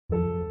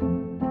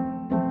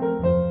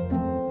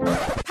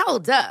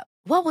Hold up.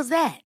 What was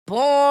that?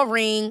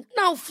 Boring.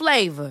 No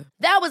flavor.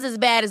 That was as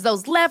bad as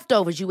those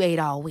leftovers you ate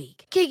all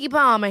week. Keke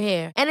Palmer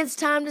here. And it's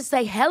time to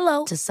say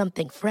hello to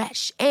something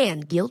fresh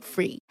and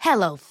guilt-free.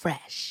 Hello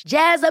Fresh.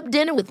 Jazz up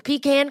dinner with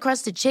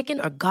pecan-crusted chicken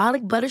or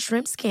garlic butter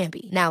shrimp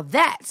scampi. Now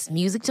that's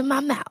music to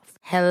my mouth.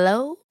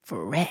 Hello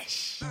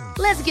Fresh.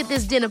 Let's get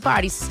this dinner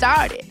party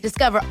started.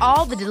 Discover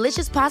all the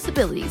delicious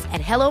possibilities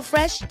at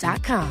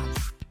hellofresh.com.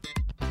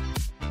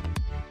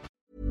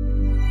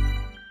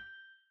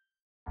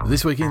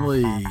 This week in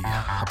league,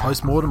 a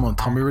post-mortem on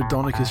Tommy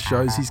Raudonikis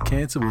shows his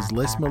cancer was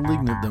less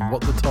malignant than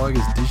what the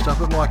Tigers dished up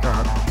at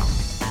Leichhardt.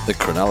 The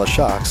Cronulla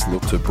Sharks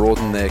look to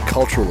broaden their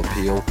cultural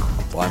appeal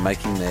by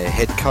making their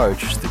head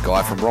coach the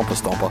guy from Romper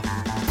Stomper.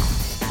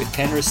 With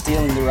Penrith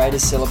stealing the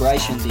Raiders'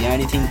 celebration, the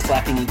only thing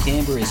clapping in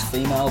Canberra is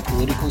female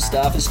political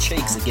staffers'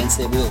 cheeks against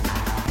their will.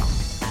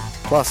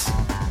 Plus,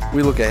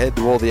 we look ahead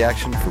to all the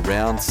action for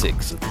round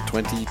 6 of the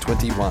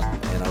 2021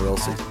 NRL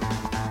season.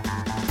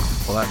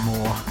 For that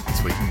more,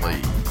 this week in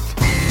league.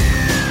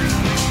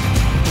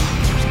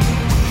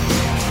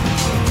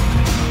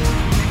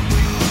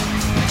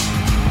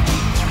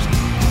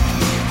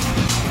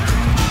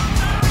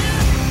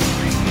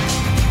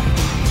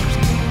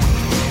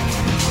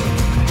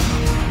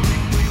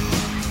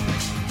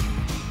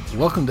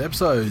 Welcome to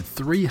episode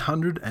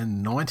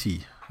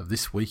 390 of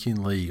This Week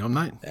in League. I'm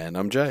Nate. And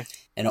I'm Jay.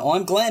 And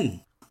I'm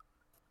Glenn.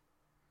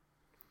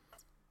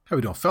 How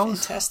we doing,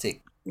 fellas?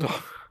 Fantastic.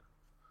 Oh,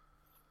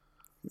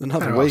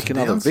 another week,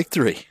 another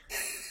victory.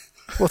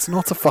 What's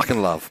not to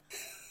fucking love?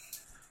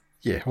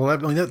 Yeah, well, I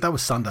mean, that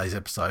was Sunday's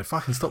episode.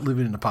 Fucking stop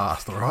living in the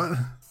past, all right?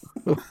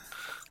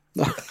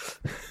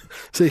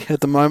 See,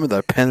 at the moment,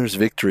 though, Penrith's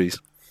victories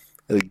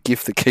are the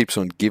gift that keeps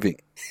on giving.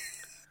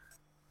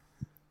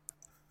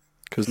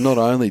 Because not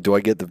only do I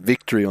get the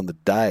victory on the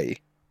day,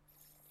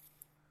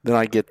 then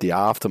I get the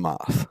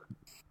aftermath.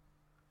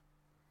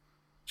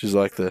 Which is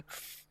like the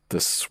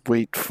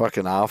sweet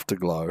fucking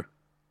afterglow.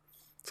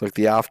 It's like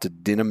the after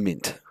dinner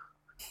mint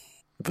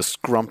of a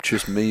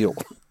scrumptious meal.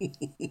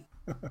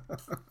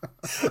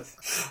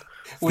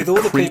 With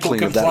all the people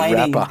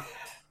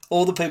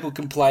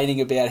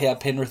complaining about how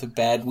Penrith are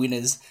bad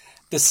winners,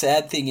 the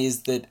sad thing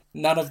is that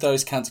none of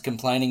those cunts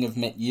complaining have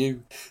met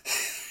you.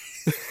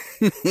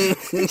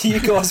 You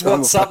guys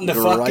want something to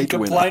fucking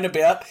complain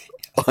about?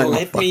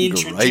 Let me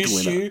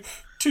introduce you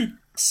to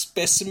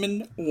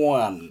Specimen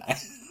 1.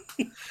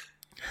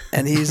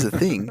 And here's the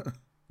thing,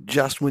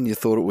 just when you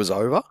thought it was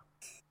over,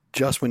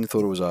 because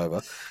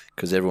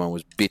everyone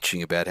was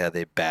bitching about how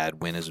they're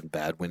bad winners,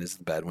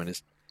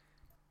 the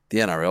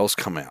NRL's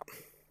come out.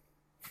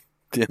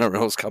 The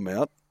NRL's come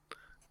out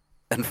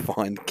and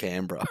fined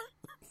Canberra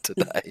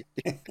today.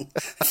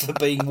 For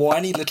being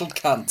whiny little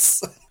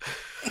cunts.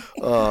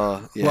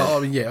 Yeah.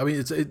 Well,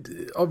 it's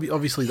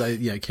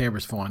obviously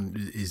Canberra's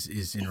fine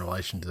is in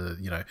relation to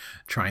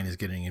trainers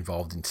getting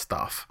involved in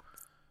stuff,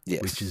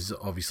 yes, which is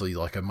obviously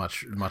like a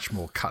much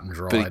more cut and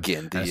dried. But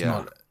again,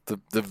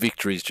 the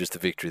victory is just the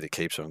victory that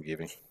keeps on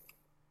giving.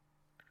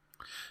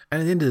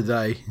 And at the end of the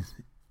day,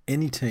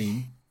 any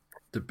team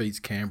that beats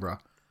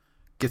Canberra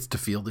gets to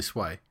feel this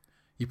way.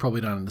 You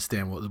probably don't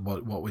understand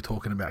what we're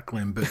talking about,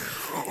 Glenn, but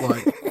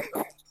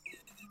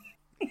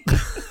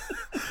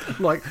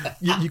like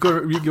you got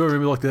to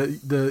remember, like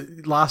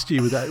the last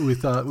year with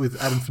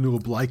Adam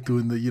Fanua-Blake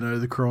doing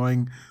the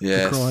crying,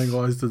 yes, the crying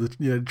eyes to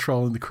the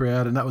trolling the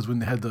crowd, and that was when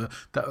they had that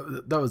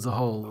was the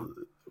whole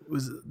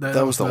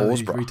that was the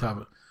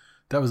Horsburgh.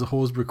 That was the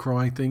Horsburgh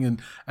crying thing,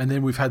 and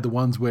then we've had the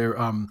ones where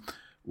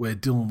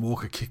Dylan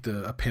Walker kicked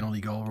a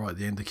penalty goal right at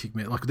the end to kick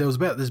me. Like there's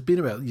been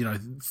about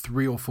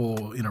 3 or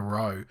 4 in a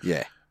row.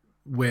 Yeah.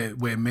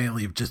 Where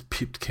Manly have just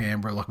pipped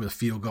Canberra like with a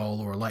field goal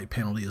or a late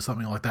penalty or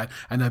something like that,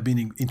 and they've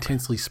been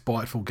intensely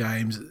spiteful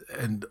games,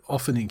 and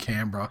often in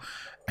Canberra,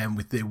 and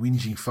with their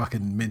whinging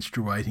fucking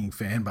menstruating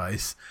fan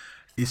base,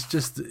 it's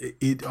just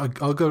I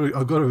got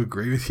to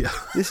agree with you.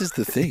 This is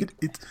the thing.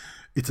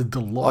 It's a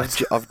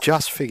delight. I've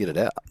just figured it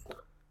out.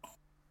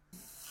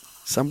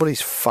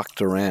 Somebody's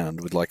fucked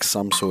around with like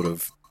some sort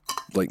of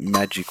like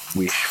Magic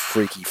Wish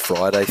Freaky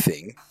Friday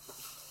thing,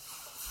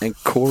 and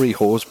Corey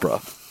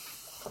Horsburgh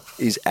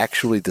is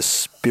actually the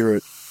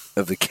spirit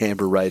of the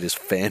Canberra Raiders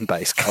fan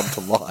base come to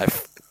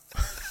life.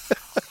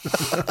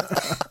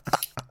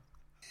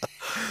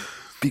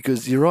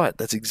 Because you're right,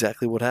 that's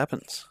exactly what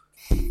happens.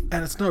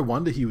 And it's no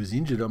wonder he was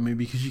injured. I mean,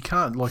 because you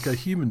can't, like, a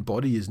human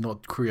body is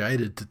not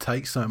created to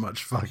take so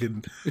much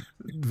fucking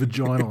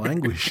vaginal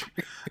anguish.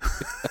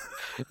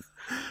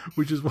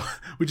 Which is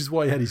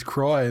why he had his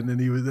cry, and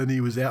then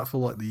he was out for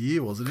like the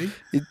year, wasn't he?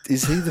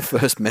 Is he the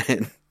first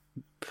man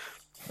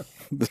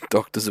the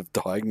doctors have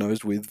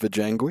diagnosed with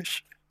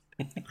vajanguish?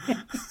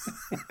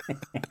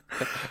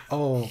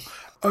 Oh,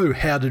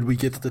 how did we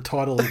get to the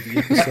title of the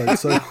episode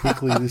so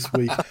quickly this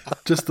week?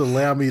 Just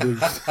allow me to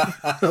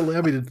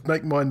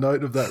make my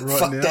note of that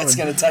right now. That's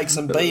going to take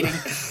some beating.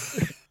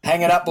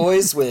 Hang it up,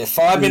 boys. We're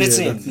 5 minutes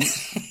in.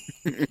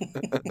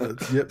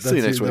 That's See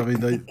you next week. I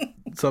mean,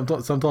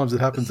 Sometimes it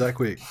happens that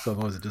quick.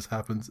 Sometimes it just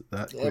happens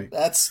that quick.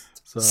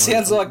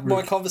 Sounds like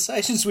my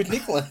conversations with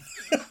Nicola.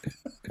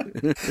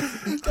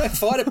 Don't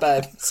fight it,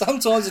 babe.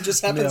 Sometimes it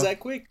just happens that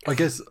quick. I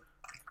guess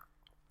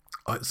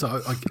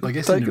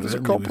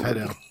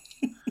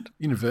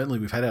inadvertently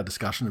we've had our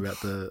discussion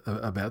about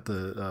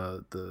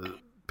the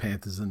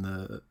Panthers and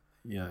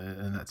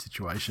and that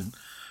situation.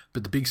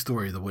 But the big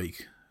story of the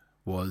week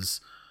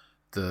was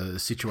the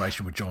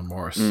situation with John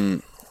Morris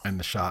and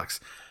the Sharks.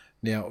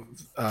 Now,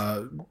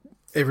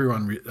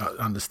 everyone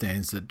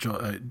understands that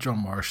John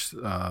Morris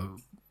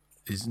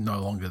is no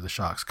longer the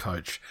Sharks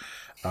coach.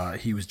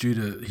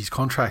 His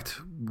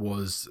contract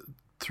was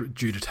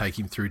due to take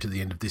him through to the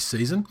end of this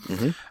season,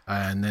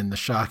 and then the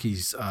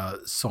Sharkies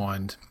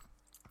signed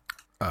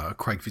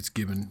Craig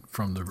Fitzgibbon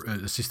from the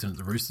assistant at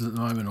the Roosters at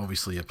the moment.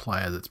 Obviously, a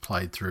player that's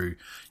played through.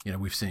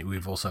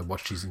 We've also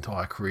watched his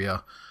entire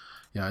career,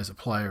 as a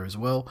player as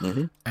well,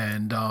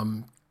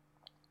 and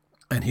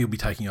he'll be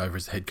taking over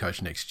as the head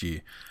coach next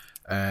year.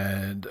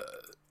 And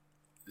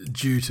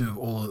due to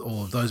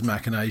all of those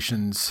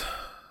machinations,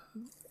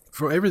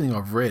 for everything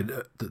I've read,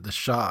 that the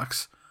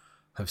Sharks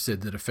have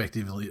said that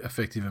effective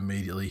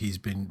immediately, he's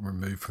been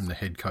removed from the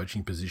head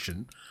coaching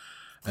position.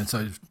 And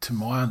so, to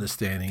my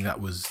understanding,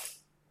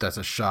 that's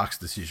a Sharks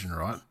decision,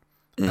 right?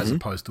 As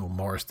opposed to a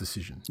Morris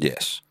decision.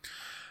 Yes.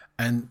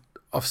 And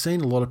I've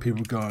seen a lot of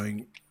people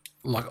going,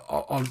 like,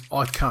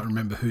 I can't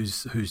remember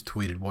who's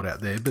tweeted what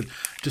out there, but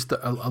just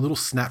a little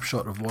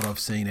snapshot of what I've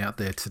seen out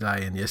there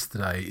today and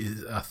yesterday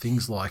are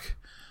things like,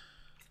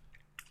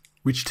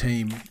 which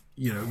team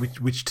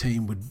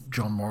would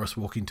John Morris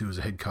walk into as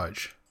a head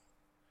coach?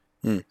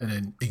 And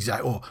then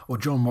or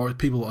John Morris.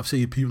 I've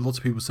seen lots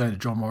of people saying that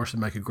John Morris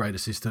would make a great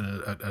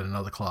assistant at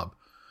another club.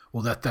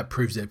 Well, that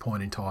proves their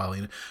point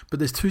entirely. But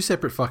there's two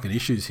separate fucking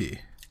issues here.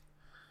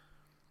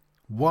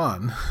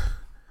 One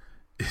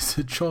is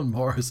that John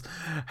Morris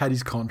had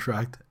his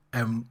contract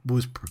and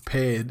was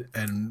prepared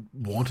and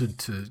wanted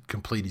to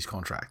complete his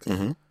contract.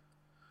 The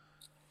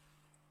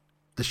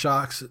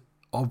Sharks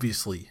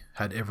obviously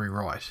had every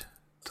right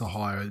to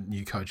hire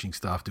new coaching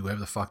staff, do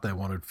whatever the fuck they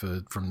wanted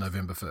from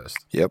November 1st.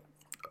 Yep.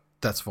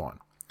 That's fine.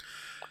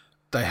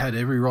 They had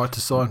every right to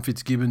sign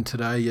Fitzgibbon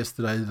today,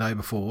 yesterday, the day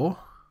before,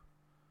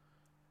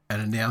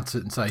 and announce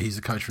it and say he's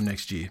the coach for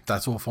next year.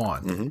 That's all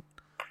fine.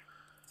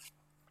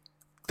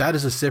 That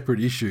is a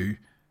separate issue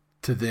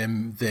to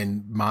them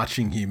then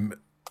marching him,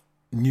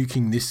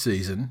 nuking this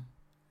season,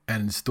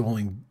 and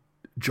installing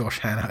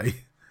Josh Hannay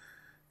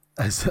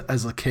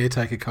as a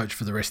caretaker coach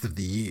for the rest of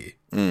the year.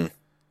 You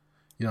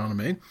know what I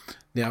mean?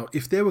 Now,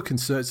 if there were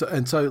concerns,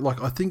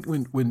 I think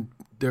when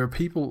there are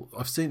people,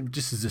 I've seen,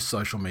 just as this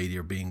social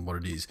media being what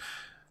it is,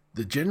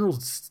 the general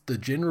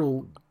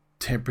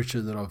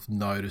temperature that I've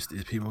noticed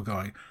is people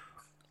going,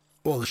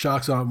 well, the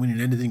Sharks aren't winning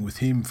anything with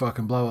him,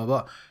 fucking blah, blah,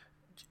 blah.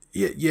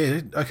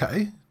 Yeah,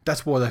 okay.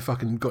 That's why they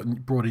fucking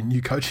brought in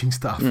new coaching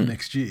staff for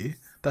next year.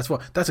 That's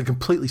a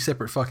completely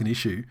separate fucking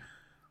issue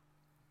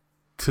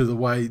to the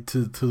way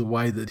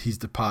that his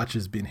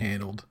departure's been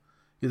handled.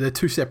 Yeah, they're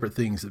two separate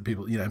things that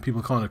people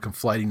are kind of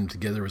conflating them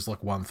together as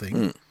like one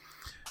thing.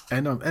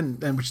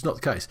 And which is not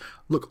the case.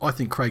 Look, I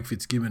think Craig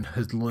Fitzgibbon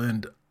has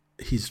learned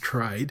his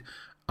trade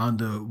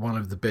under one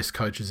of the best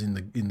coaches in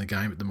the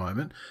game at the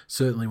moment.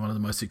 Certainly one of the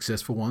most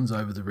successful ones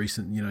over the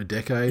recent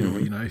decade,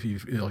 or if you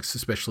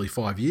especially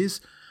 5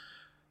 years.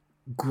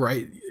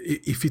 Great,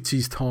 if it's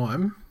his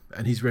time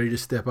and he's ready to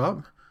step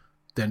up,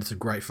 then it's a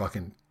great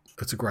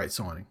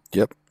signing.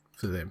 Yep.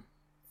 For them.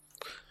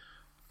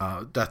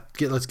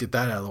 Let's get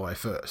that out of the way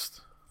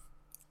first.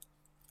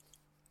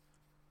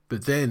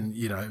 But then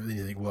you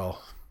think,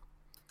 well,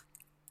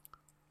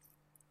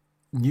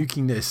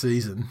 nuking their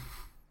season,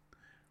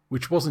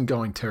 which wasn't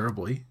going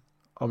terribly.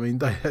 I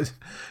mean, I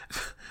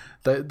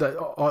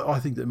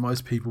think that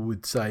most people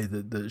would say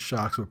that the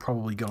Sharks were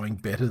probably going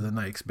better than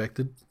they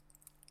expected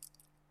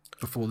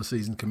before the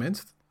season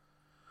commenced.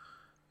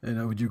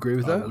 Would you agree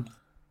with that?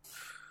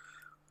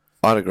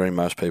 I'd agree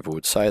most people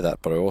would say that,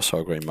 but I also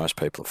agree most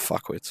people are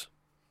fuckwits.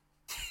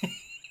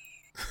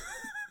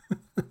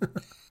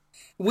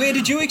 Where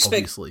did you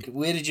expect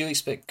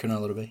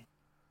Cronulla to be?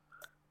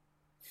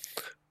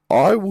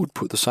 I would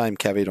put the same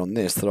caveat on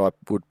this that I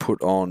would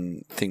put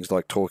on things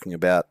like talking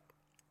about,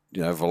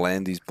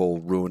 Volandi's ball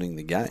ruining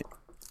the game.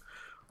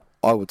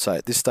 I would say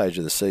at this stage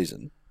of the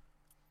season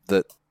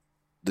that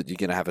you're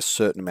going to have a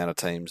certain amount of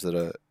teams that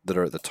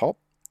are at the top,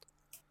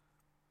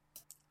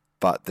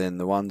 but then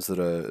the ones that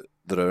are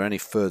any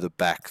further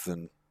back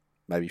than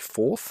maybe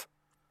fourth,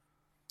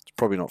 it's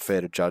probably not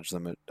fair to judge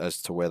them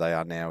as to where they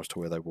are now as to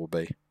where they will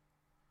be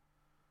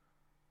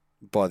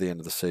by the end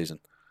of the season.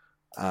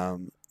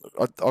 I've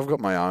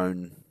got my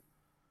own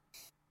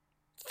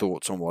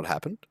thoughts on what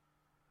happened,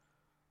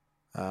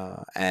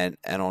 and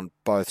on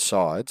both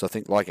sides, I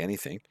think, like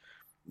anything,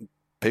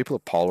 people are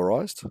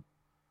polarized,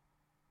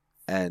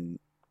 and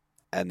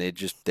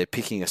they're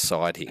picking a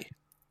side here.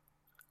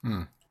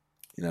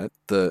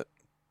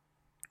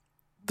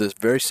 The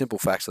very simple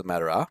facts of the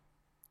matter are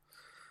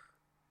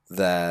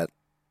that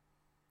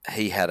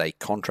he had a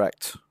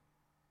contract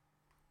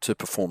to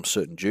perform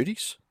certain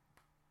duties.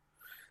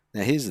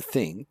 Now, here's the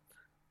thing.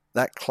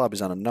 That club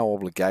is under no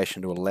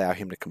obligation to allow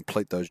him to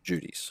complete those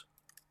duties.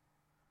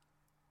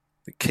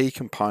 The key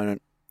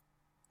component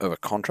of a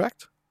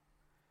contract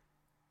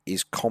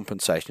is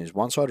compensation. Is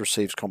one side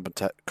receives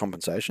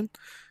compensation,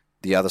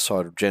 the other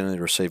side will generally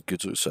receive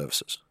goods or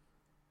services.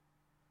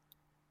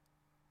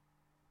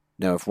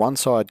 Now, if one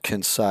side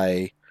can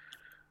say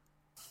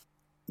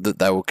that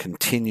they will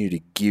continue to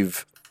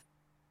give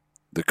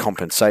the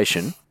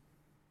compensation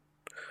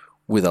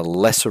with a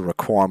lesser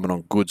requirement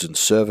on goods and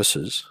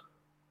services,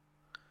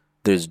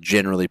 there's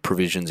generally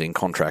provisions in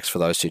contracts for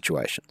those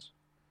situations.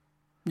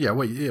 Yeah,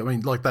 well, I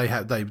mean, like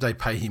they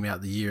pay him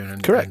out the year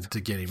and to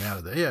get him out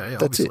of there. Yeah,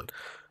 that's obviously.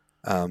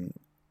 It.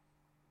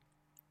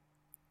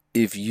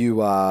 If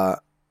you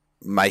are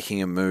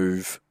making a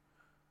move,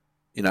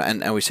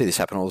 and we see this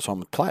happen all the time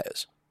with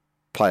players.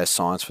 Player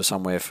signs for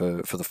somewhere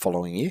for the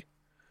following year,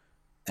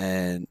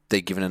 and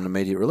they're given an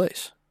immediate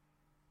release.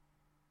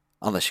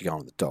 Unless you're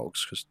going to the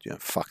Dogs, because,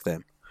 fuck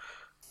them.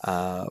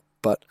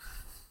 But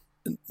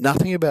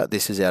nothing about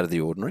this is out of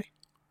the ordinary.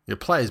 Yeah,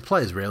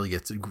 players rarely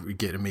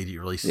get immediate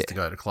releases to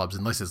go to clubs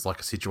unless it's like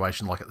a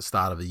situation like at the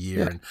start of the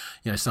year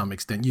and some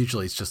extent.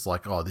 Usually it's just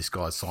like, oh, this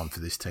guy's signed for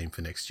this team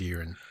for next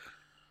year,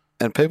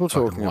 and people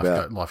talking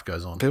about life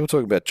goes on. People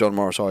talking about John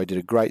Morris. He did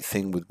a great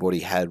thing with what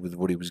he had, with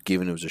what he was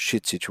given. It was a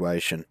shit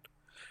situation.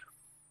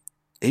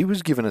 He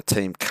was given a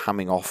team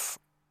coming off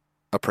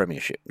a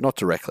premiership, not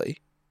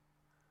directly,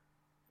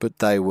 but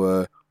they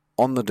were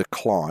on the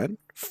decline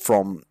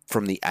from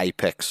the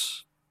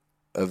apex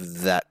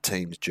of that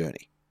team's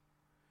journey.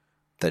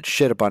 They'd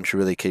shed a bunch of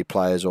really key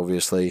players,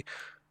 obviously.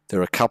 There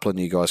were a couple of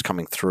new guys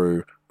coming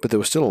through, but there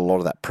was still a lot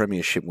of that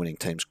premiership winning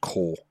team's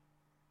core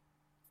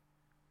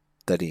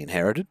that he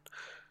inherited.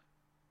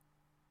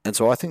 And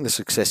so I think the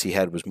success he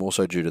had was more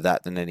so due to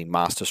that than any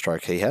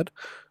masterstroke he had,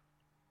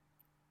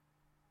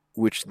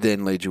 which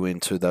then leads you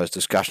into those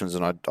discussions,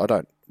 and I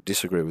don't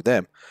disagree with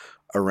them,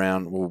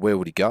 around, well, where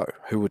would he go?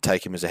 Who would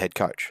take him as a head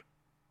coach?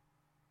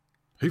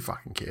 Who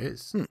fucking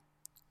cares?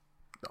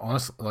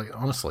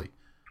 Honestly.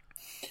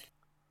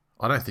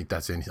 I don't think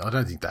that's anything. I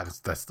don't think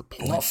that's the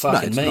point. Not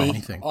fucking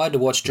me. I had to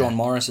watch John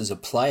Morris as a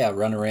player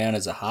run around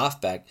as a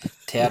halfback,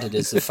 touted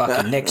as the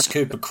fucking next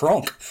Cooper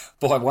Cronk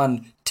by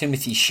one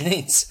Timothy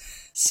Sheens.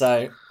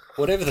 So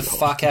whatever the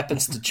fuck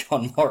happens to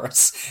John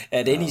Morris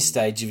at any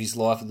stage of his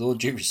life, with all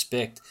due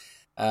respect,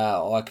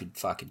 I could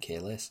fucking care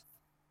less.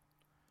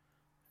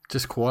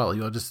 Just quietly,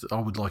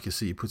 I would like to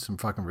see you put some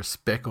fucking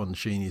respect on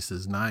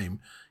Sheenius's name,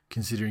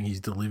 considering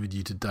he's delivered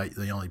you to date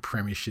the only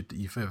premiership that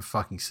you've ever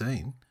fucking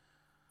seen.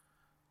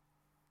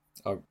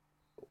 I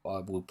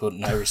will put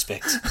no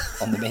respect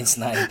on the man's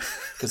name,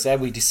 because as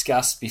we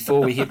discussed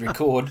before we hit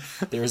record,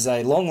 there is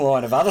a long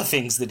line of other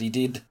things that he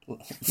did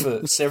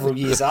for several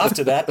years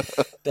after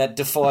that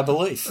defy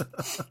belief.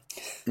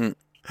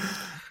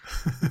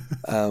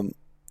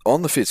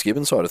 On the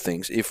Fitzgibbon side of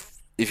things,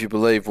 if you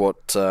believe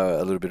what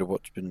a little bit of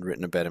what's been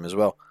written about him as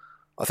well,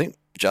 I think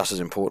just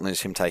as important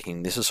as him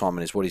taking this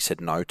assignment is what he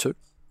said no to.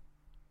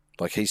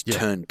 Like, he's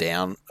turned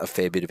down a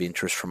fair bit of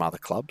interest from other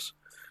clubs,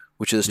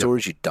 which are the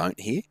stories you don't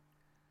hear.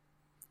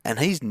 And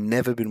he's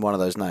never been one of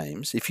those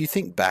names. If you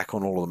think back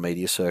on all of the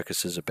media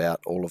circuses about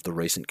all of the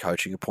recent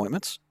coaching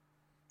appointments,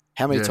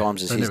 how many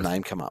times has his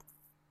name come up?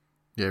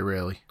 Yeah,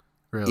 rarely.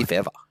 If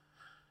ever.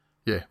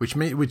 Yeah, which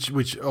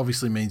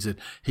obviously means that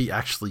he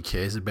actually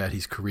cares about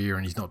his career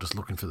and he's not just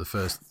looking for the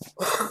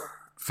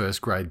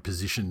first grade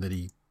position that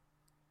he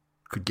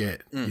could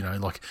get.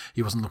 Like,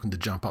 he wasn't looking to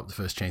jump up the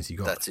first chance he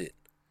got. That's it.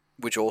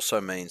 Which also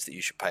means that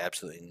you should pay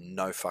absolutely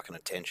no fucking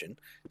attention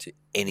to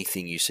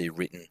anything you see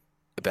written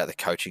about the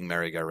coaching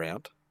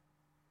merry-go-round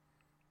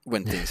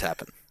when things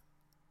happen.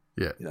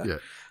 Yeah.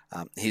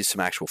 Here's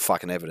some actual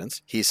fucking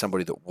evidence. Here's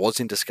somebody that was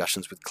in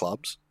discussions with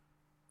clubs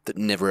that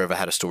never ever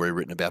had a story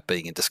written about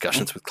being in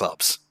discussions with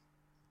clubs.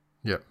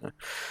 Yep.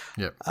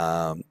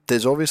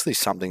 There's obviously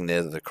something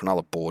there that the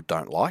Cronulla board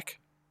don't like.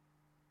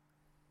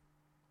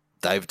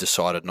 They've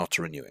decided not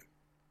to renew him.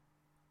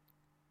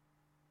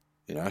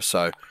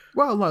 So...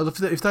 Well, no, if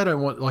they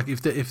don't want, like,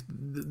 if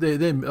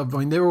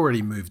they're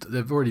already moved.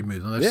 They've already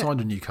moved on. They've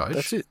signed a new coach.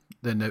 That's it.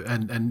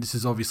 And this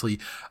is obviously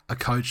a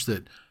coach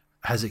that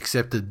has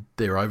accepted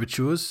their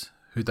overtures,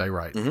 who they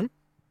rate, and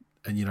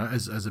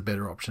as a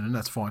better option, and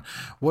that's fine.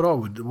 What I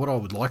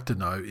would like to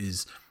know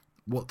is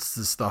what's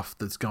the stuff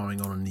that's going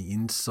on the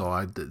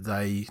inside that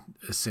they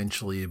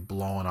essentially are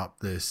blowing up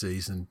their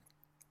season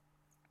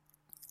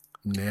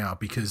now,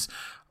 because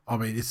I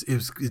mean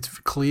it's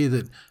clear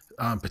that.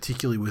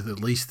 Particularly with at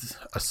least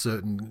a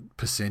certain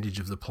percentage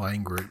of the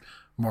playing group,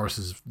 Morris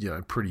is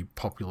pretty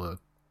popular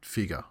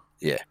figure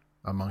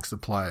amongst the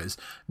players.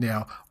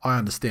 Now, I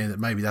understand that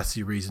maybe that's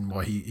the reason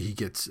why he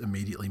gets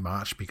immediately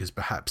marched, because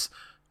perhaps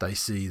they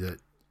see that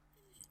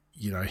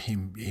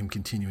him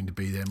continuing to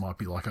be there might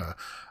be like a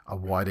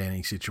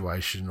wide-handing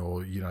situation,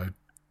 or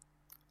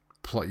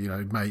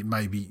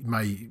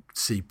may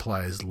see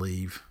players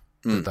leave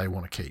that they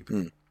want to keep,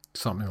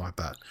 something like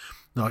that.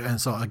 No,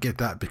 and so I get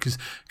that because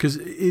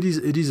it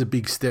is a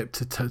big step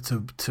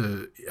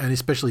to and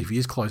especially if he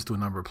is close to a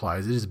number of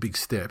players, it is a big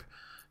step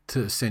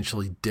to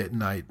essentially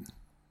detonate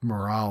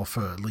morale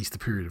for at least a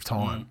period of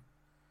time.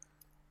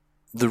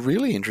 The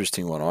really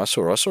interesting one I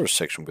saw a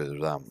section with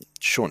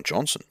Sean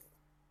Johnson.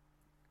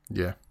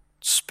 Yeah,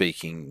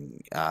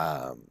 speaking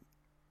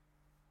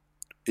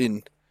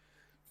in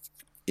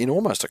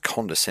almost a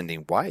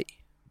condescending way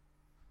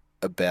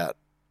about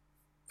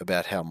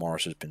how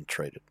Morris has been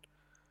treated.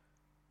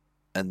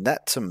 And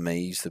that, to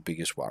me, is the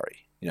biggest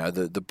worry. You know,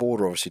 the board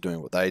are obviously doing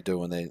what they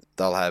do, and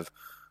they'll have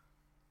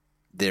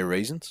their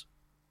reasons.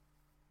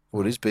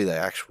 Would it be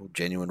their actual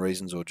genuine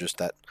reasons, or just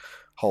that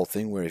whole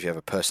thing where if you have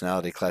a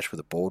personality clash with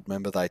a board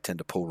member, they tend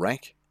to pull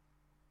rank?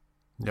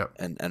 Yep.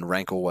 And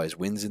rank always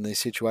wins in these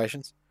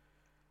situations.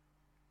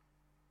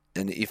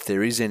 And if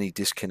there is any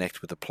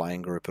disconnect with the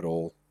playing group at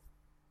all,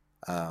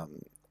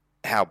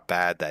 how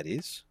bad that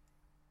is,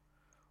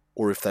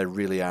 or if they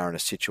really are in a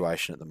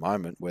situation at the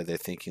moment where they're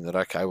thinking that,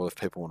 okay, well, if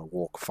people want to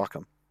walk, fuck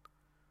them.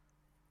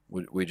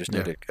 We just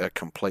need a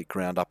complete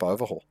ground-up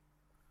overhaul.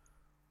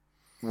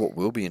 What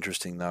will be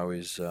interesting, though,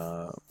 is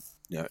how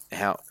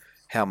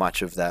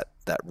much of that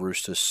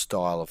Roosters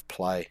style of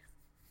play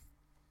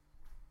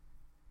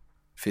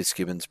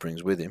Fitzgibbons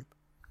brings with him.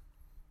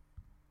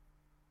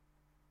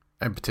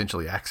 And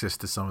potentially access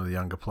to some of the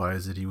younger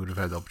players that he would have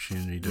had the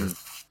opportunity to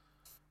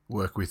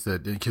work with.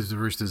 That because the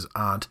Roosters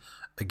aren't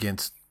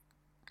against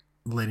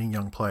letting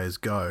young players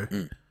go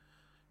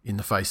in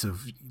the face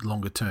of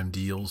longer term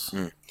deals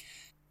at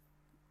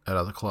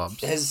other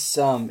clubs. Has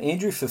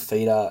Andrew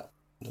Fafita,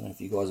 I don't know if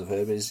you guys have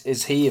heard, but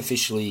is he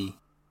officially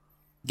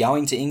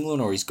going to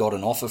England, or he's got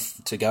an offer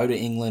to go to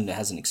England and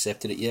hasn't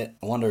accepted it yet?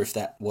 I wonder if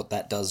what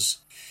that does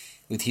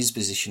with his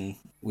position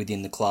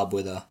within the club,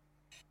 whether,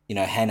 you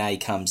know, Hannay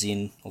comes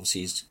in,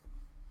 obviously he's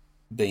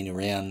been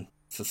around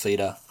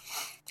Fafita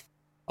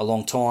a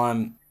long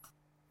time,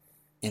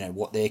 you know,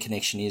 what their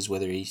connection is,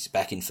 whether he's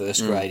back in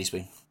first grade, he's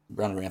been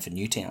running around for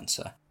Newtown,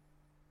 so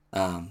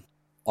I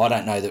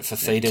don't know that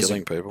Fafita's...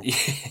 killing people.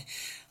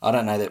 I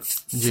don't know that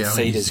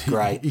Fafita's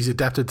great. He's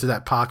adapted to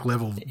that park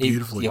level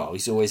beautifully.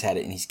 He's always had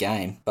it in his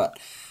game, but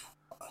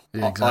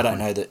exactly. I don't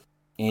know that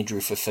Andrew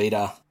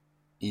Fafita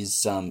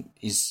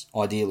is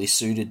ideally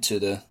suited to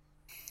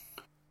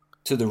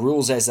the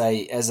rules as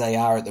they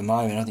are at the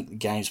moment. I think the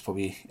game's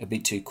probably a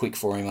bit too quick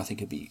for him. I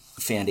think he'll be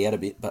found out a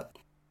bit, but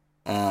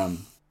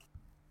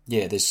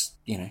there's,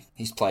 you know,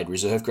 he's played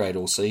reserve grade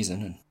all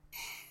season,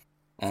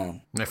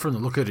 and now from the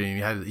look at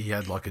him, he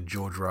had like a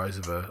George Rose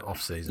of a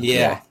off season.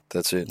 Yeah,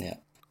 that's it. Yeah,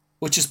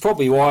 which is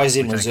probably why he's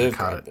in reserve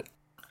grade. But...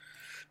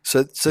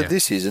 So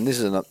this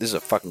is a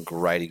fucking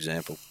great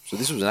example. So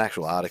this was an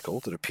actual article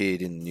that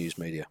appeared in the news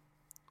media.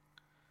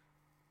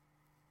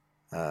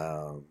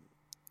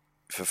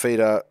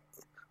 Fafita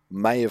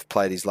may have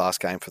played his last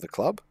game for the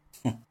club,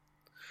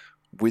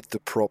 with the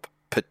prop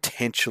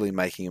potentially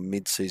making a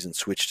mid-season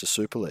switch to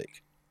Super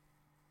League.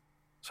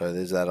 So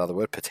there's that other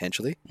word,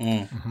 potentially.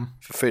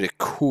 Fafita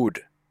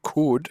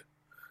could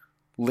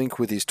link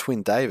with his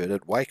twin David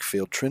at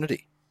Wakefield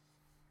Trinity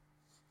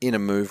in a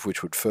move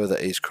which would further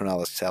ease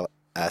Cronulla's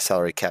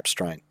salary cap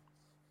strain.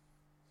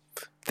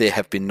 There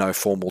have been no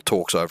formal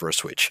talks over a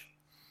switch.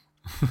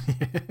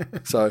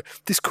 So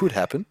this could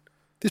happen.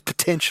 This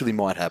potentially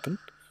might happen.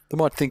 They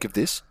might think of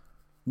this.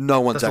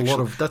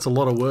 That's a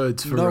lot of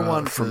words. No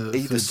one from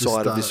either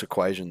side of this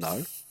equation,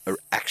 though, are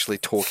actually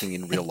talking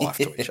in real life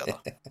to each other.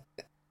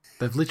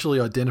 They've literally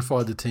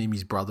identified the team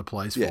his brother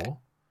plays for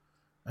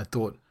and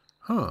thought,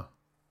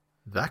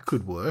 that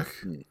could work.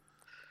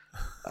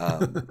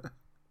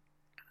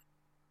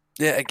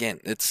 Again,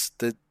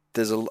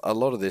 there's a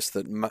lot of this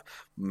that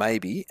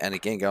maybe, and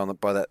again, going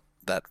by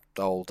that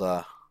old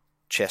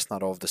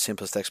chestnut of the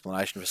simplest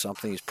explanation for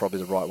something is probably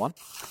the right one.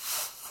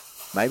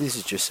 Maybe this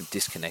is just some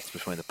disconnect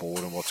between the board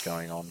and what's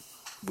going on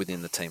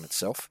within the team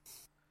itself.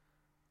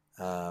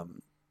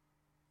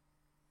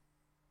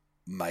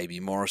 Maybe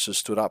Morris has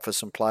stood up for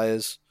some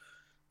players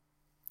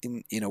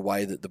in a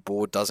way that the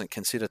board doesn't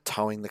consider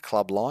towing the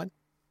club line.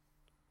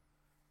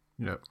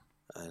 Yep.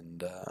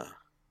 And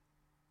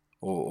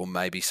or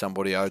maybe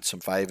somebody owed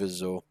some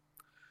favours or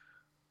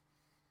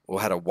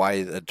had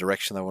a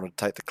direction they wanted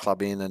to take the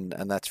club in,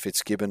 and that's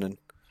Fitzgibbon,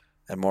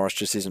 and Morris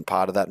just isn't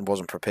part of that and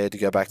wasn't prepared to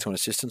go back to an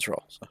assistant's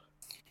role. So.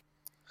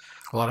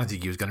 Well, I don't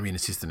think he was going to be an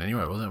assistant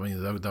anyway, was it? I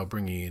mean, they were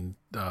bringing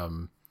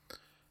in...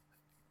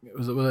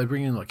 were they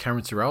bringing in like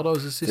Cameron Ciraldo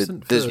as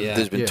assistant?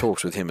 There's been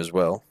talks with him as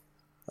well.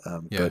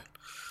 But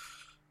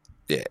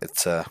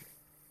it's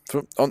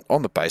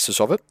on the basis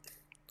of it.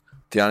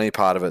 The only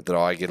part of it that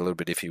I get a little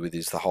bit iffy with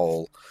is the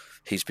whole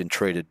he's been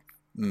treated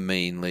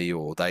meanly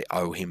or they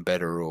owe him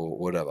better or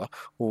whatever.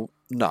 Well,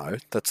 no,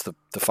 that's the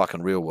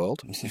fucking real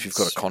world. If you've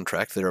got a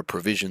contract, there are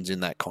provisions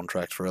in that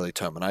contract for early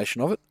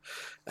termination of it,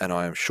 and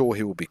I am sure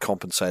he will be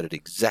compensated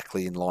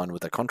exactly in line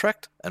with the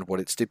contract and what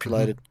it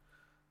stipulated.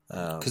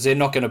 Because they're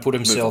not going to put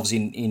themselves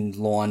in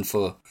line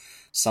for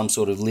some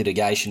sort of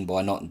litigation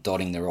by not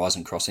dotting their I's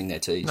and crossing their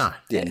T's. No.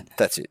 Yeah,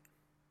 that's it.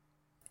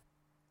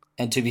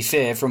 And to be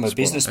fair, from a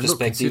business And look,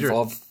 perspective consider it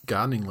of...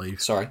 gardening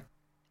leave. Sorry,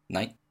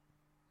 Nate?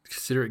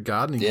 Consider it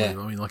gardening leave.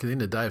 I mean, like, at the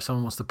end of the day, if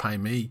someone wants to pay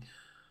me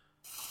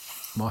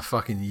my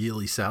fucking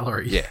yearly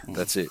salary... Yeah,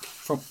 that's it.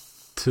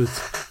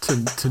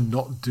 To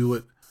not do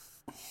it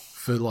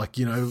for, like,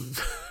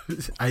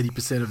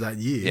 80% of that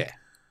year... Yeah.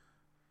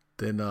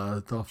 Then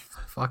they'll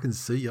fucking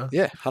see ya.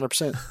 Yeah,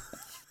 100%.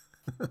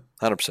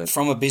 100%.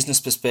 From a business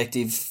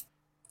perspective,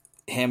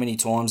 how many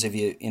times have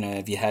you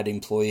had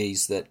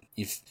employees that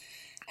you've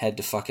had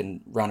to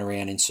fucking run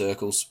around in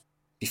circles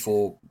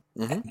before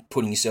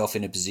putting yourself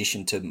in a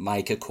position to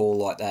make a call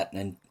like that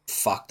and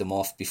fuck them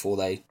off before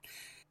they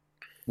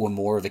were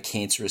more of a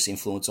cancerous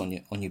influence on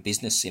your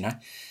business,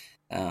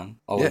 I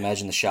would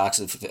imagine the Sharks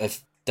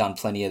have done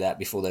plenty of that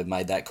before they've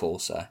made that call,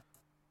 so...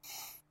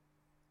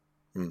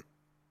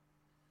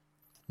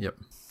 Yep.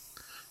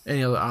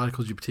 Any other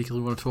articles you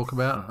particularly want to talk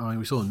about? I mean,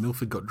 we saw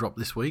Milford got dropped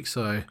this week,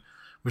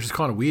 which is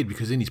kind of weird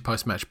because in his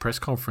post-match press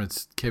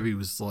conference, Kevy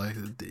was like,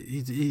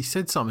 he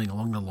said something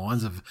along the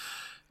lines of,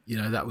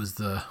 that was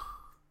the,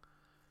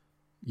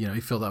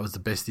 he felt that was the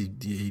best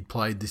he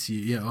played this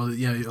year,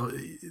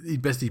 the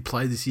best he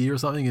played this year or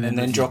something, and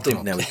then dropped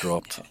him. Now he's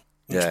dropped.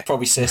 Which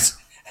probably says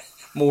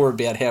more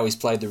about how he's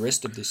played the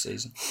rest of this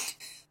season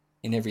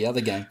in every other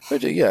game.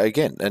 But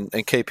again,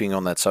 and keeping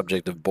on that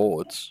subject of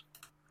boards.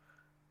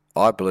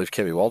 I believe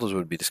Kevin Walters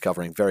would be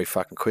discovering very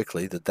fucking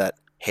quickly that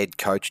head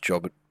coach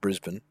job at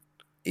Brisbane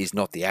is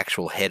not the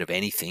actual head of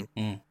anything.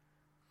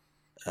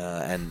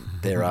 And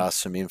there are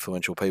some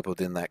influential people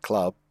within that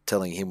club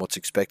telling him what's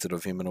expected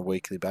of him on a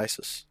weekly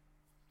basis.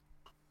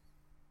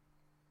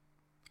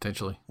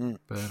 Potentially.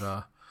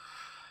 But,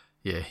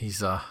 he's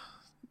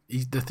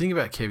the thing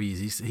about Kevy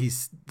is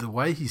he's the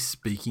way he's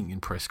speaking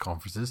in press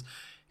conferences,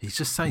 he's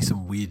just saying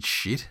some weird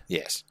shit.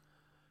 Yes.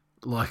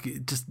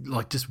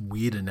 Just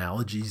weird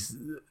analogies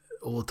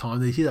all the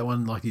time. You hear that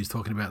one like he was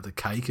talking about the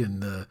cake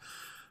and the.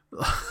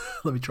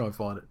 Let me try and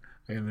find it.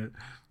 Hang on a minute.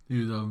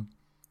 He was,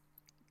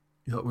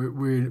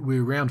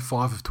 we're around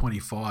 5 of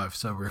 25,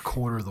 so we're a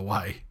quarter of the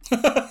way.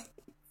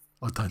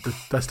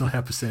 That's not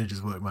how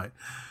percentages work, mate.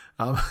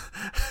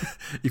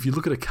 If you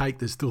look at a cake,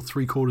 there's still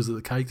 3/4 of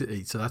the cake to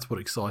eat, so that's what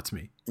excites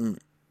me.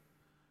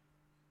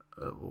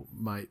 Well,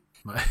 mate.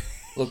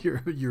 Look,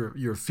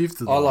 you're a fifth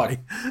of the way.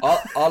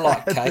 I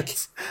like cake,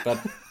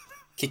 but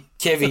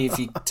Kevy, if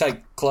you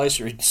take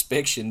closer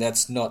inspection,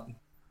 that's not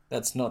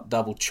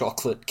double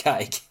chocolate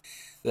cake.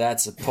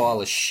 That's a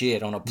pile of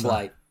shit on a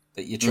plate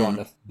that you're trying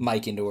to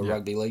make into a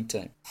rugby league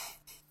team.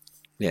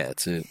 Yeah,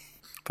 that's it.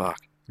 Fuck.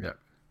 Yeah.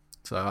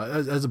 So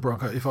as a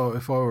Bronco, if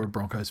I were a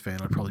Broncos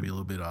fan, I'd probably be a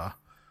little bit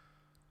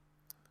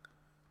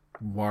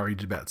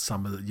worried about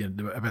some of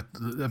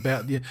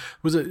the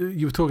was it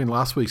you were talking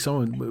last week?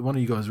 One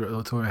of you guys were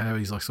talking about how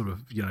he's like sort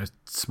of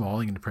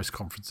smiling in the press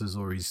conferences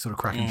or he's sort of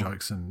cracking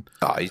jokes and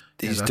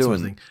he's doing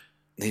sort of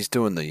he's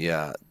doing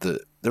the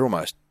they're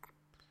almost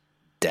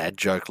dad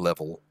joke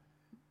level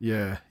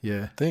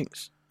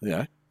things.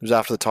 It was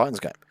after the Titans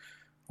game.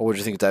 Or what did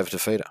you think of David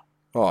Tafita?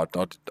 Oh,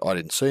 I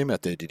didn't see him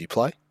out there. Did he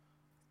play?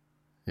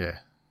 Yeah,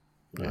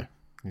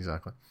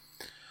 exactly.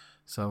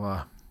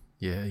 So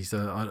he's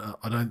I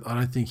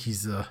don't think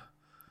he's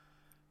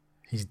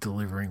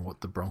delivering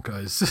what the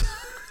Broncos.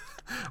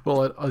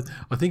 Well, I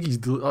don't think he's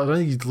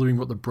delivering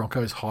what the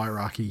Broncos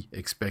hierarchy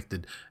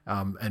expected,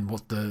 and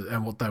what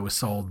they were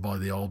sold by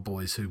the old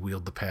boys who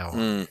wield the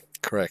power.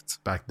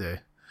 Correct. Back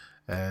there,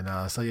 and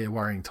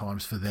worrying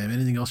times for them.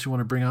 Anything else you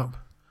want to bring up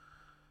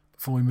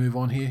before we move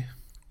on here?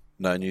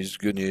 No news.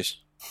 Good news.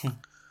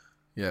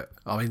 Yeah,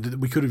 I mean,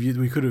 we could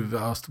have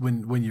asked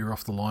when you were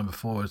off the line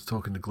before. I was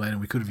talking to Glenn,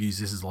 and we could have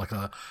used this as like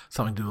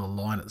something to do with a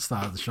line at the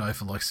start of the show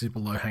for like super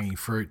low hanging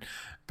fruit.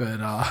 But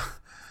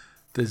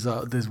there's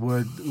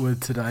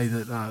word today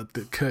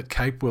that Kurt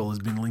Capewell has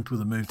been linked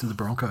with a move to the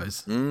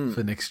Broncos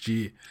for next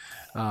year.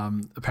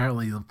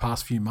 Apparently, the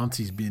past few months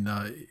he's been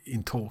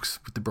in talks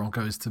with the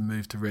Broncos to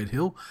move to Red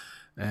Hill,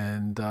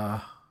 and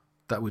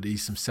that would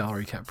ease some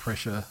salary cap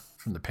pressure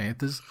from the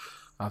Panthers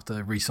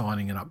after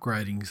re-signing and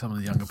upgrading some of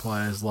the younger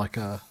players like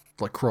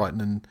Crichton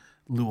and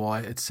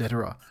Luai,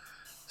 etc.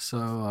 So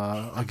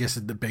I guess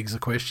it begs the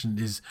question: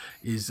 is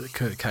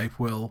Kurt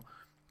Capewell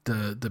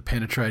the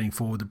penetrating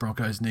forward the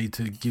Broncos need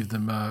to give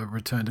them a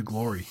return to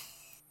glory?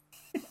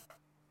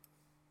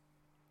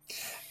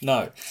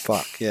 No.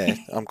 Fuck yeah!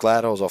 I'm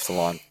glad I was off the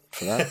line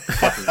for that.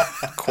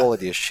 Fucking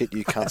quality of shit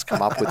you cunts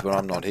come up with when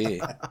I'm not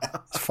here.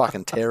 It's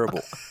fucking terrible.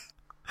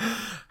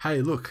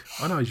 Hey, look,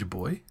 I know he's your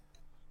boy,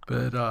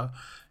 but.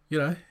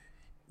 No.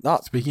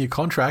 Speaking of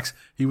contracts,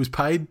 he was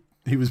paid.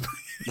 He was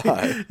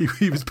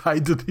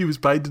paid to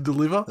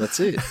deliver. That's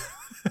it.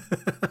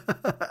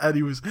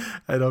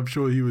 and I'm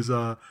sure he was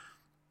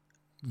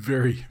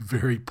very,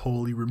 very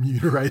poorly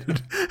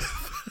remunerated.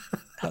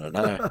 I don't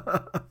know.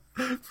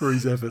 For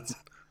his efforts.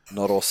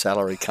 Not all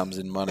salary comes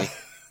in money.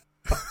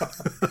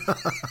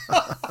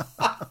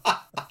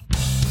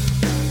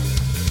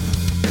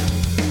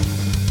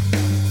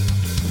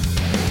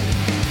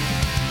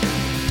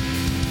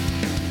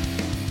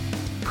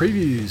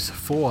 Previews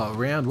for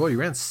round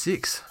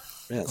 6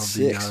 Round of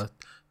 6. the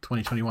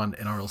 2021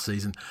 NRL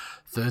season.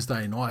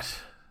 Thursday night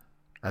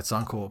at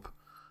Suncorp,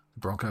 the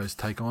Broncos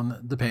take on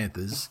the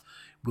Panthers.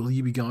 Will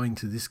you be going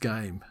to this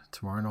game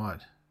tomorrow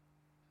night,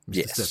 Mr.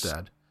 Yes.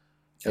 Stepdad?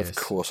 Of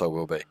course I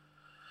will be.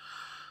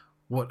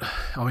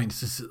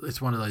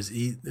 It's one of those.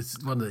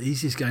 It's one of the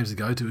easiest games to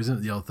go to, isn't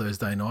it? The old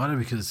Thursday nighter,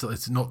 because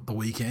it's not the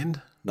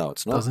weekend. No,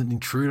 it's not. Doesn't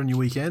intrude on your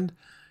weekend.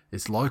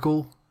 It's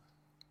local,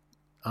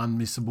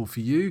 unmissable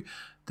for you.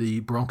 The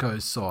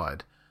Broncos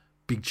side,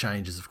 big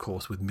changes, of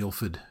course, with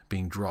Milford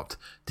being dropped.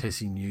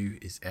 Tessie New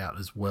is out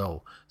as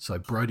well. So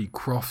Brodie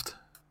Croft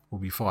will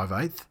be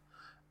 5'8",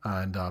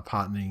 and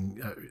partnering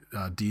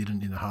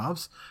Dearden in the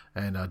halves,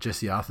 and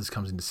Jesse Arthurs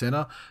comes into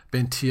centre.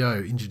 Ben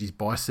Teo injured his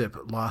bicep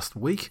last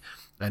week,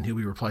 and he'll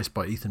be replaced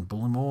by Ethan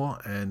Bullimore,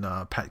 and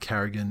Pat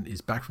Carrigan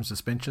is back from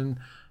suspension,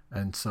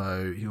 and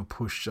so he'll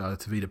push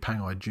Tavita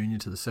Pangai Jr.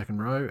 to the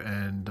second row,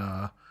 and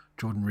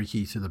Jordan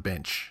Riki to the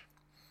bench.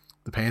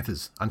 The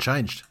Panthers,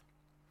 unchanged.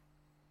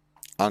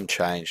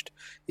 Unchanged,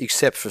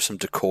 except for some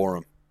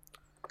decorum.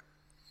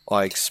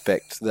 I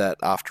expect that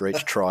after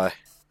each try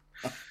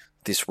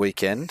this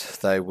weekend,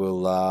 they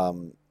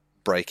will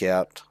break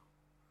out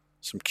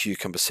some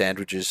cucumber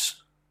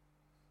sandwiches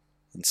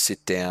and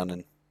sit down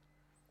and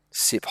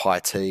sip high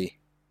tea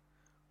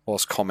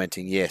whilst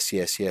commenting, yes,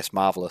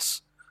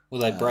 marvellous. Will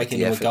they break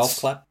into a golf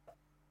clap?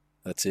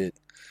 That's it.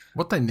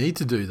 What they need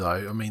to do,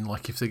 though, I mean,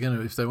 like if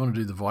they want to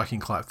do the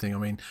Viking clap thing, I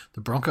mean,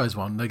 the Broncos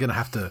one, they're going to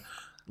have to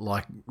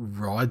like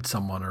ride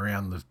someone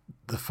around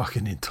the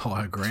fucking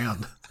entire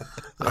ground.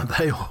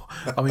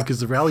 Because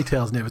the rally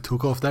towels never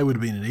took off. They would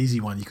have been an easy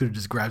one. You could have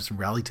just grabbed some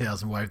rally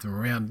towels and waved them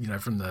around,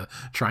 from the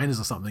trainers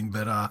or something.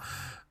 But I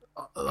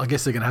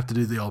guess they're going to have to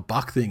do the old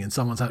buck thing, and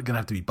someone's going to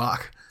have to be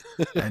buck.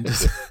 And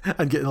just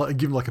give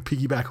him like a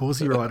piggyback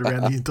horsey ride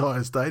around the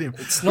entire stadium.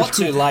 It's not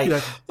too late.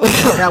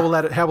 How will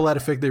that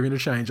affect their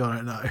interchange? I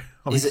don't know.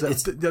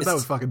 That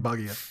would fucking bug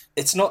you.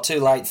 It's not too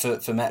late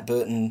for Matt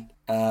Burton,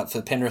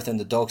 for Penrith and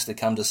the Dogs to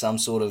come to some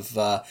sort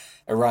of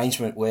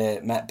arrangement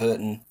where Matt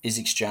Burton is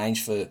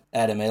exchanged for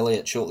Adam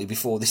Elliott shortly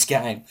before this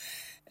game,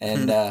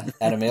 and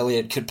Adam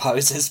Elliott could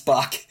pose as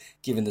buck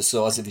given the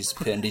size of his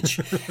appendage.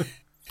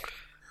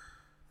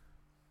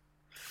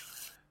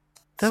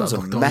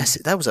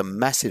 That was a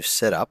massive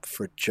setup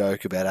for a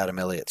joke about Adam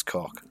Elliott's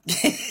cock.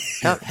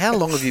 How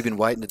long have you been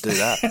waiting to do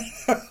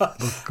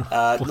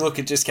that? Look,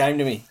 it just came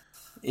to me,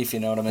 if you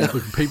know what I mean.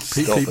 Look, people.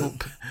 He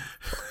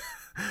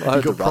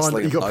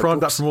got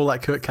primed up from all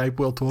that Kurt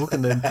Capewell talk,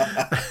 and then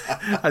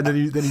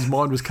then his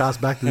mind was cast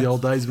back to the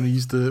old days when he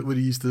used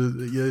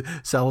to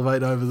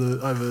salivate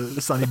over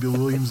Sonny Bill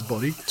Williams'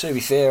 body. To be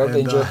fair, I've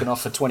been jerking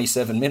off for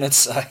 27 minutes,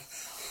 so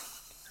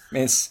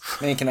man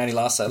can only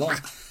last so long.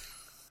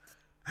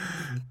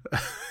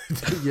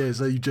 Yeah,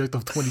 so you jerked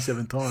off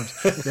 27 times.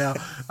 Now,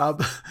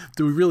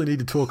 do we really need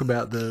to talk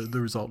about the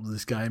result of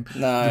this game?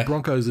 No. The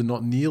Broncos are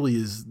not nearly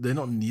as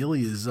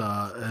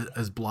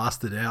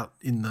blasted out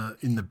in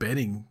the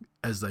betting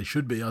as they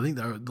should be. I think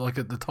they were, like,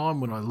 at the time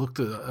when I looked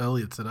at it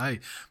earlier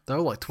today, they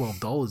were like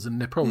 $12, and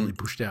they're probably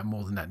pushed out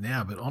more than that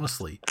now. But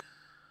honestly,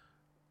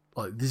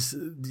 like this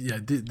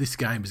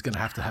game is going to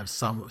have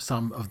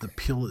some of the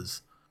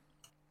pillars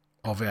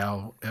of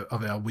our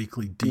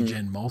weekly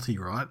DGen multi,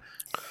 right?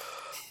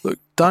 Look,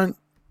 don't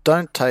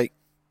take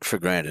for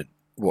granted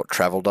what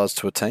travel does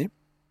to a team.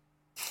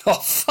 Oh,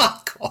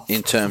 fuck off.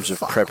 In terms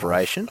of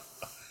preparation.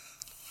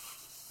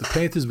 The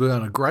Panthers were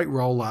on a great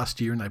roll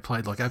last year, and they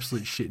played like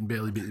absolute shit and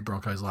barely beat the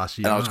Broncos last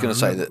year. And I was going to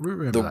say that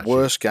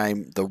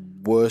the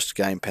worst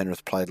game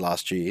Penrith played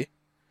last year,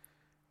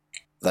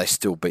 they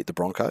still beat the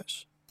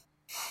Broncos.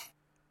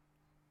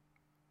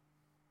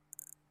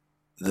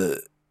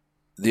 The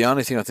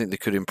only thing I think that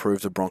could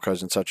improve the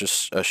Broncos in such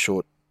a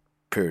short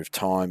period of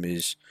time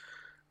is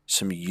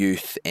some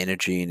youth,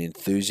 energy and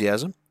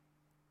enthusiasm,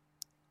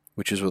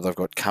 which is what they've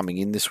got coming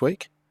in this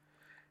week.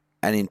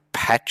 And in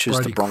patches,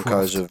 Brodie the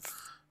Broncos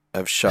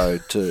have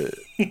showed to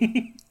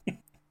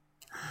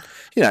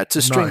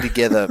string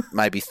together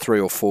maybe 3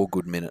 or 4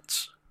 good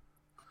minutes.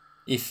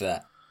 If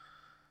that.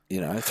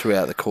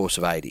 Throughout the course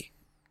of 80.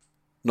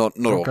 Not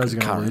all Broncos are going to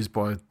concurrent. lose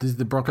by...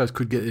 The Broncos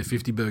could get their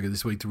 50 burger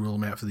this week to rule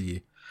them out for the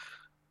year.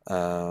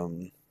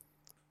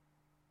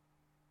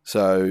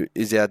 So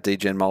is our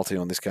DGen multi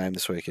on this game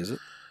this week, is it?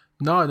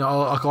 No,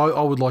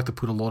 I would like to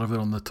put a lot of it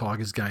on the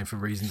Tigers game for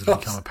reasons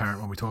that become apparent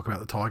when we talk about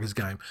the Tigers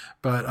game.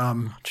 But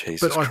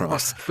Jesus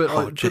Christ!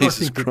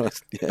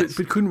 Yes.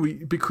 But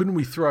couldn't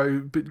we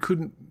throw?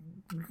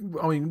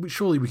 I mean,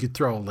 surely we could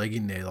throw a leg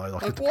in there, though,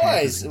 like at the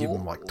Panthers, and give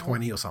them like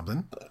 20 or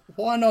something.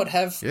 Why not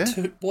have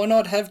two? Why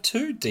not have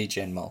 2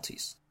 DGen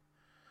multis?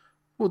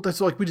 Well, that's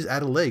like we just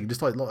add a leg.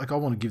 Just like I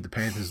want to give the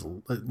Panthers,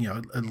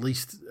 at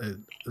least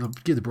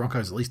give the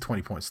Broncos at least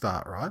 20-point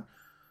start, right?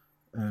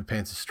 And the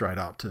Panthers straight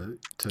up to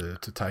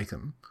take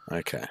them.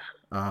 Okay.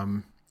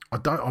 I'm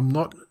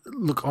not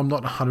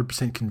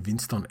 100%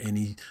 convinced on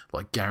any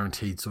like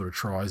guaranteed sort of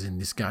tries in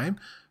this game,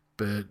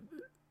 but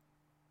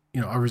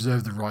I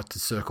reserve the right to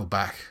circle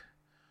back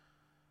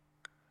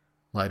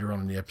later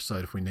on in the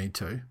episode if we need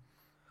to.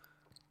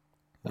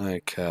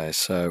 Okay,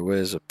 so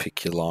where's a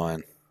pick your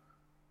line?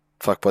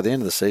 Fuck, by the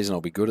end of the season,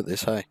 I'll be good at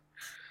this, hey?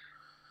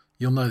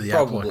 You'll know the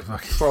Probably- app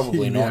like fuck. probably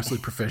You'll be not.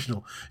 absolutely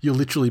professional. You'll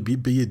literally be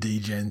a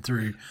DGen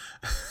through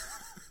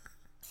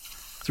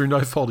through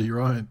no fault of your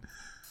own.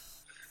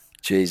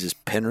 Jesus,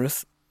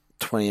 Penrith,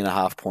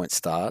 20.5 point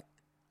start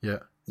Yeah.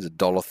 is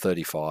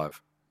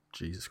 $1.35.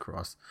 Jesus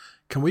Christ.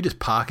 Can we just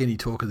park any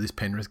talk of this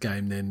Penrith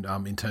game then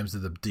in terms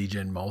of the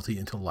DGen multi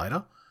until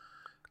later?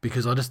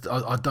 Because I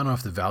don't know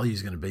if the value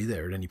is going to be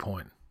there at any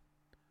point.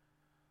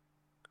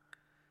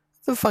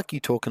 The fuck are you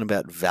talking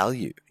about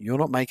value? You're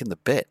not making the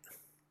bet.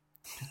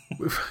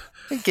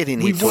 Don't get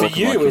in here For talking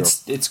you, like you're-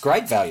 it's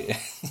great value.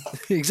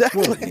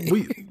 exactly.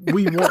 We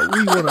want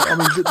to. I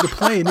mean, the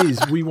plan is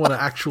we want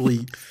to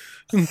actually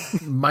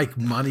make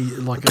money,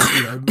 like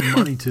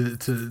money to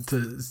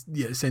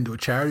send to a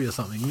charity or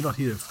something. We're not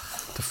here to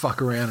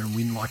fuck around and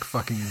win like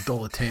fucking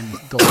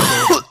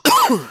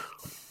 $1.10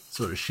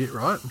 sort of shit,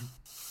 right?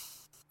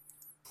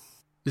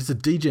 This is a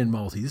DGen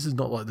multi. This is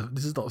not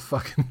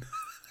fucking.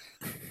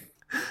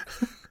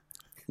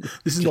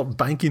 This is not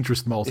bank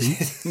interest multi.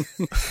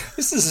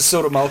 This is the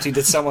sort of multi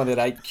that someone that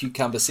ate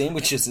cucumber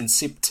sandwiches and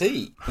sipped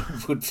tea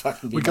would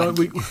fucking be We're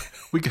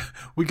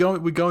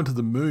making. going to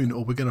the moon,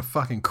 or we're going to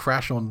fucking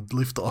crash on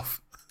liftoff.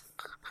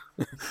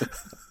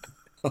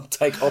 I'll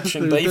take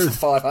option B for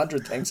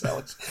 500, thanks,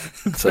 Alex.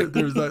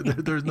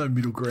 There's no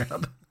middle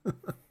ground.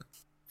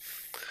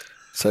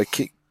 So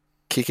kick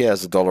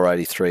out's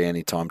 $1.83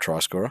 anytime try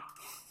scorer.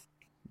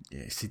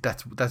 Yeah, see,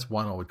 that's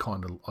one I'd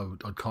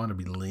kind of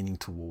be leaning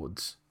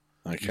towards.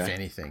 Okay. If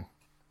anything,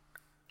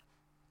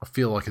 I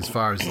feel like as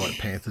far as like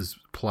Panthers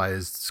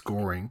players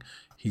scoring,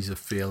 he's a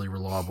fairly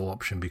reliable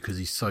option because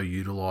he's so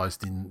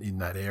utilised in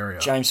that area.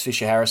 James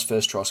Fisher-Harris,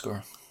 first try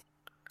scorer.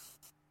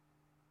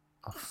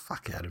 Oh,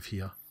 fuck out of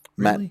here.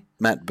 Really?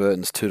 Matt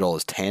Burton's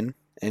 $2.10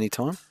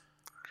 anytime.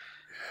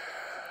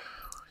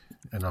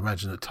 And I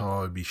imagine that Ty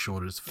would be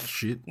short as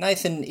shit.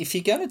 Nathan, if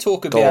you're going to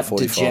talk about $1.45.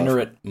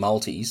 degenerate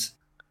multis,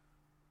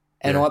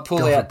 and Yeah, I pull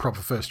go for a out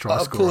proper first try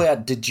I scorer. pull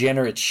out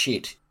degenerate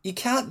shit, you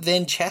can't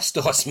then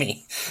chastise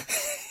me.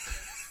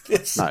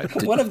 No,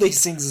 One of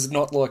these things is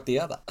not like the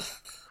other.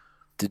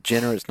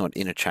 Degenerate's not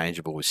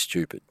interchangeable with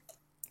stupid.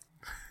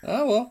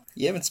 Oh, well,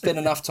 you haven't spent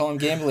enough time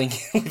gambling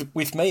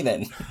with me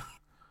then.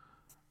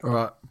 All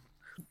right.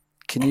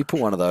 Can you put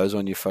one of those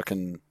on your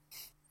fucking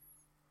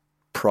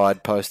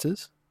pride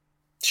posters?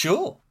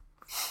 Sure.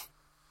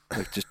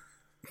 Like just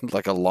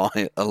like a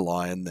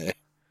lion there.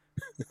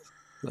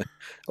 Like,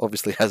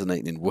 obviously hasn't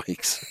eaten in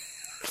weeks.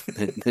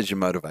 There's your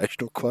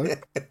motivational quote.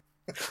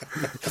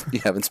 You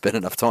haven't spent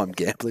enough time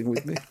gambling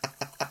with me.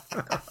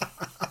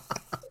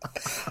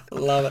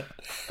 Love it.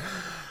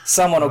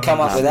 Someone will come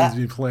up with that.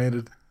 Been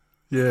planted.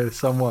 Yeah,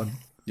 someone.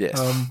 Yes.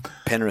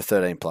 Penrith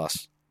 13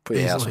 plus. Put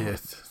your house Easily, on.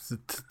 yeah.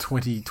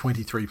 20,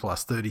 23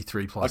 plus,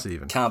 33 plus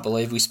even. Can't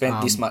believe we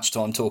spent this much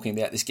time talking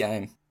about this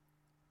game.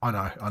 I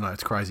know,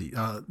 it's crazy.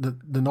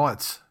 The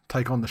Knights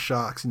take on the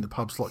Sharks in the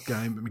pub slot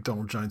game at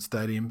McDonald Jones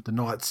Stadium. The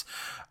Knights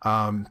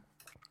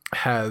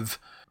have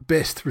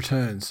best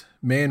returns,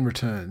 man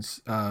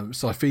returns.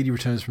 Saifidi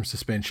returns from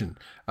suspension.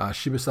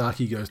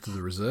 Shibasaki goes to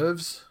the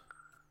reserves,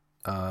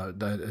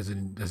 as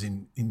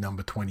in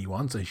number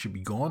 21, so he should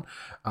be gone.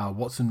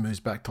 Watson moves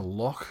back to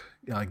lock,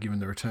 given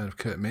the return of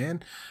Kurt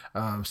Mann.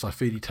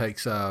 Saifidi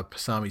takes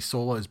Pasami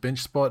Solo's bench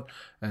spot,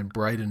 and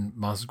Braden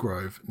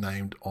Musgrove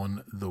named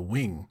on the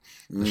wing.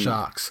 The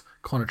Sharks,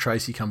 Connor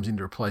Tracy comes in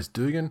to replace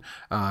Dugan.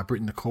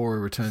 Britton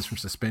Nakora returns from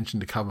suspension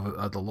to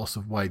cover the loss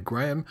of Wade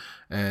Graham,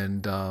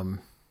 and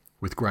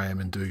with Graham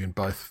and Dugan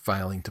both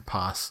failing to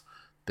pass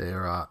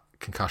their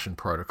concussion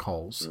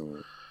protocols.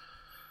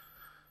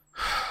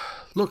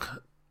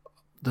 Look,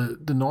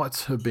 the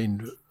Knights have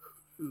been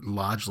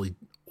largely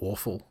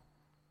awful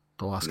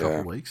the last couple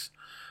of weeks,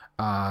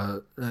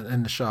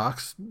 and the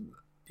Sharks,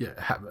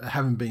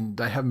 haven't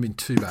been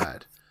too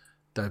bad.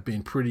 They've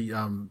been pretty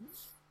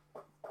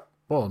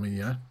well. I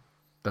mean,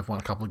 they've won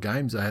a couple of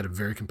games. They had a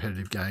very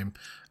competitive game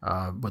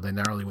where they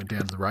narrowly went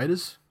down to the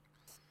Raiders.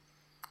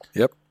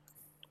 Yep.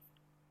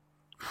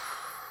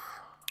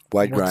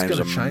 Wade What's Graham's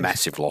a gonna change?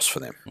 massive loss for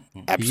them.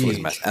 Absolutely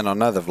Huge. massive. And I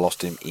know they've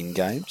lost him in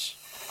games,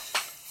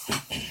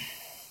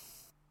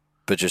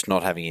 but just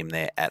not having him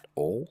there at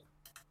all.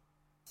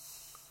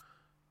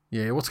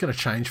 Yeah, what's going to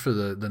change for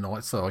the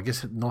Knights though? I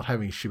guess not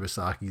having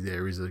Shibasaki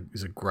there is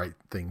a great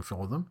thing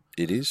for them.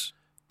 It is.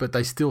 But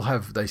they still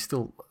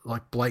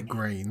like Blake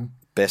Green.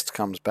 Best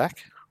comes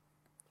back.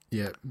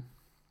 Yeah,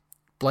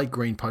 Blake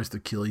Green post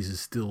Achilles is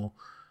still,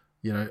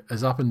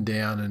 as up and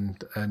down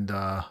and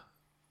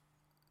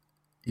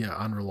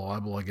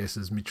unreliable, I guess,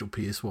 as Mitchell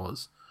Pearce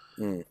was.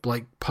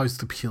 Blake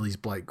post Achilles,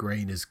 Blake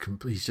Green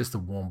he's just a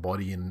warm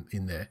body in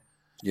there.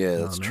 Yeah,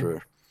 that's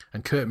true.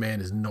 And Kurt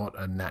Mann is not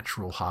a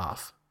natural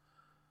half.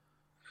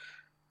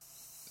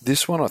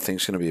 This one I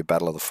think is going to be a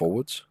battle of the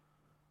forwards.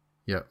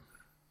 Yep.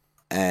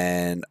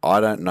 And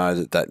I don't know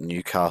that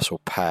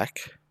Newcastle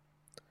pack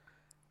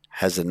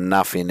has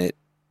enough in it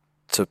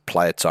to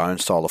play its own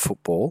style of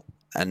football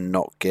and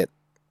not get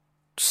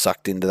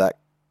sucked into that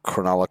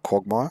Cronulla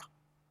quagmire.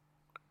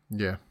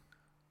 Yeah.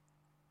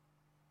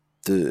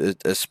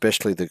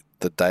 especially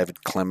the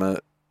David Clemmer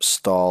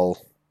style.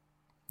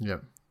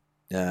 Yep.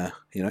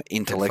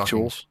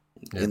 Intellectuals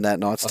in that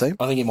Knights team.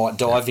 I think he might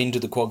dive into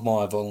the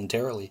quagmire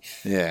voluntarily.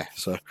 Yeah.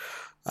 So,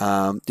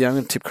 I'm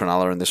going to tip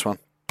Cronulla in this one.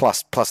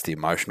 Plus the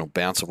emotional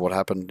bounce of what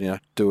happened.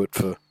 Do it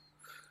for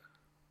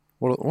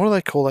what do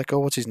they call that guy?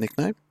 What's his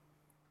nickname?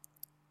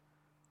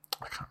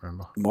 I can't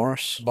remember.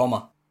 Morris.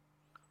 Bomber.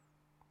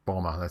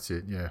 That's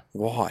it. Yeah.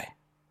 Why?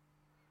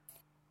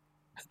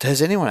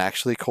 Has anyone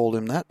actually called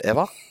him that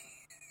ever?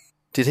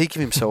 Did he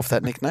give himself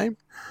that nickname?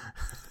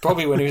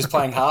 Probably when he was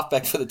playing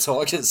halfback for the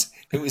Tigers.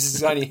 It was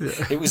his only.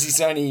 It was his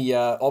only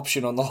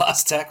option on the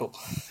last tackle.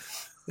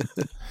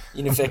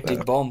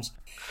 Ineffective bombs.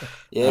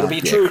 Yeah, it'll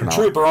be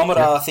true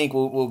barometer. I think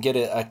we'll get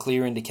a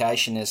clear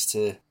indication as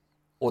to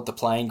what the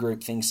playing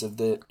group thinks of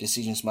the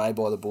decisions made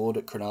by the board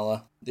at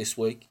Cronulla this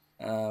week.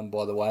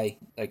 By the way,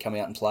 they come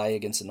out and play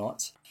against the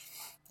Knights.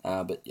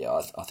 But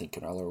yeah, I think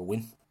Cronulla will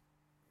win.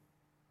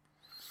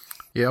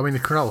 Yeah, I mean the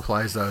Cronulla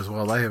players though as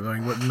well. They have,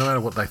 no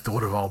matter what they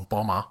thought of old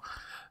Bomber,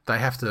 they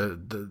have to.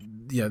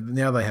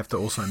 Now they have to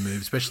also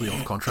move, especially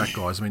off contract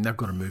guys. I mean they've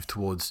got to move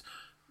towards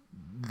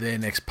their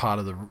next part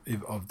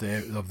of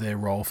their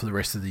role for the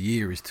rest of the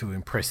year is to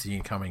impress the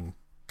incoming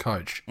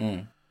coach,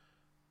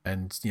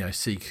 and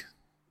seek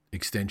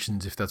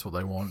extensions if that's what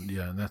they want,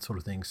 and that sort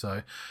of thing.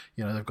 So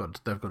they've got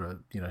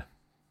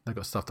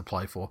stuff to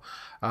play for.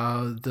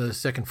 The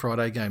second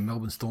Friday game,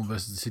 Melbourne Storm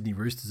versus the Sydney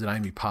Roosters at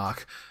Amy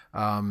Park,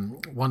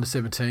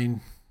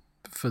 1-17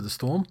 for the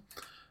Storm.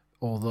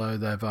 Although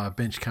they've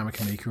benched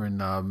Kamikanika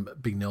and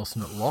Big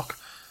Nelson at lock.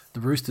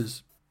 The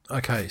Roosters.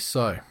 Okay,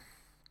 so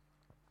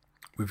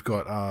we've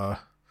got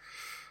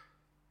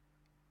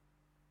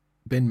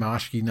Ben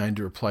Marshke named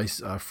to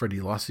replace Freddie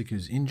Lussick,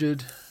 who's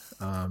injured.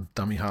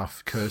 Dummy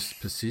half curse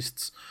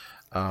persists.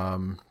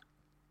 And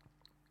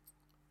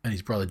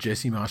his brother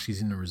Jesse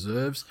Marshke's in the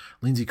reserves.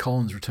 Lindsay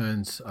Collins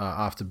returns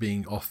after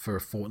being off for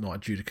a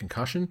fortnight due to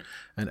concussion.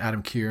 And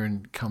Adam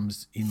Kieran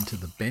comes into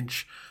the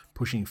bench,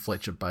 pushing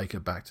Fletcher Baker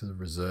back to the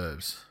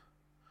reserves.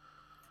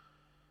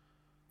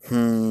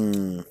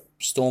 Storm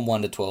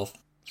 1-12.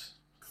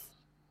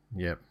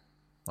 Yep.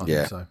 I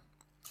think so.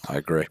 I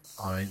agree.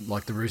 I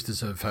mean, the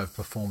Roosters have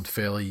performed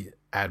fairly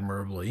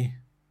admirably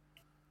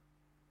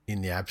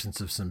in the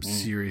absence of some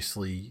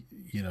seriously,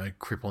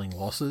 crippling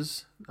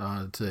losses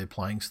to their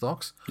playing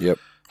stocks. Yep.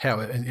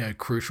 However,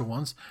 crucial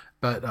ones.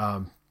 But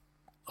I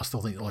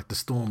still think the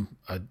Storm,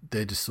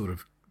 they're just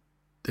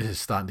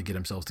starting to get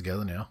themselves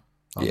together now.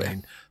 I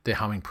mean, they're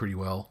humming pretty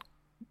well.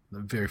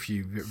 Very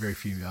few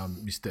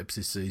missteps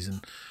this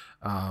season.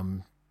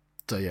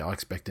 So yeah, I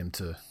expect them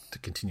to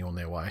continue on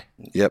their way.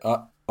 Yep.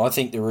 I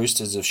think the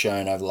Roosters have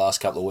shown over the last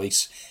couple of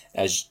weeks,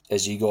 as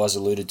you guys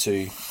alluded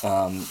to,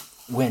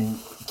 when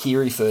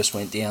Keary first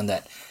went down,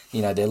 that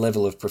their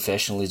level of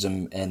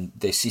professionalism and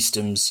their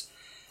systems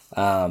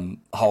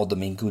hold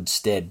them in good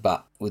stead.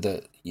 But with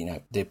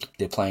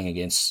they're playing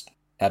against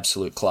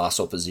absolute class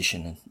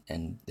opposition,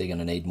 and they're going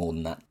to need more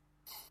than that.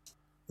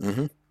 Mm-hmm.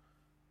 And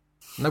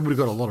they would have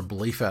got a lot of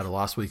belief out of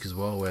last week as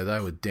well, where they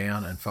were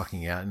down and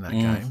fucking out in that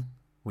game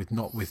with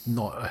not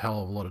a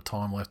hell of a lot of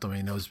time left. I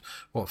mean, there was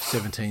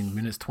 17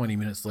 minutes, 20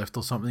 minutes left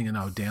or something, and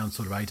they were down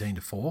sort of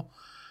 18-4.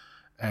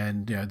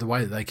 And the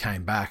way that they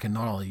came back, and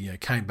not only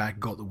came back,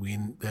 got the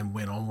win, then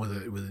went on with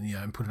it,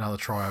 and put another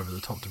try over the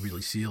top to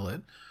really seal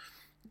it,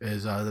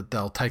 is that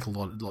they'll take a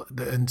lot,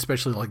 and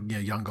especially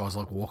young guys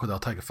like Walker, they'll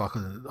take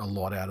a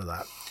lot out of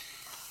that.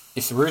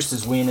 If the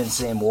Roosters win and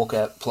Sam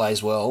Walker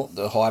plays well,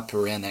 the hype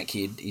around that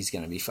kid is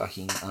going to be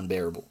fucking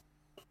unbearable.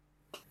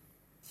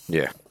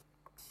 Yeah.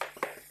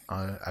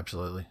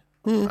 Absolutely.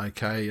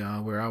 Okay,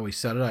 where are we?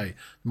 Saturday.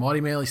 Mighty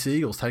Manly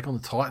Seagulls take on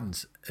the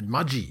Titans at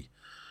Mudgee.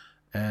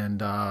 And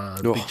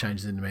big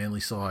changes in the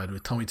Manly side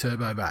with Tommy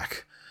Turbo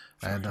back.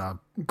 And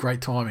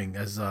great timing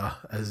as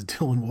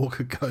Dylan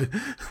Walker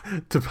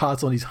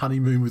departs on his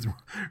honeymoon with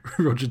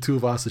Roger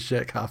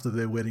Tuivasa-Sheck after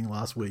their wedding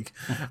last week.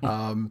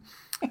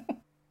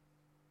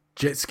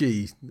 Jet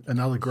ski,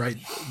 another great,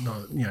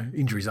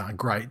 injuries aren't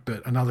great,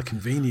 but another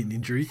convenient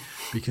injury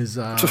because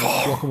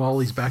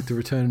Guacamole's back to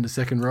return in the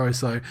second row.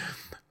 So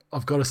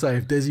I've got to say,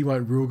 if Desi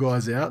won't rule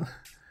guys out,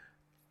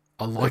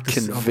 I like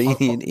a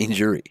convenient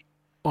injury.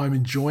 I'm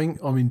enjoying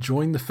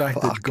the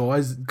fact that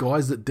guys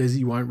that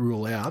Desi won't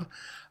rule out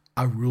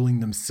are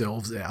ruling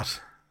themselves out,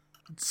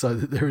 so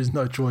that there is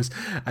no choice,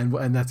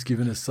 and that's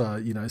given us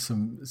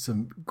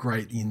some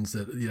great ins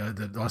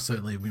that I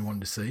certainly have been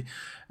wanting to see,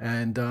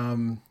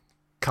 and.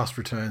 Cuss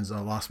returns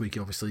last week.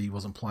 Obviously, he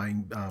wasn't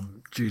playing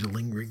due to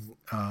lingering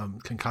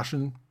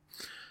concussion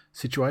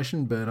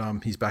situation,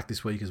 but he's back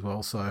this week as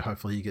well. So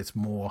hopefully, he gets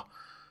more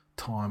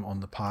time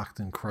on the park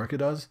than Croker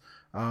does.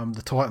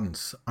 The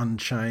Titans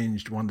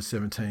unchanged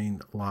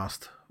 1-17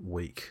 last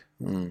week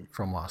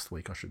from last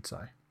week, I should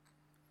say.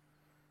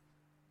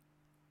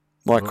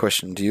 My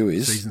question to you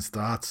is: season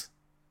starts.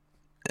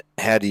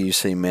 How do you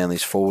see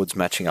Manly's forwards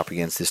matching up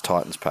against this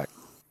Titans pack?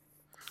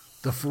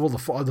 The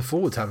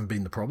forwards haven't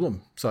been the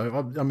problem. So,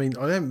 I'm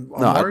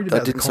worried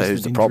about I didn't say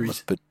who's the problem,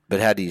 but But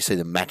how do you see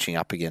them matching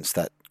up against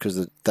that?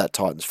 Because that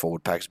Titans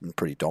forward pack has been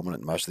pretty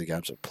dominant in most of the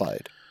games they've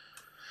played.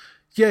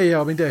 Yeah.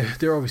 I mean,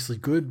 they're obviously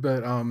good,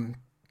 but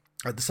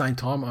at the same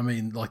time, I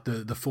mean, like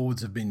the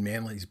forwards have been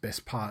Manly's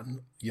best part,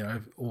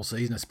 all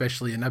season,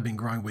 especially, and they've been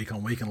growing week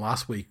on week. And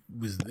last week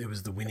was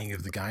the winning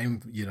of the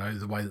game.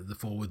 The way that the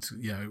forwards,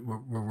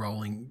 were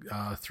rolling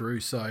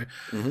through. So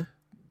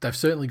they've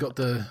certainly got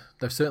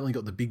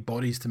the big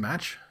bodies to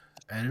match,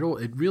 and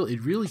it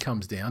really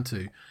comes down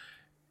to,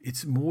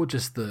 it's more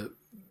just the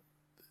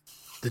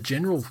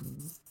general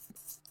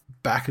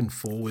back and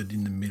forward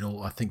in the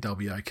middle. I think they'll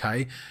be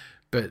okay,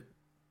 but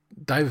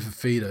David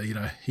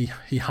Fifita,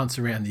 he hunts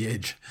around the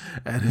edge,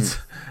 and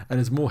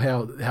it's more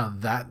how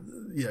that,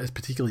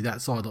 particularly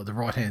that side, like the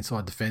right hand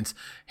side defense,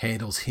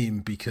 handles him,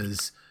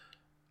 because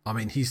I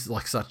mean he's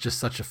like such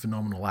a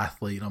phenomenal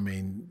athlete. I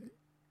mean,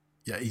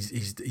 yeah,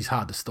 he's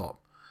hard to stop,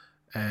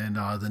 and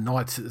the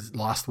Knights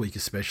last week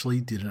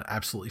especially did an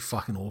absolutely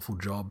fucking awful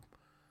job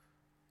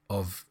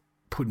of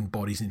putting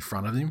bodies in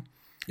front of him.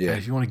 Yeah. And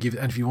if you want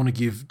to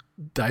give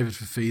David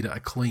Fifita a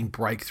clean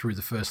break through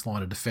the first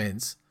line of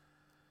defense,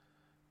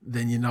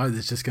 then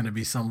there's just going to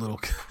be some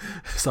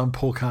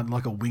poor cunt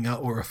like a winger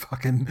or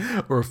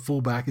a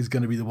fullback is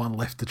going to be the one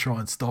left to try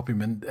and stop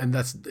him, and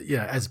that's,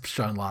 as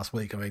shown last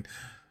week. I mean,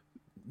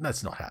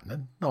 that's not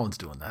happening. No one's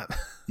doing that.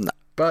 No.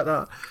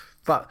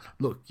 But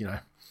look,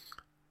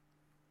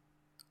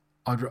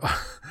 I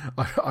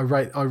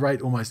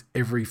rate almost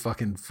every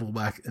fucking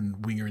fullback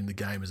and winger in the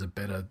game as a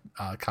better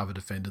cover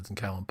defender than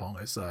Callum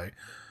Ponga. So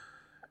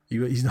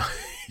he's not,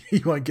 he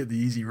won't get the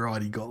easy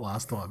ride he got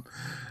last time.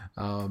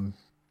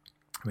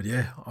 But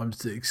yeah, I'm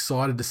just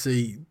excited to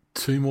see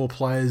two more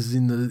players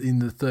in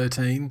the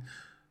 13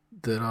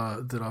 that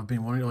I've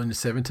been wanting, or in the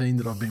 17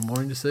 that I've been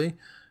wanting to see,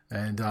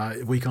 and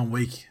week on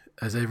week,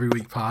 as every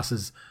week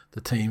passes,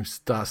 the team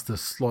starts to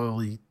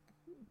slowly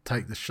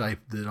take the shape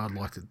that I'd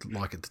like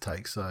it to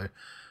take. So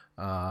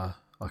I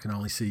can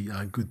only see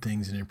good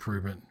things and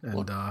improvement. And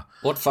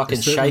what fucking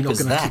shape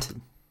is that?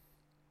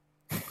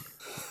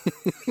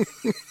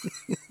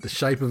 The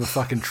shape of a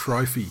fucking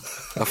trophy.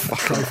 A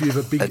trophy of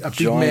a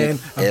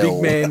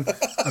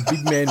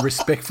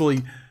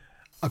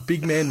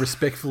big man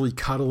respectfully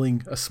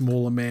cuddling a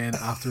smaller man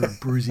after a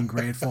bruising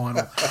grand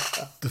final.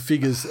 The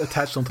figures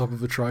attached on top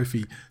of a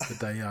trophy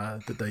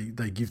that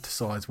they give to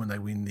sides when they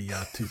win the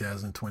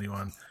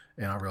 2021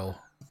 NRL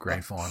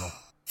grand final.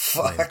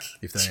 Fuck.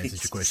 If that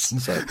answers your question.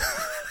 So,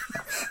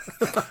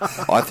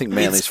 I think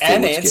Manly's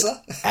forwards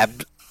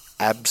get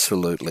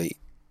absolutely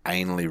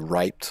anally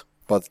raped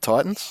by the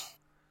Titans.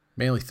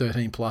 Manly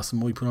 13 plus, the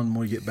more you put on, the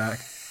more you get back.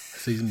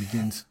 Season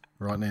begins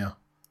right now.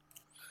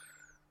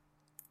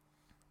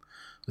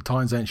 The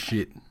Titans ain't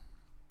shit.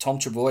 Tom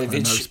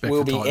Trbojevic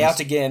will be out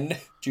again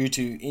due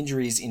to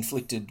injuries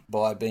inflicted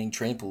by being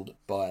trampled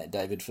by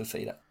David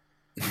Fifita.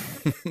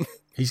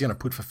 He's going to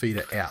put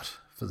Fifita out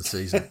for the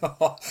season.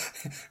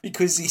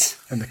 because he's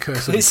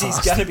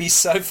going to be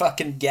so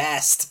fucking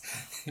gassed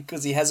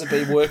because he hasn't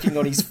been working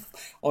on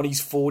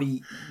his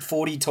 40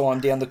 time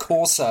down the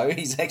Corso.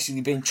 He's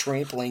actually been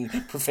trampling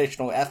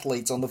professional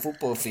athletes on the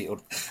football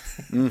field.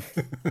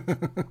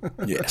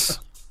 Yes.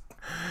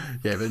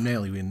 Yeah, but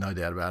Manly win, no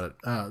doubt about it.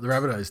 The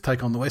Rabbitohs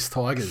take on the West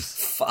Tigers.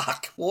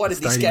 Fuck. Why did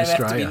this game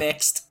have to be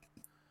next?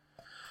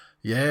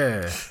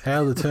 Yeah,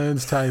 how the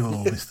turns table,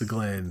 Mr.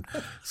 Glenn.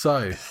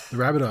 So, the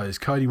Rabbitohs,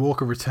 Cody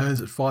Walker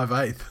returns at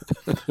 5'8".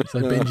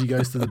 So Benji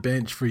goes to the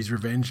bench for his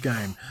revenge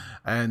game.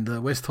 And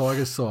the West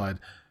Tigers side,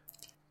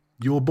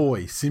 your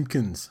boy,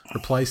 Simpkins,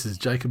 replaces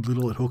Jacob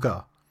Little at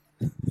hooker.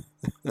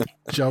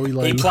 Joey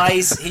Lowe. He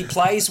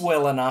plays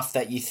well enough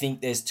that you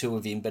think there's two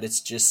of him, but it's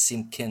just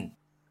Simpkin.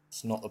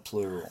 It's not the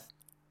plural.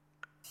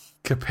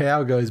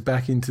 Kapow goes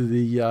back into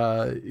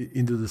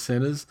the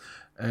centres.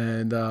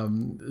 And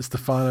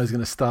Stefano's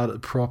going to start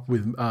at prop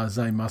with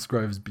Zane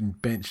Musgrove has been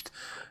benched.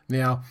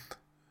 Now,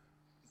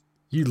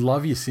 you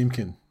love your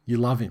Simpkin. You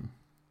love him.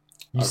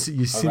 You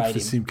simp for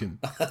Simpkin.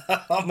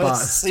 I'm a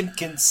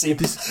Simpkin simp.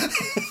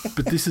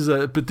 But this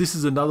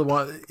is another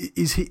one.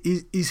 Is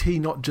he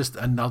not just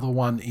another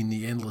one in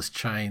the endless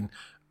chain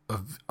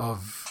of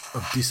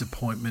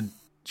disappointment?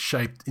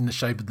 Shaped in the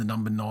shape of the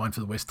number 9 for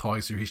the West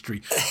Tigers through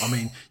history. I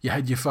mean, you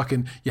had your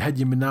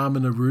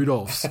Manamana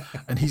Rudolphs,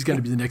 and he's going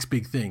to be the next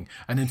big thing.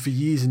 And then for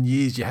years and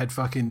years, you had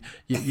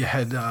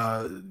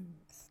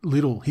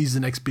Little. He's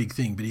the next big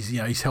thing, but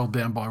he's held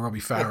down by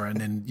Robbie Farah,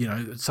 and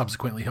then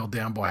subsequently held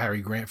down by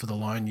Harry Grant for the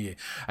loan year.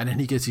 And then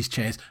he gets his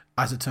chance.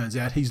 As it turns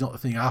out, he's not the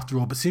thing after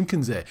all. But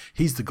Simpkins there,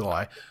 he's the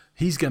guy.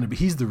 He's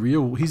the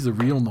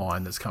real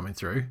 9 that's coming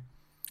through.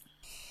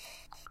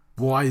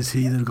 Why is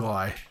he the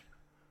guy?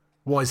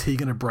 Why is he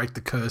going to break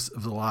the curse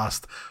of the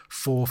last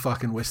 4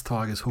 fucking West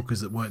Tigers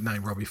hookers that weren't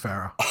named Robbie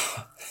Farah?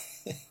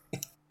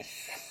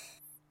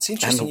 It's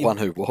interesting. And the one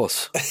who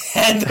was.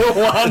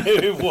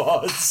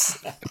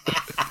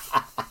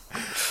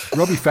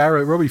 Robbie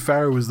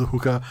Farah was the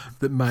hooker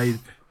that made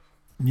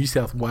New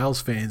South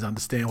Wales fans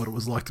understand what it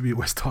was like to be a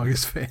West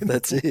Tigers fan.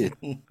 That's it.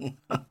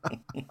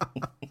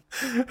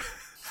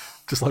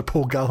 Just like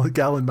Paul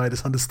Gallen made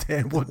us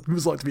understand what it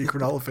was like to be a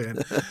Cronulla fan.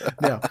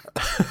 Now,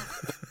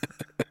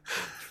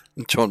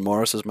 John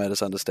Morris has made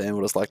us understand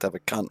what it's like to have a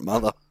cunt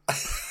mother.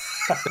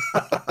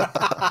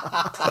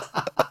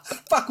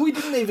 Fuck, we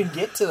didn't even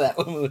get to that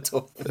when we were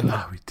talking.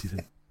 No, we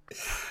didn't.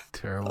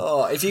 Terrible.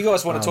 Oh, if you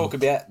guys want to talk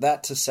about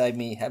that to save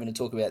me having to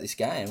talk about this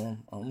game,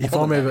 if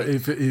I'm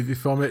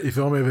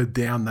ever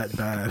down that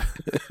bad,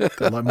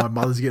 that like my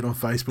mother's getting on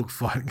Facebook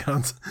fighting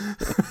cunts.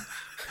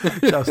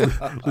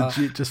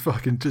 Legit, just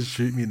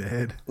shoot me in the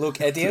head.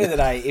 Look, at the end of the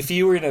day, if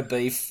you were in a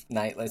beef,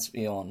 Nate, let's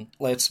be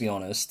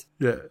honest.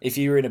 Yeah. If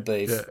you were in a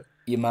beef,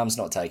 your mum's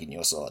not taking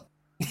your side.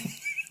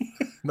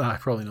 No,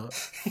 probably not.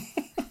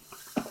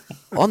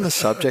 On the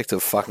subject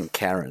of fucking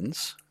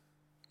Karens,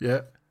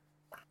 yeah.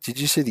 Did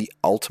you see the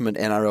ultimate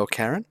NRL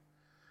Karen?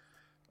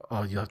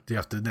 Oh, you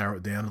have to narrow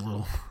it down a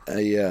little.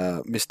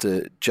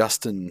 Mr.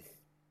 Justin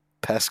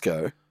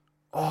Pascoe.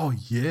 Oh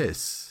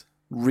yes.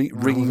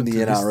 Ringing the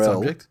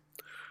NRL.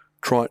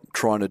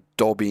 Trying to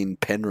dob in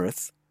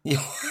Penrith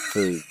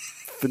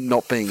for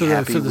not being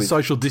happy for the with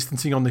social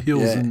distancing on the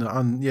hills and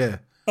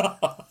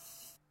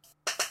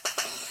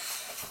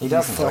He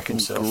doesn't help fucking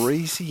himself.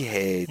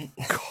 greasy-haired,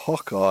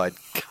 cockeyed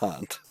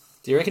cunt.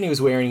 Do you reckon he was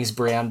wearing his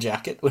brown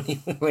jacket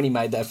when he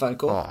made that phone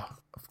call? Oh,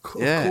 of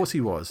course he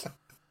was.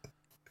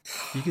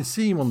 You can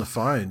see him on the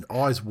phone,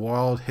 eyes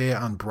wild, hair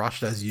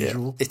unbrushed as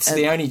usual. It's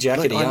the only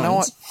jacket he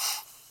owns.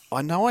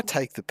 I know I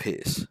take the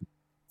piss.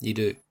 You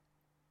do.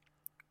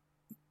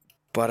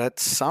 But at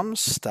some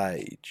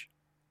stage,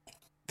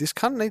 this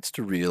cunt needs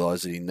to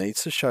realise that he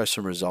needs to show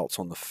some results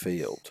on the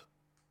field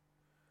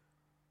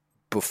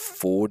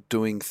before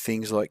doing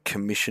things like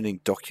commissioning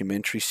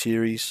documentary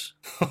series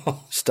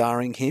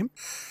starring him.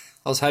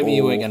 I was hoping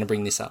you weren't going to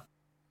bring this up.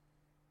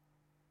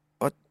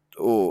 And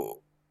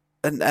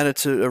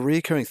it's a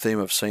recurring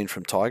theme I've seen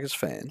from Tigers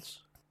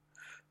fans.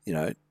 You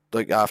know,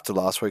 like after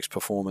last week's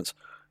performance,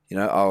 you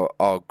know,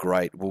 oh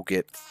great, we'll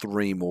get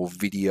 3 more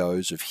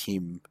videos of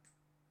him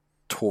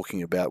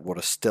talking about what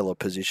a stellar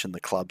position the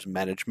club's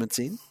management's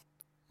in.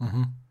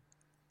 Mm-hmm.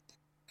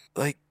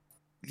 Like,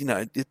 you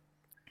know,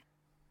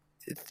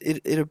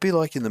 it'd be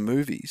like in the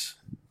movies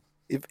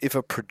if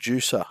a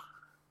producer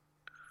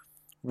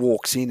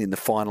walks in the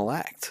final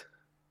act.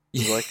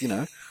 He's like, you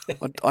know,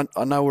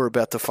 I know we're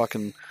about to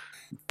fucking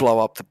blow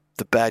up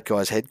the bad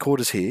guy's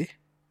headquarters here,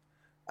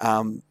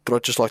 but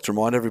I'd just like to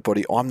remind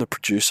everybody I'm the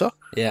producer.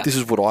 Yeah. This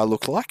is what I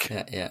look like.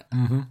 Yeah.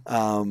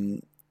 Mm-hmm.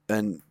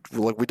 And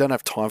we don't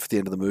have time for the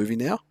end of the movie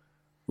now.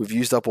 We've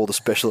used up all the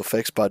special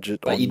effects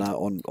budget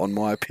on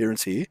my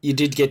appearance here. You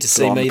did get to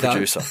see me, though.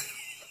 Producer.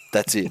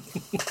 That's it.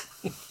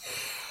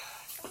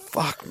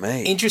 Fuck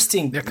me.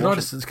 Interesting. Yeah, can I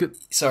just?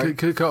 Sorry.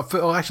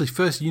 Actually,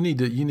 first you need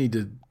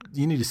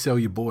to sell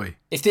your boy.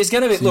 If there's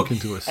going to be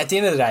at the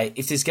end of the day,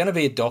 if there's going to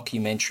be a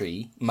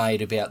documentary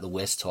made about the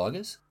West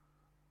Tigers,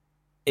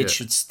 it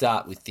should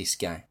start with this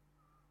game,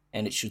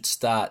 and it should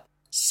start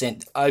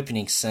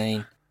opening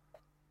scene.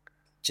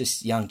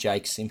 Just young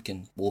Jake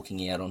Simpkin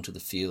walking out onto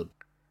the field,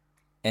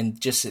 and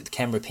just the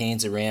camera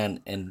pans around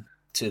and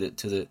to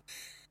the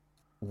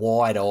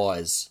wide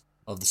eyes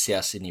of the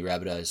South Sydney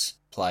Rabbitohs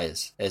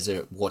players as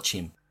they watch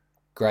him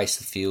grace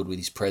the field with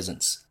his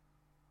presence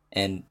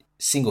and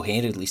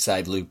single-handedly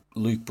save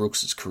Luke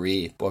Brooks'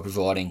 career by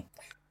providing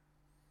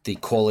the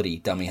quality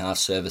dummy half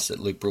service that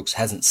Luke Brooks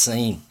hasn't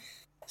seen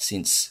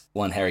since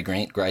one Harry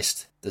Grant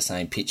graced the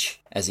same pitch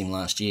as him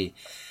last year.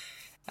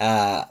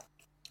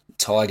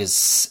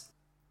 Tigers...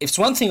 If it's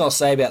one thing I'll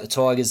say about the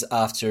Tigers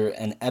after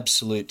an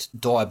absolute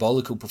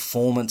diabolical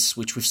performance,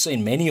 which we've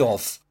seen many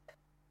of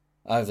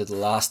over the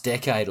last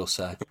decade or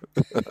so,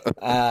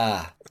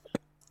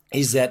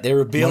 is that their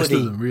ability...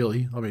 Most of them,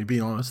 really. I mean,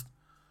 be honest.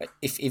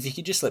 If you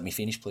could just let me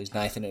finish, please,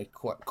 Nathan.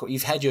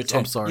 You've had your turn.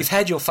 I'm sorry. You've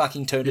had your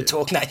fucking turn to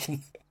talk,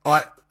 Nathan.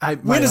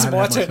 When is it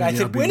my turn,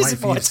 Nathan? When is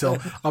it my turn?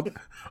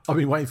 I've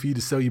been waiting for you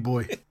to sell your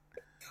boy.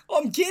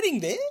 I'm getting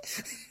there.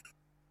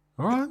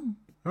 All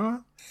right.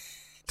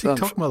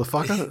 TikTok,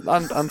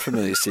 motherfucker.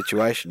 Unfamiliar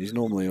situation. He's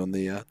normally on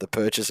the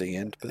purchasing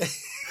end. But...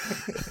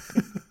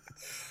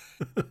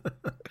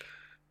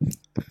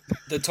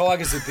 The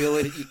Tigers'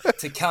 ability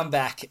to come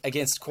back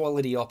against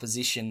quality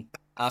opposition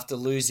after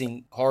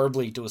losing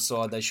horribly to a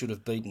side they should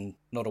have beaten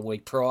not a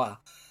week prior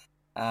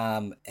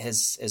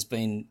has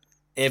been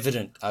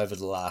evident over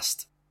the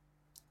last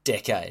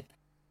decade,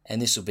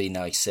 and this will be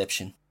no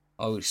exception.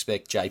 I would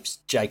expect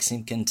Jake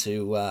Simpkin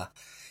to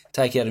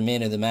take out a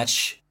Man of the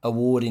Match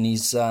award in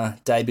his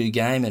debut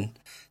game and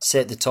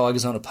set the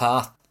Tigers on a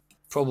path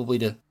probably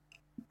to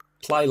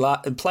play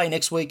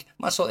next week,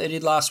 much like they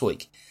did last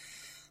week.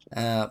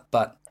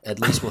 But at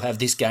least we'll have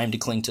this game to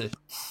cling to.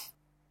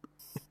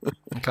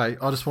 Okay,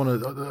 I just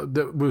want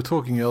to... we were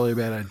talking earlier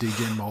about our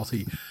DGen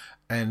multi,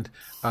 and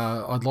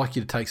I'd like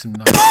you to take some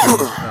notes,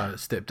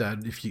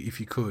 stepdad, if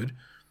you could.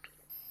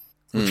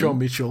 John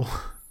Mitchell,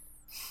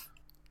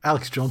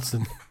 Alex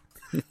Johnson,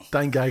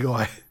 Dane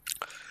Gagai.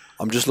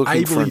 I'm just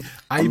looking for an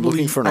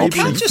option. You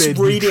can't just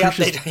read out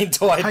their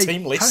entire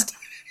team list.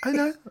 I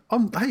know.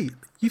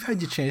 You've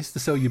had your chance to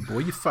sell your boy.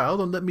 You failed,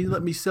 and let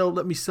me sell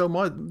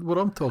my what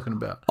I'm talking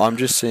about. I'm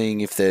just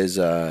seeing if there's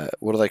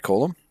what do they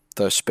call them?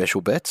 Those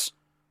special bets.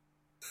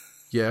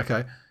 Yeah,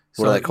 okay.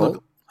 What are they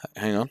called?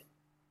 Hang on.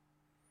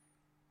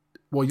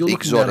 Well, you're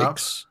looking that up.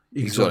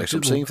 Exotics.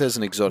 I'm seeing if there's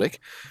an exotic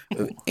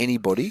of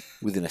anybody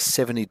within a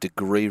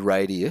 70-degree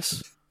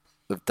radius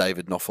of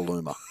David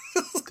Nofaluma.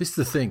 This is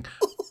the thing.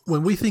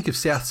 When we think of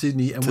South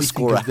Sydney and to we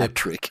score think a of their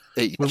hat-trick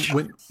each.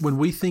 when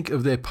we think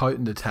of their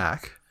potent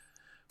attack,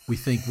 we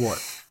think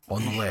what?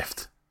 On the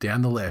left,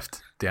 down the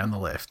left, down the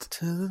left.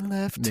 To the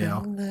left,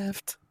 now, to the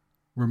left.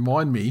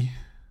 Remind me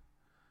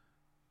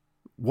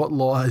what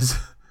lies...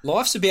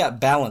 Life's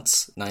about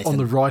balance, Nathan. On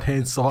the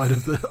right-hand side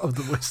of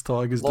the West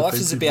Tigers. Life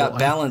is about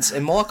balance.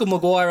 And Michael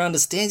Maguire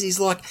understands.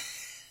 He's like,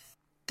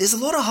 there's a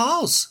lot of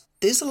holes.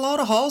 There's a lot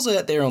of holes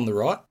out there on the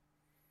right.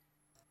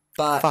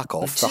 But fuck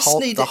off.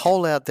 The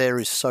hole out there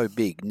is so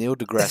big. Neil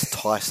deGrasse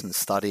Tyson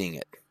studying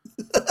it.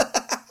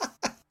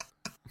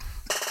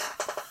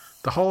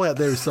 The hole out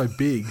there is so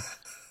big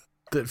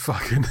that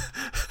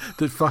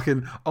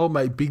fucking old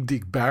mate Big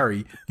Dick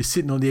Barry is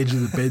sitting on the edge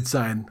of the bed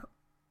saying,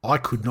 I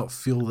could not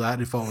feel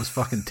that if I was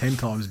fucking 10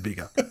 times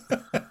bigger.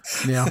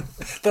 Now,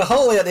 the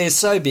hole out there is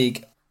so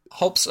big.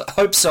 Hope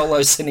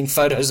Solo's sending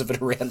photos of it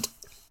around.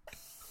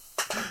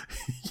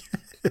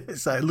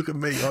 Say, look at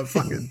me, I'm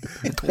fucking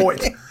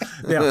toit.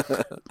 Now,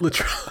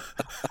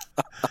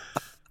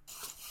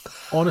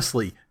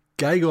 honestly,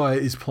 Gay Guy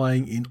is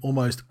playing in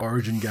almost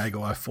Origin Gay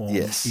Guy form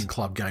in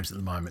club games at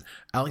the moment.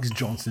 Alex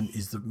Johnson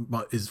is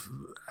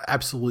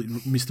absolute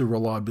Mr.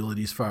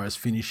 Reliability as far as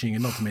finishing,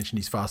 and not to mention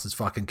he's fast as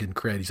fucking can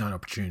create his own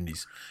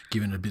opportunities,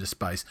 given a bit of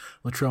space.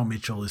 Latrell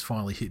Mitchell is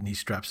finally hitting his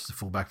straps as a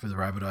fullback for the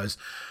Rabbitohs.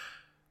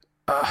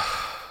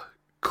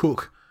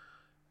 Cook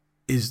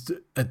is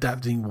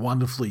adapting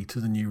wonderfully to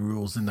the new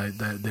rules, and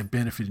they're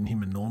benefiting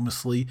him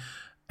enormously,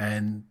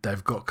 and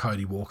they've got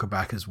Cody Walker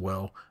back as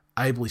well.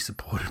 Ably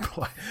supported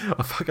by.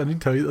 I didn't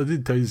tell you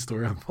the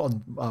story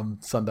on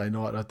Sunday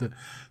night. I had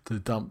to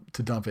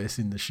dump S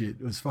in the shit.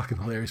 It was fucking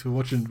hilarious.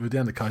 We're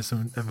down the coast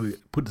and we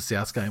put the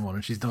Souths game on,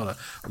 and she's not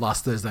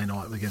last Thursday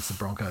night against the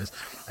Broncos,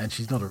 and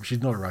she's not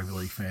a rugby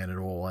league fan at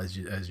all, as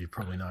you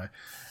probably know.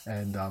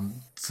 And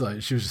so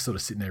she was just sort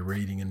of sitting there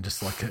reading and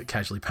just like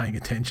casually paying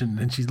attention. And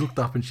then she looked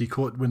up and she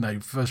caught when they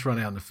first run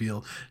out in the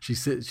field.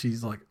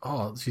 She's like,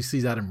 oh, she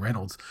sees Adam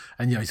Reynolds,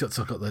 and he's got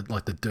sort of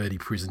got the dirty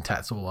prison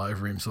tats all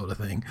over him, sort of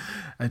thing.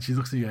 And she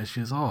looks at you and she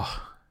goes,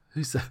 oh,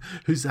 who's that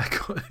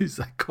guy? Who's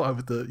that guy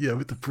with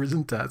the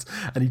prison tats?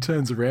 And he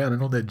turns around,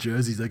 and on their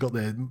jerseys they got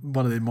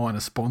one of their minor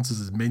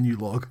sponsors as Menu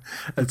Log.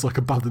 And it's like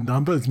above the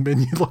number, it's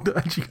Menu Log.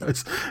 And she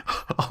goes,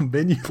 oh,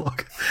 Menu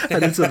Log.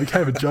 And then so it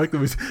became a joke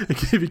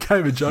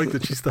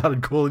that she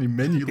started calling him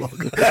Menu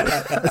Log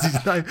as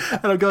his name.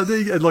 And I go,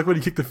 and like when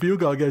he kicked the field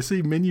goal, I go,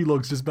 see, Menu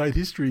Log's just made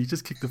history. He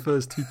just kicked the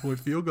first 2-point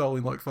field goal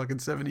in like fucking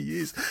 70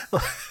 years.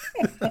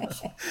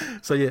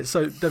 So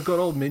they've got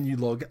old Menu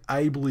Log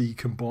ably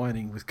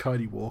combining with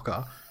Cody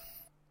Walker,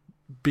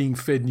 being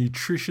fed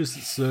nutritious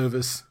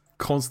service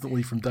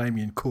constantly from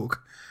Damien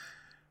Cook,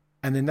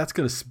 and then that's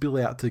going to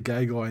spill out to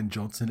Gay Guy and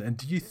Johnson. And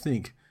do you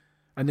think,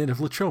 and then if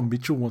Latrell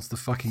Mitchell wants to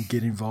fucking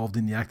get involved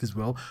in the act as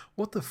well,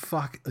 what the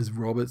fuck is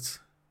Roberts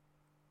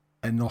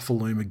and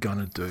Nofaluma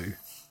gonna do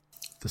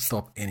to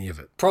stop any of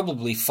it?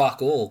 Probably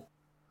fuck all.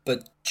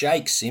 But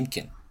Jake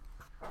Simpkin,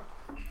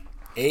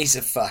 he's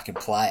a fucking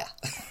player.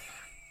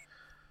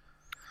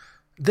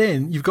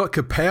 Then you've got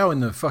Kapow in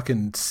the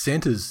fucking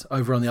centres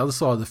over on the other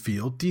side of the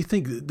field. Do you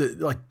think that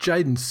like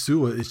Jaden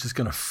Sewer is just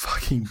going to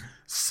fucking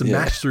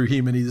smash through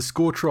him and either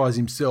score tries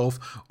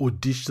himself or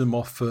dish them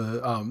off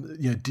for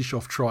dish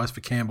off tries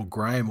for Campbell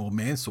Graham or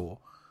Mansour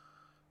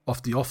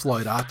off the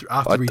offload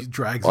after he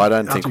drags? I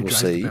don't think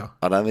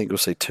we'll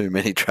see too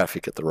many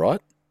traffic at the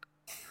right,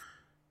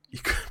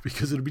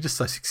 because it'll be just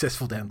so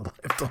successful down the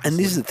left. Honestly. And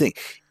this is the thing: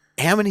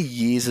 how many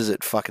years has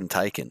it fucking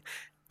taken?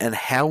 And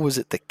how was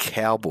it the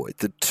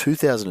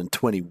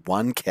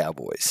 2021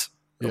 Cowboys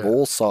of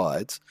all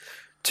sides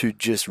to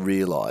just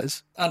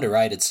realise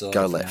underrated side?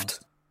 Go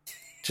left.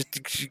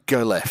 Just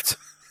go left.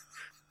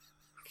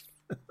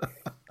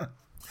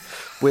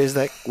 Where's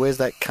that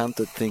cunt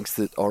that thinks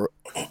that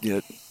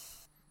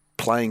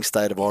playing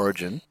State of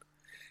Origin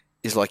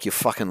is like your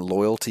fucking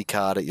loyalty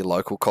card at your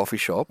local coffee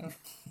shop?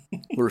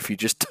 Or if you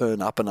just turn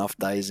up enough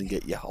days and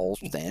get your hole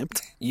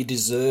stamped, you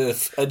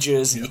deserve a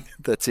jersey.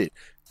 That's it.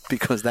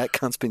 Because that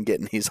cunt's been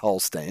getting his hole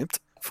stamped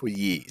for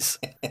years.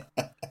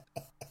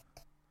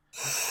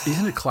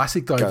 Isn't it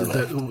classic, though,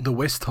 that the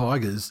West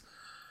Tigers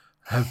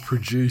have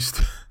produced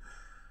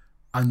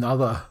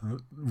another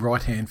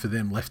right hand for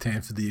them, left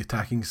hand for the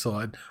attacking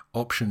side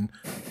option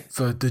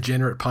for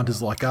degenerate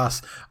punters like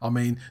us? I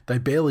mean, they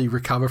barely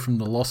recover from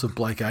the loss of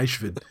Blake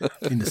Ashford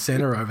in the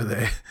centre over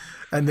there.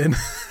 And then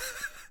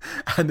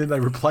they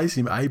replace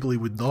him ably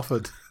with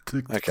Nofford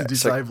to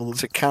disable them.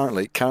 So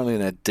currently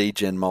in our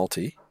DGen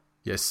multi...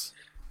 Yes.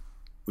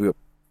 We got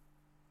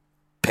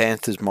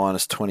Panthers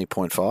minus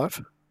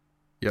 20.5.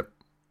 Yep.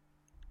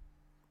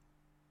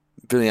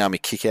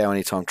 Viliami Kikau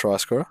anytime try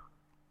scorer.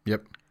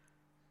 Yep.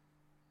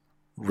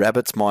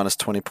 Rabbits minus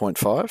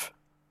 20.5.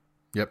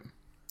 Yep.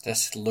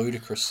 That's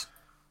ludicrous.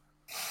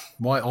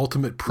 My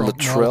ultimate prop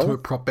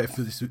bet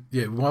for this.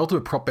 Yeah, my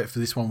ultimate prop bet for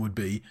this one would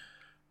be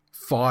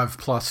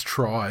 5+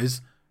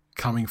 tries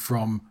coming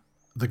from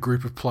the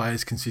group of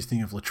players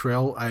consisting of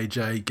Latrell,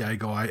 AJ,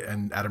 Gagai,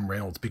 and Adam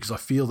Reynolds, because I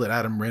feel that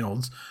Adam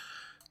Reynolds,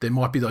 there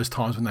might be those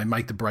times when they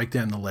make the break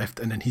down the left,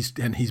 and then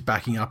he's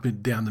backing up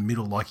and down the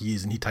middle like he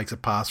is, and he takes a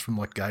pass from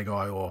like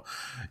Gagai or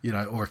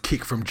a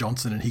kick from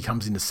Johnson, and he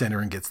comes in the center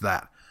and gets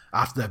that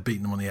after they've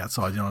beaten them on the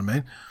outside. You know what I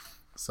mean?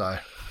 So,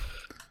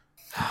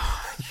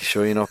 you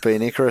sure you're not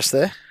being Icarus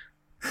there?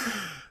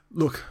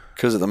 Look,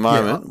 because at the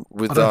moment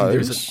with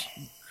those,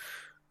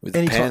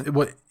 anytime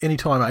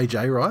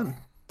AJ, right?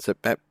 So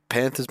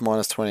Panthers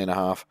minus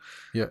 20.5.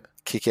 Yeah.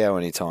 Kickout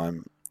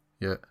anytime.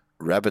 Yeah.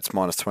 Rabbits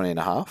minus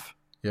 20.5.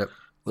 Yep.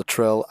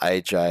 Latrell,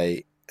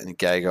 AJ, and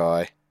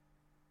Gagai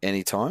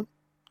anytime.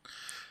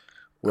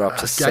 We're up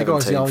to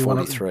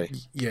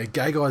 17.43. Yeah,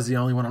 Gagai's the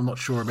only one I'm not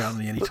sure about in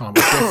the anytime.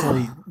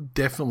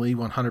 Definitely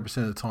 100%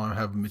 of the time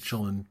have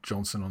Mitchell and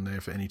Johnson on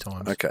there for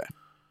anytime. Okay.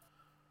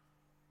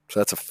 So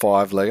that's a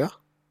 5-legger.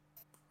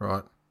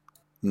 Right.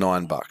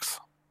 $9.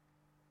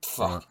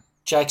 Fuck. Right.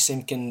 Jake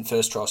Simpkin,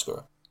 first try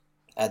scorer.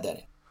 Add that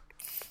in.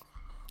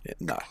 Yeah,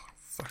 no.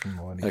 Fucking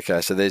mighty. Okay,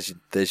 so there's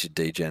your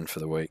D-Gen for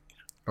the week.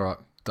 All right,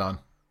 done.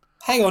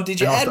 Hang on, did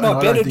you add my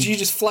bet or did you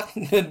just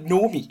fucking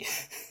ignore me?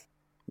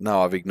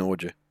 No, I've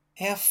ignored you.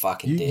 How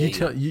fucking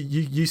dare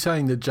you? You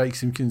saying that Jake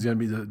Simpkins going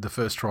to be the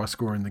first try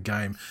scorer in the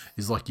game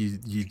is like you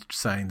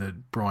saying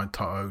that Brian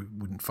To'o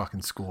wouldn't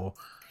fucking score.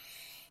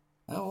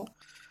 Oh.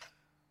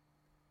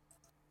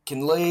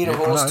 Can lead a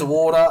horse to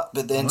water,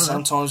 but then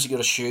sometimes you got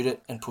to shoot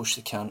it and push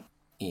the cunt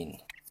in.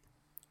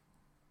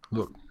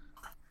 Look,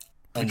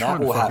 and that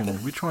will happen.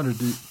 We're trying to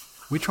do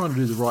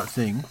the right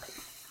thing.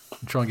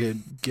 And try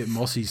and get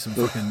Mossy some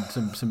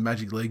fucking some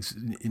magic legs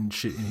in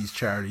his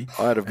charity.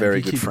 I had a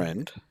very good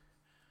friend.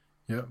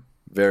 Yeah.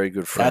 Very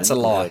good friend. That's a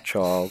lie. A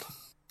child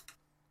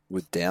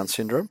with Down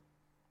syndrome,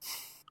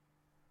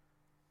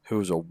 who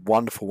was a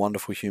wonderful,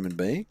 wonderful human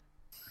being,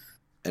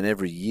 and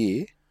every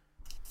year,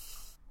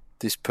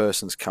 this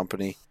person's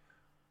company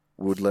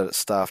would let its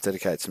staff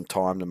dedicate some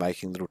time to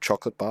making little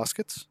chocolate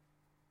baskets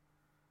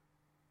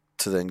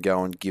to then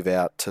go and give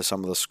out to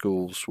some of the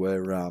schools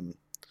where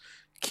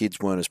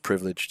kids weren't as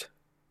privileged,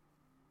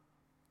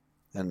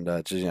 and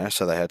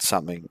so they had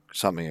something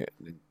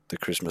the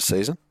Christmas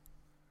season.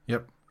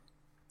 Yep.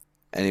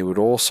 And he would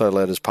also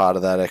let, as part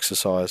of that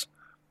exercise,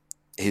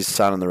 his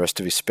son and the rest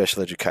of his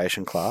special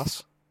education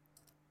class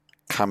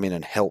come in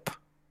and help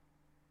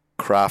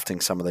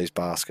crafting some of these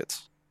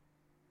baskets.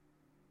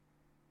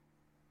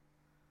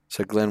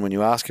 So, Glenn, when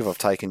you ask if I've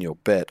taken your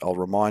bet, I'll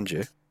remind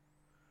you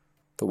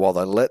that while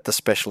they let the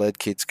special ed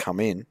kids come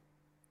in,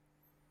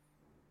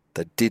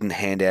 they didn't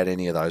hand out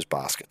any of those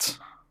baskets.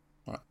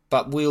 Right.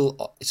 But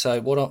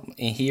so what I'm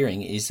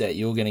hearing is that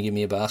you're going to give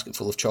me a basket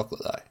full of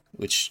chocolate, though,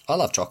 which I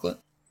love chocolate.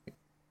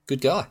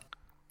 Good guy.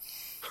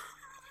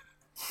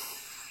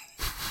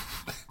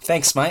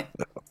 Thanks, mate.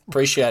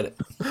 Appreciate it.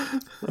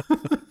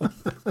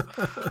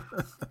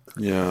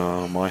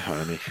 Yeah, my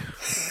homie.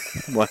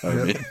 My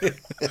homie.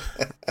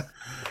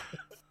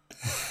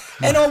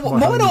 And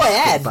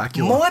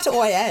might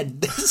I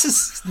add, this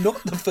is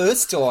not the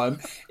first time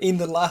in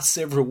the last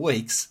several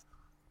weeks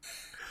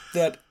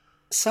that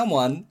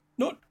someone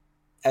not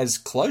as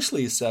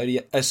closely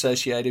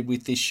associated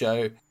with this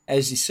show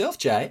as yourself,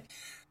 Jay,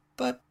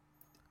 but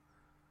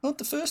not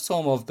the first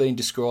time I've been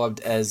described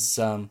as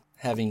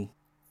having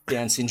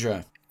Down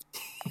syndrome.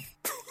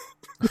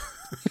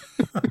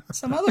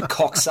 Some other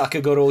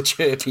cocksucker got all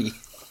chirpy.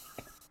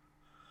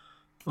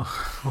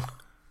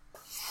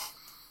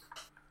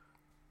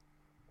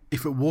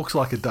 If it walks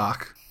like a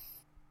duck,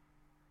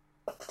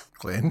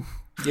 Glenn.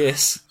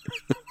 Yes.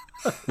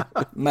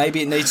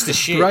 Maybe it needs to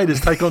shit. The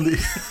Raiders take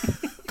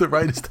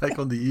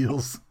on the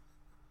Eels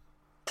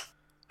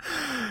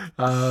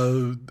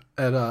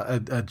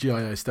at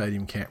GIO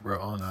Stadium, Canberra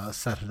on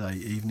Saturday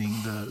evening.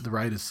 The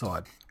Raiders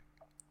side.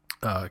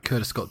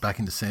 Curtis Scott back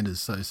into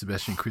centres, so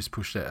Sebastian Chris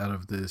pushed out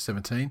of the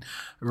 17.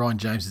 Ryan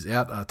James is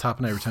out.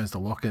 Tarpanay returns to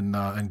lock,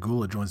 and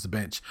Gula joins the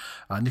bench.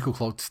 Nickel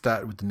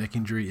Klogstad with the neck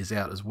injury is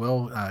out as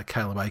well.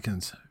 Caleb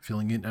Aikens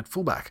filling in at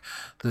fullback.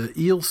 The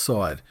Eels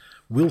side,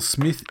 Will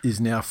Smith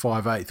is now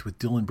 5/8 with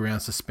Dylan Brown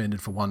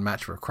suspended for one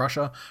match for a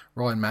crusher.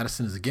 Ryan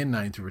Madison is again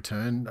named to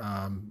return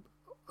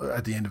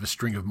at the end of a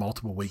string of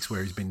multiple weeks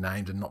where he's been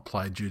named and not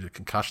played due to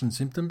concussion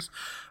symptoms.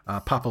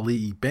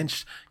 Papali'i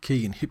benched.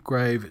 Keegan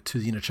Hipgrave to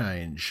the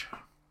interchange.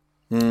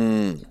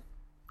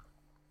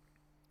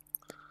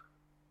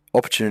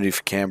 Opportunity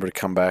for Canberra to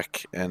come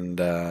back and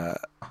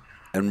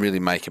really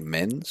make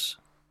amends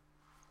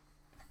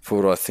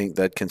for what I think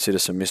they'd consider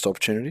some missed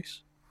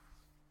opportunities.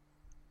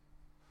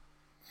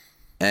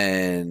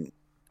 And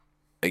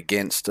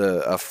against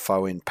a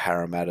foe in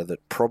Parramatta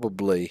that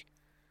probably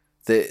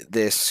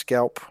their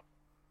scalp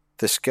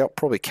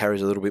probably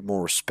carries a little bit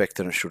more respect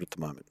than it should at the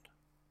moment.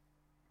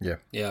 Yeah.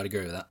 Yeah, I'd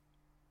agree with that.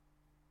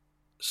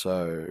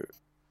 So,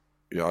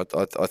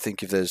 I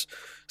think if there's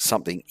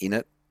something in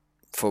it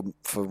for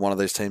one of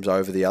these teams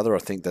over the other. I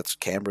think that's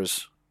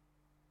Canberra's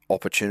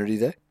opportunity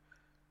there.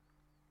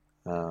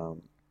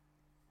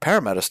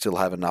 Parramatta still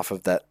have enough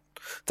of that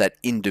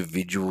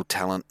individual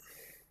talent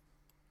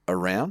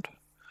around.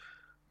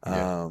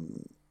 Yeah.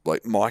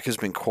 Like Mike has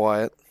been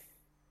quiet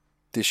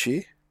this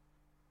year,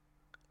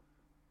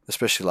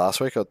 especially last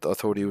week. I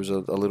thought he was a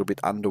little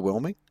bit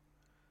underwhelming.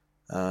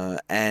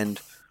 And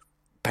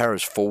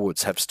Para's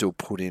forwards have still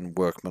put in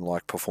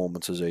workmanlike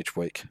performances each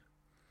week.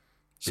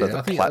 So Yeah, the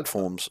I think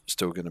platform's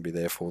still going to be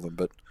there for them.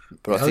 But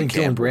I think Dylan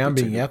Campbell Brown will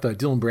be being too. out though,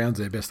 Dylan Brown's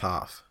their best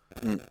half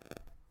Mm.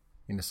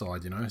 in the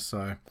side,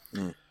 So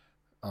Mm.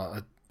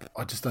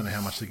 I just don't know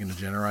how much they're going to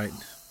generate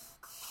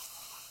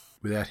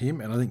without him.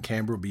 And I think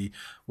Canberra will be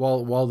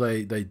while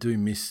they do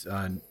miss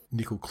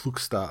Nickel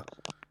Klukstad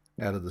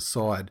out of the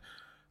side.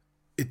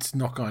 It's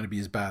not going to be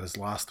as bad as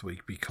last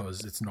week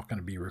because it's not going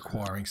to be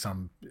requiring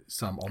some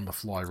on the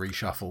fly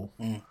reshuffle.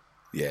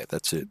 Yeah,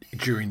 that's it.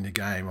 During the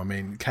game. I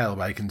mean, Caleb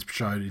Aiken's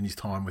shown in his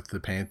time with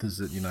the Panthers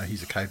that,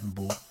 he's a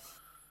capable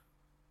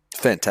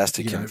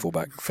Fantastic young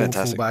fullback.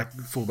 Fantastic.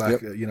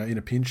 Fullback, Yep. In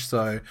a pinch.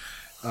 So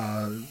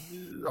I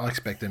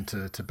expect them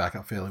to back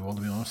up fairly well,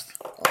 to be honest.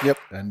 Yep.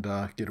 And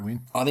get a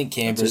win. I think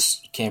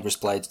Canberra's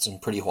played some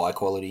pretty high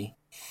quality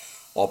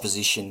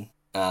opposition.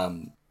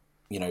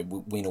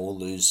 Win or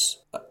lose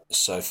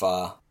so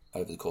far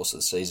over the course of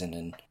the season,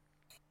 and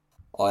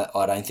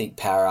I don't think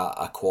Para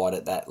are quite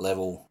at that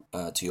level.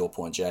 To your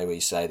point, Jay, where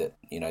you say that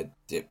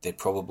they're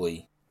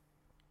probably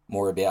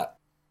more about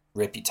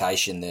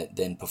reputation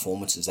than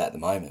performances at the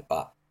moment.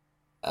 But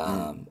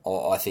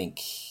I think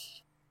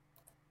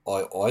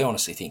I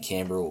honestly think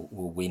Canberra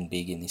will win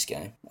big in this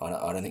game. I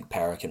don't think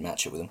Para can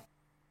match it with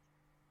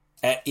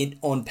them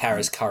on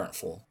Para's current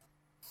form.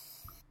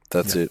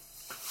 That's it.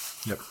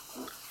 Yep.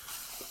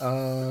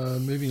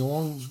 Moving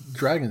along,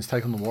 Dragons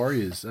take on the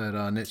Warriors at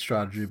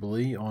Netstrata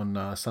Jubilee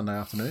on Sunday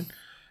afternoon.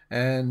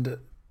 And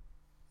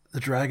the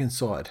Dragons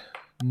side,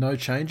 no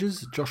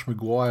changes. Josh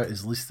Maguire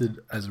is listed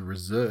as a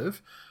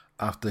reserve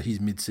after his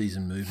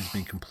mid-season move has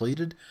been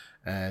completed.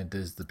 And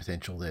there's the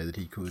potential there that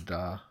he could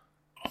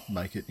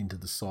make it into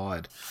the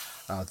side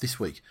this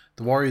week.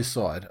 The Warriors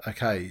side,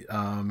 okay,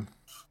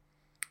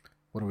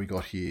 what do we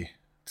got here?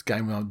 It's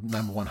game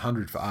number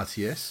 100 for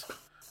RTS.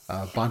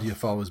 Bunty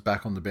Afoa is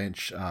back on the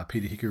bench.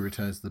 Peter Hickory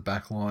returns to the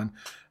back line.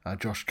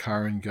 Josh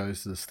Curran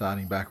goes to the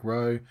starting back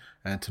row.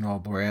 And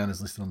Tanol Brown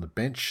is listed on the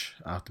bench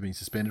after being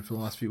suspended for the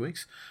last few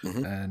weeks.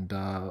 Mm-hmm. And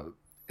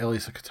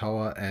Elias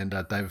Katoa and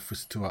David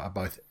Fusatua are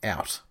both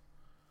out.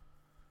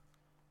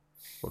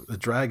 Look, the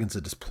Dragons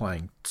are just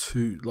playing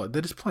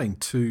they're just playing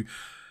too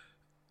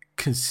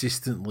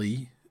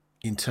consistently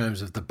in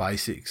terms of the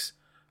basics.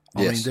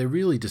 I mean, they're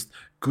really just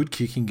good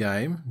kicking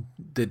game.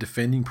 They're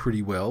defending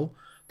pretty well.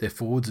 Their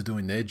forwards are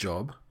doing their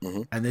job,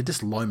 and they're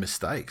just low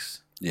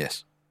mistakes.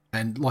 Yes.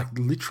 And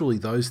literally,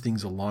 those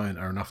things alone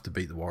are enough to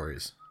beat the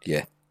Warriors.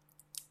 Yeah.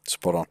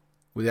 Spot on.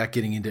 Without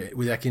getting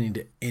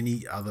into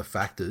any other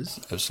factors.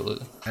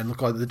 Absolutely. And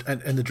look,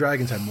 and the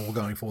Dragons have more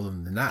going for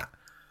them than that,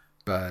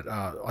 but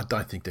I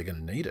don't think they're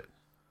going to need it.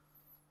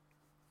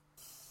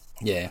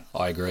 Yeah,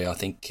 I agree. I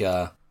think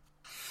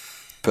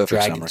perfect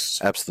Dragons,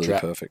 summary. Absolutely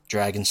perfect.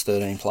 Dragons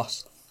 13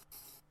 plus.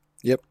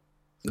 Yep.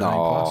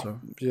 No.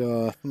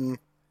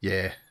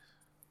 Yeah.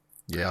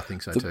 Yeah, I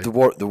think so too.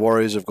 The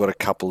Warriors have got a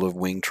couple of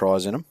wing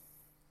tries in them.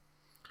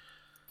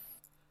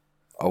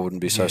 I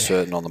wouldn't be so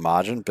certain on the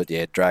margin, but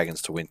yeah,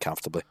 Dragons to win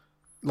comfortably.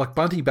 Like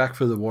Bunty back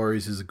for the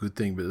Warriors is a good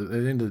thing, but at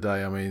the end of the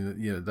day, I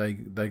mean,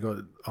 they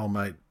got old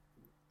mate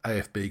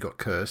AFB got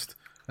cursed,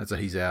 and so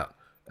he's out,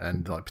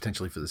 and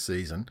potentially for the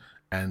season.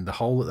 And the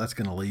hole that's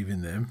going to leave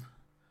in them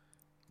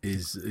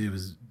it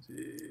was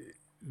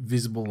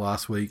visible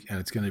last week, and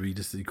it's going to be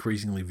just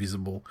increasingly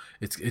visible.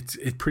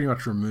 It pretty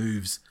much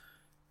removes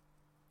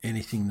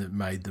anything that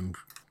made them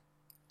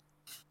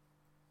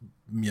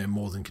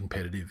more than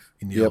competitive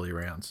in the early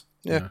rounds.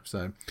 Yeah.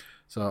 So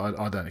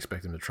I don't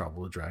expect them to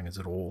trouble the Dragons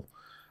at all.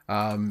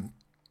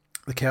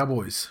 The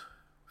Cowboys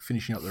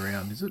finishing up the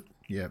round, is it?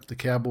 Yeah, the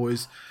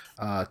Cowboys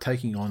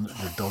taking on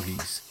the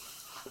Doggies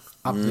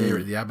up there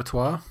at the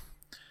abattoir.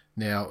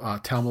 Now,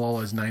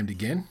 Taumalolo is named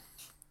again.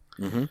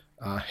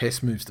 Mm-hmm.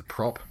 Hess moves to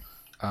prop.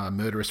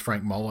 Murderous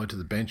Frank Molo to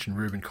the bench, and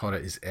Ruben Cotter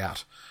is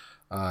out.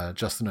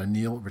 Justin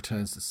O'Neill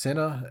returns to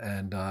centre,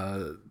 and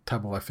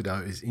Tabuai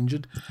Fido is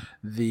injured.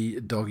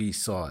 The Doggy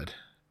side,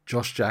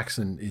 Josh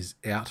Jackson is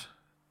out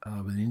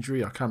with an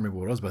injury. I can't remember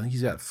what it was, but I think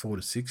he's out 4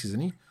 to 6,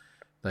 isn't he?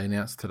 They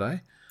announced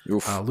today.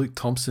 Luke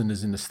Thompson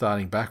is in the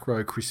starting back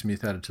row. Chris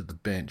Smith added to the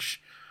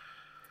bench.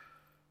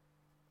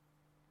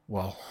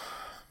 Well,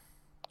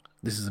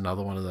 this is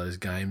another one of those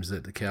games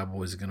that the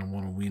Cowboys are going to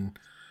want to win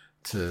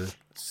to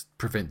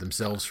prevent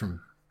themselves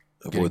from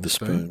avoid the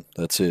spoon.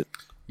 That's it.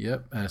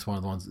 Yep, and it's one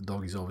of the ones that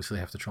Doggies obviously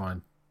have to try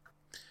and...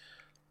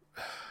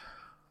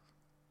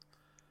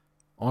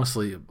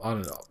 Honestly, I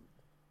don't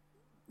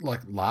know.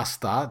 Last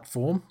start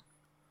form?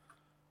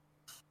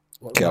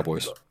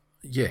 Cowboys.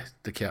 Yeah,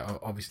 the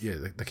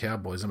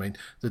Cowboys. I mean,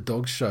 the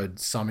Dogs showed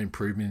some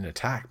improvement in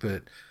attack,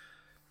 but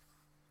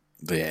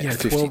Yeah, you know,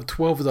 50.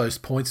 12 of those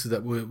points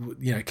that were,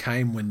 you know,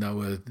 came when they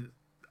were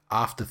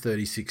after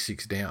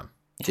 36-6 down.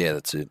 Yeah,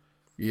 that's it.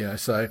 You know,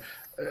 so,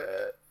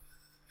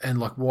 and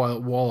like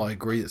while I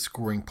agree that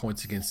scoring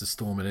points against the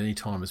Storm at any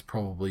time is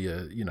probably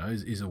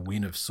is a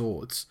win of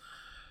sorts.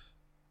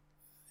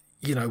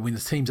 You know, when the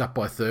team's up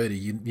by 30,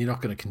 you're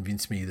not going to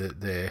convince me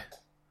that they're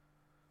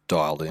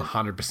Dialed in.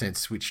 100%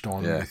 switched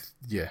on.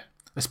 Yeah.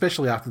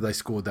 Especially after they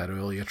scored that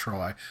earlier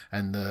try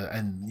and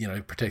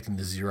protecting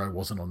the 0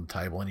 wasn't on the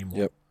table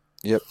anymore.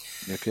 Yep.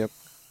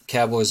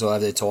 Cowboys will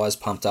have their tyres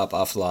pumped up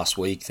after last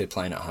week. They're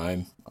playing at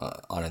home.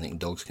 I don't think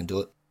Dogs can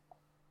do it.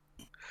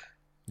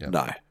 Yep.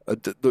 No.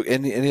 Look,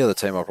 any other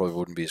team I probably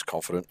wouldn't be as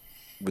confident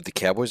with the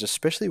Cowboys,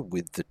 especially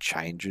with the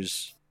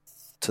changes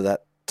to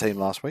that team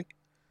last week.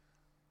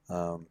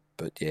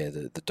 But yeah,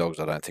 the Dogs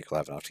I don't think will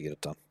have enough to get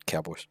it done.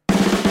 Cowboys.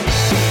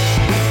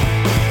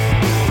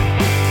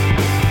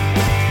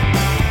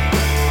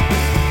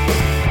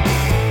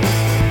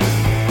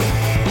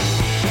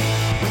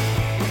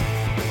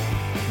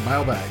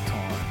 Mailbag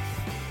time.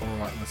 All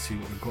right, let's see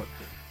what we've got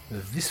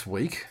this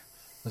week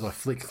as I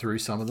flick through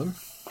some of them.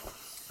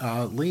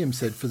 Liam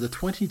said, for the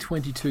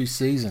 2022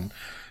 season,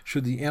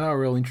 should the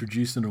NRL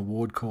introduce an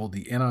award called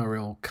the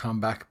NRL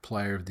Comeback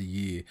Player of the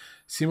Year,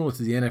 similar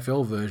to the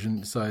NFL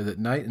version, so that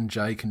Nate and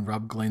Jay can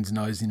rub Glenn's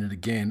nose in it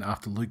again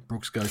after Luke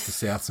Brooks goes to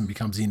Souths and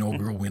becomes the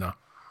inaugural winner?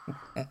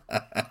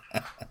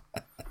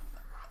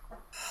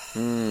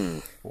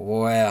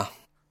 Wow.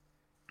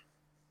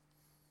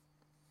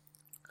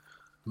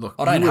 Look,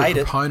 I don't hate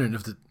it.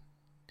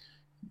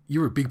 You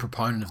were a big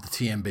proponent of the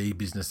TMB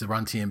business, the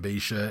Run TMB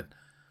shirt.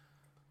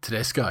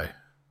 Tedesco,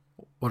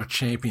 what a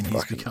champion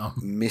he's become.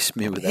 Miss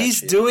me with that He's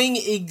shit. doing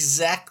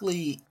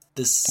exactly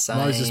the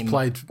same.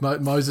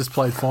 Moses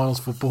played finals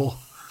football.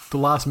 The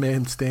last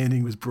man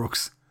standing was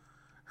Brooks.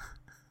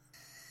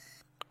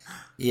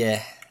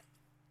 Yeah.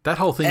 That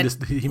whole thing,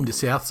 him to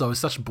South, so was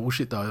such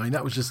bullshit though. I mean,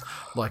 that was just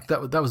like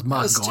that was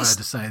Mark Geyer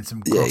just saying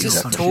some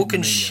just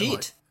talking shit.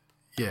 Like,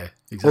 yeah,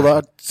 exactly.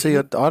 Well,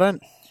 I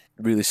don't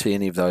really see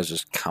any of those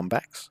as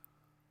comebacks.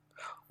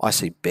 I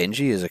see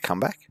Benji as a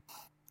comeback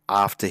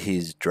after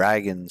his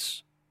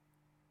Dragons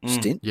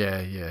stint.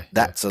 Yeah.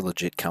 That's a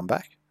legit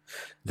comeback.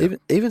 Yeah.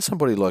 Even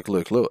somebody like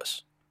Luke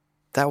Lewis,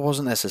 that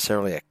wasn't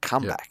necessarily a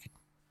comeback.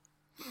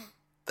 Yeah.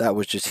 That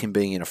was just him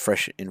being in a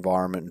fresh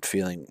environment and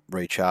feeling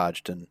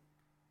recharged and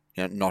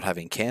not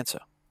having cancer.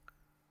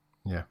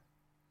 Yeah.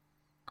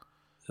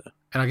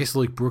 And I guess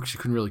Luke Brooks, you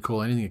couldn't really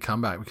call anything a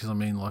comeback because I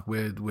mean, like,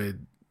 where,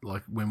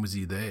 like, when was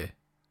he there?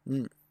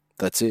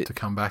 That's it. To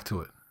come back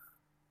to it.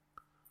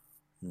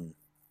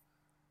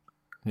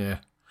 Yeah.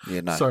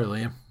 Yeah. No. Sorry,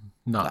 Liam.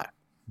 No.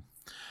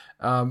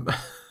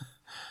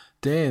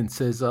 Dan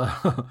says,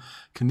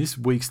 can this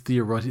week's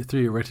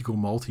theoretical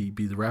multi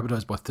be the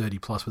Rabbitohs by 30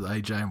 plus with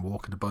AJ and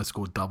Walker to both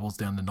score doubles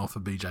down the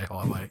Noffa BJ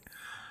Highway?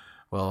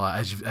 Well,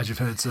 as you've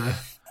heard, sir,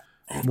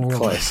 more or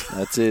less.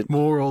 That's it.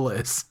 More or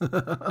less.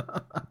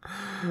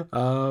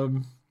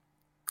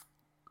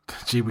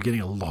 Gee, we're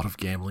getting a lot of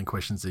gambling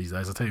questions these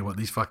days. I'll tell you what,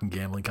 these fucking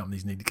gambling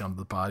companies need to come to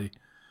the party.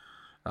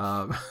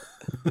 I'll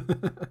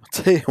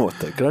tell you what,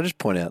 though, can I just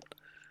point out,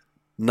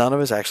 none of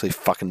us actually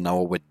fucking know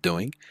what we're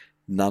doing.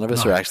 None of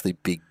us are actually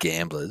big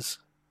gamblers.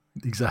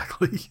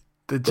 Exactly.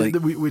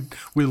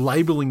 We're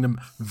labelling them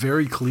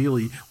very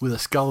clearly with a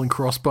skull and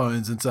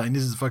crossbones and saying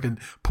this is fucking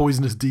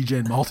poisonous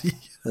degen multi.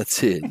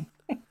 That's it.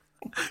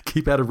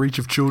 Keep out of reach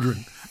of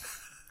children.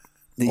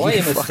 I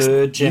am a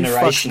third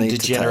generation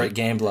degenerate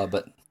gambler,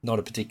 but not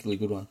a particularly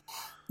good one.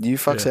 You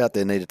fucks out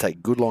there need to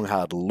take good long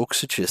hard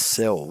looks at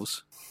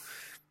yourselves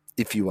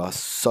if you are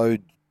so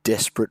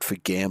desperate for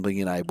gambling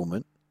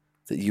enablement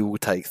that you will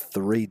take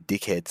three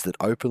dickheads that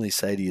openly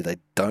say to you they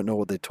don't know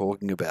what they're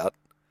talking about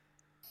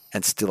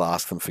and still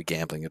ask them for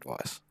gambling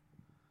advice.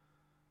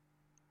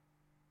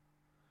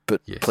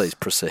 But please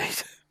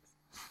proceed.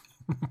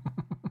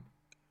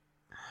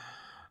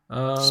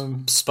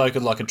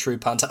 Spoken like a true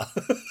punter.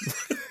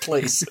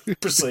 Please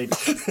proceed.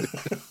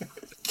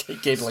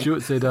 Keep gambling.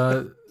 Stuart said,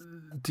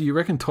 do you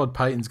reckon Todd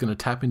Payton's going to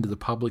tap into the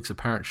public's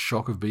apparent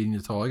shock of beating the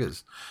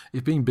Tigers?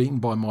 If being beaten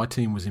by my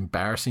team was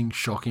embarrassing,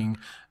 shocking,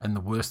 and the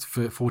worst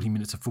 40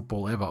 minutes of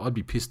football ever, I'd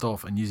be pissed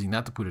off and using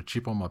that to put a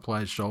chip on my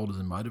players' shoulders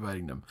and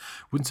motivating them.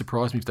 Wouldn't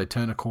surprise me if they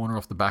turn a corner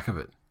off the back of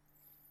it.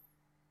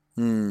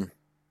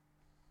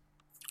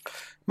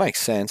 Makes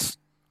sense.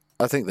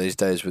 I think these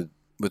days with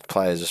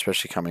players,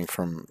 especially coming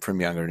from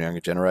younger and younger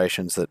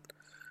generations,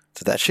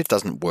 that shit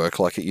doesn't work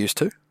like it used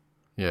to.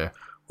 Yeah.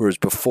 Whereas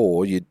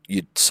before, you'd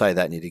say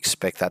that and you'd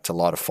expect that to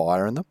light a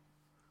fire in them.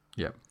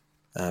 Yep.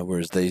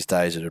 Whereas these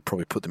days, it would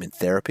probably put them in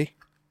therapy.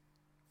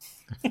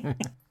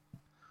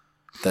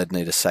 They'd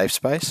need a safe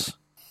space.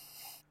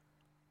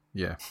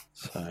 Yeah.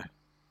 So,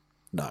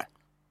 no.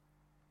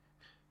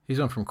 Here's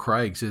one from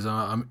Craig. Says,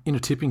 I'm in a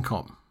tipping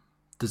comp.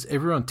 Does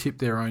everyone tip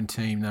their own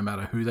team no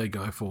matter who they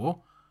go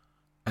for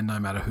and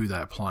no matter who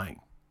they're playing?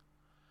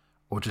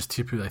 Or just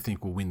tip who they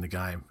think will win the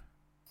game?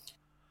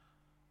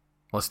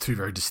 Well, it's two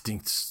very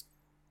distinct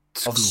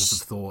schools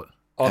of thought.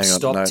 I've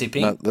stopped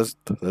tipping. No,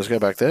 let's go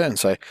back there and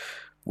say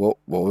What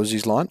was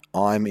his line?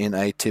 I'm in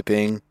a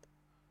tipping...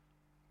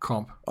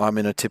 Comp.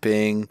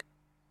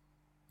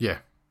 Yeah.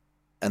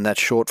 And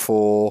that's short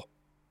for...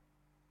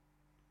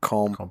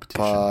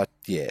 Competition.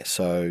 Yeah,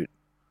 so...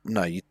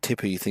 No, you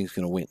tip who you think's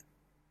going to win.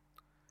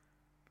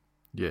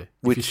 Yeah,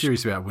 if you're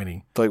serious about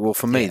winning.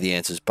 For me, the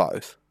answer's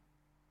both.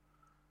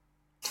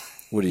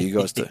 What do you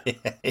guys do?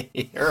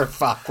 You're a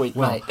fuckwit,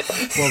 mate.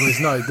 Well, there's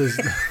no...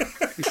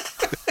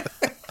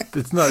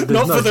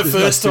 Not for the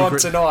first time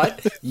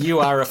tonight. You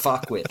are a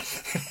fuckwit.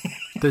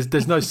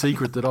 There's no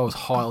secret that I was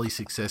highly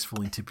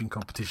successful in tipping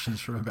competitions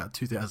from about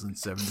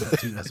 2007 to about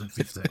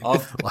 2015.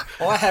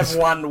 I have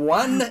won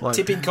one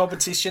tipping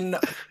competition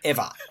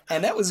ever,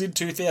 and that was in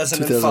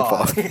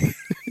 2005.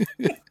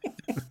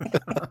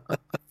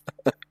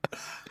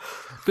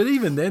 But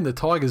even then, the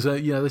Tigers,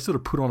 they sort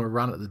of put on a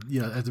run at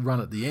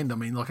the end. I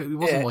mean, it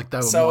wasn't like they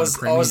were. So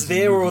I was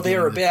there or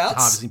thereabouts,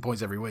 harvesting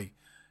points every week,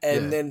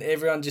 and then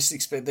everyone just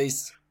expect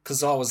these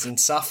because I was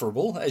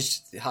insufferable.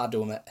 It's hard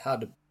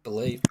to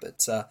believe,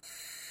 but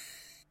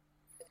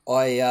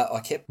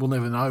I kept. We'll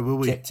never know, will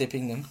we? Kept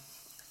tipping them.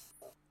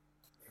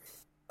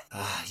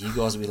 You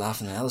guys will be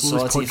laughing at the other side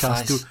of your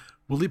face.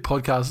 Will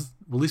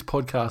this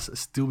podcast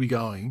still be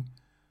going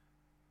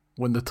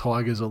when the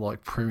Tigers are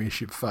like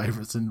premiership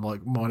favourites and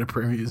like minor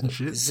premiers and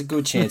shit? There's a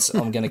good chance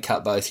I'm going to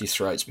cut both your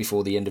throats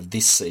before the end of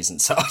this season.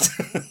 So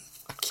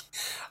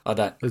I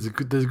don't. There's a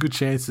good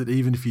chance that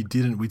even if you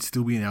didn't, we'd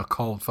still be in our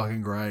cold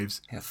fucking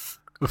graves. How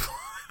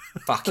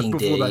fucking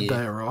dare that you?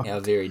 Day arrived. How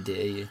very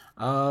dare you?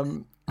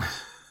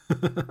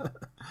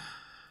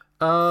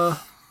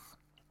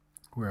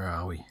 Where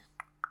are we?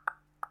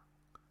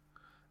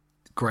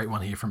 Great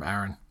one here from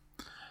Aaron.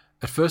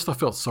 At first I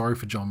felt sorry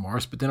for John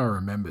Morris, but then I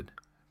remembered.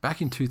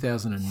 Back in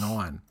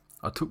 2009,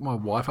 I took my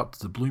wife up to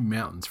the Blue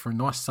Mountains for a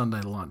nice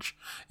Sunday lunch.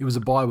 It was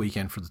a bye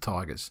weekend for the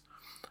Tigers.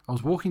 I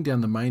was walking down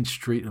the main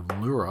street of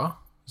Leura,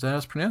 is that how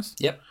it's pronounced?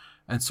 Yep.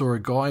 And saw a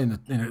guy in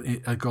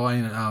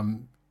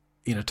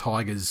a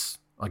Tigers,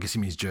 I guess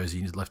him in his jersey,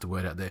 he's left a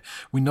word out there.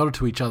 We nodded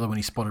to each other when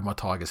he spotted my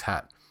Tigers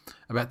hat.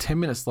 About 10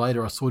 minutes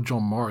later, I saw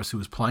John Morris, who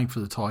was playing for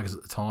the Tigers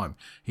at the time.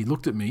 He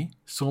looked at me,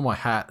 saw my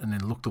hat, and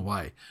then looked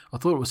away. I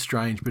thought it was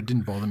strange, but it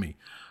didn't bother me.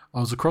 I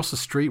was across the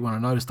street when I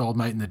noticed old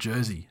mate in the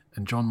jersey,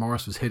 and John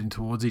Morris was heading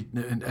towards it.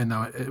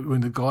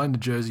 When the guy in the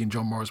jersey and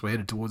John Morris were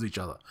headed towards each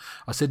other,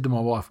 I said to my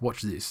wife,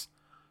 "Watch this."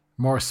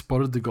 Morris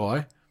spotted the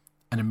guy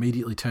and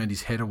immediately turned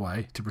his head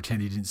away to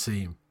pretend he didn't see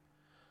him.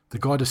 The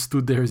guy just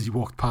stood there as he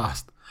walked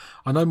past.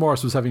 I know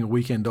Morris was having a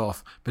weekend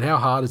off, but how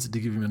hard is it to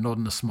give him a nod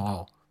and a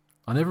smile?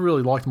 I never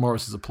really liked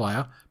Morris as a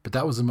player, but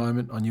that was the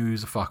moment I knew he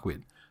was a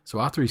fuckwit. So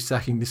after his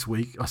sacking this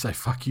week, I say,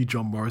 fuck you,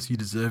 John Morris, you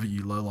deserve it,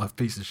 you low-life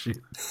piece of shit.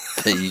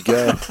 There you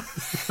go.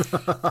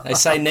 They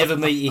say never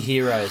meet your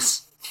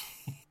heroes.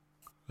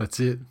 That's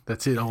it.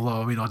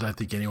 Although, I don't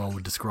think anyone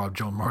would describe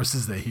John Morris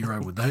as their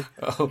hero, would they?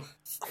 Oh,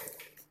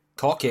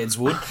 cockheads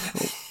would.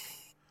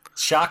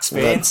 Sharks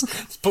fans.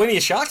 There's plenty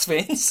of Sharks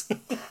fans.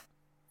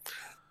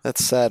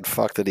 That's sad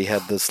fuck that he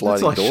had the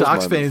sliding doors. It's like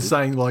Sharks fans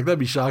saying, that'd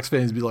be Sharks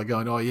fans be like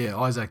going, oh yeah,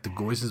 Isaac de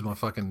Gois is my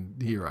fucking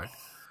hero.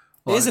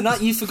 There's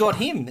another, you forgot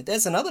him.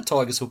 There's another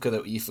Tigers hooker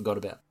that you forgot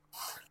about.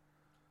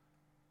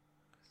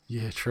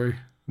 Yeah, true.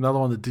 Another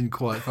one that didn't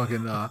quite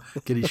fucking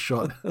get his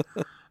shot.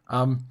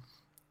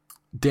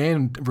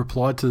 Dan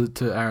replied to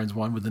Aaron's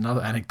one with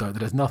another anecdote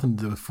that has nothing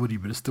to do with footy,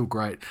 but it's still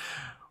great.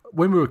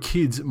 When we were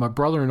kids, my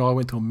brother and I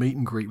went to a meet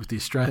and greet with the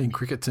Australian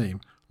cricket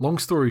team. Long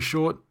story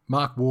short,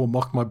 Mark Waugh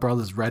mocked my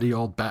brother's ratty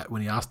old bat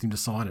when he asked him to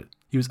sign it.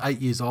 He was 8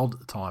 years old at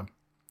the time.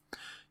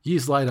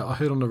 Years later, I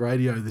heard on the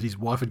radio that his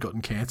wife had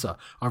gotten cancer.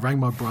 I rang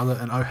my brother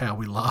and oh how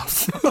we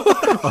laughed.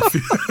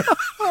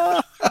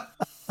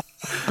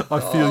 I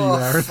feel you,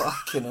 Aaron.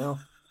 Fucking hell.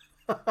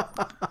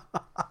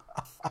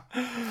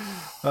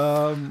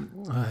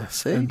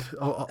 See?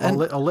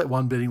 I'll let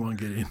one betting one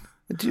get in.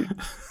 Do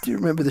you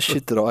remember the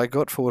shit that I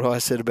got for what I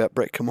said about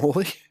Brett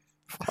Camorley?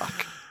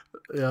 Fuck.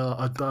 Yeah,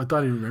 I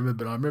don't even remember,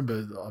 but I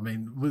remember. I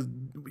mean, we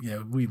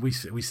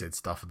said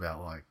stuff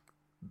about like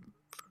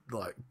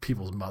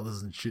people's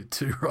mothers and shit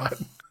too, right?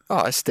 Oh,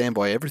 I stand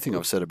by everything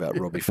I've said about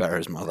Robbie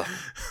Farah's mother.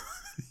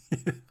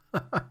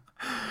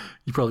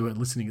 You probably weren't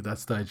listening at that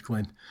stage,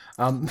 Glenn.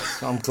 I'm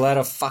glad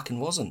I fucking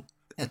wasn't.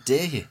 How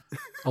dare you?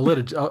 I'll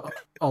let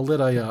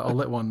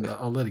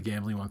a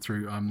gambling one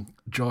through.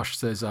 Josh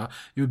says it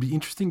would be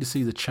interesting to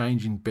see the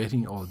change in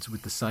betting odds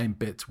with the same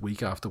bets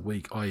week after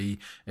week, i.e.,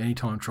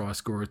 anytime try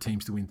scorer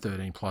teams to win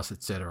 13 plus,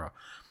 etc.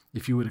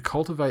 If you were to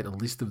cultivate a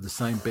list of the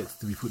same bets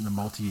to be put in the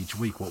multi each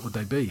week, what would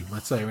they be?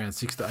 Let's say around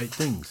 6 to 8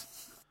 things.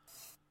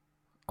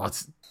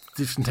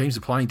 Different teams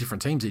are playing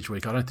different teams each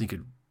week. I don't think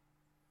it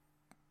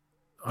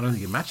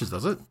matches,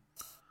 does it?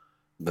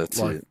 That's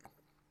it.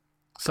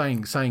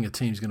 Saying a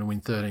team's going to win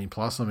 13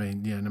 plus, I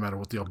mean, no matter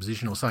what the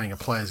opposition, or saying a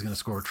player's going to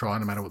score a try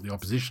no matter what the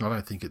opposition, I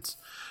don't think it's...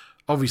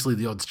 Obviously,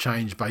 the odds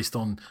change based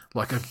on,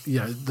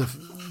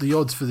 the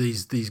odds for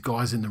these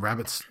guys in the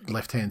Rabbits'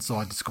 left-hand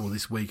side to score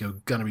this week are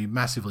going to be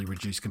massively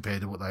reduced compared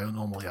to what they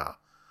normally are.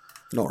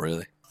 Not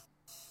really.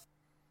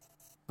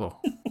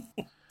 Well,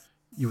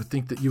 You would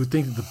think that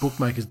the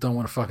bookmakers don't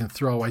want to fucking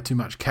throw away too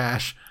much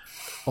cash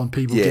on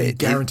people getting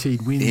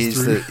guaranteed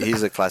wins.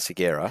 Here's a classic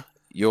error.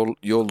 You're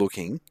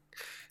looking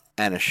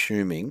and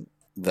assuming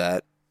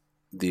that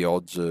the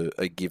odds are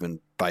given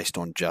based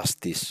on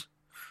just this,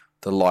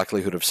 the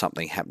likelihood of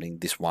something happening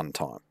this one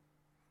time.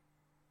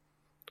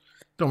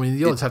 I mean,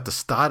 the odds have to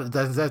start it.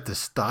 They have to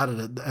start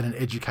it at an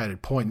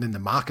educated point, and then the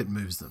market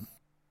moves them.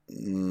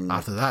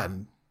 After that,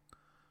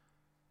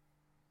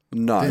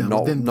 not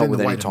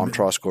with any time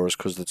try scorers,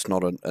 because it's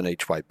not an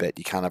each way bet.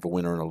 You can't have a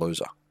winner and a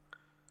loser.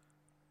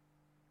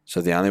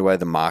 So the only way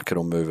the market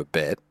will move a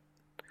bet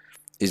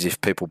is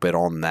if people bet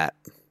on that.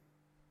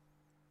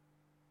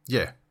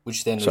 Yeah.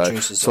 Which then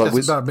reduces. But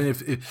if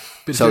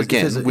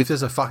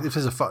there's a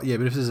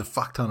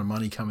fuck ton of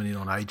money coming in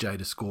on AJ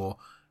to score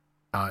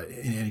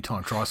in any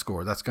time try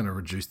scorer, that's going to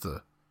reduce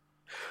the.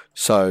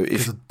 So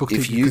if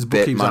you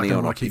bet money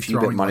on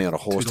a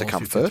horse to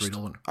come first,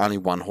 only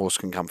one horse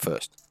can come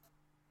first.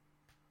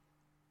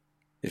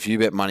 If you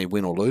bet money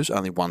win or lose,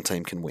 only one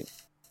team can win.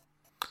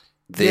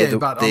 They're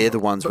the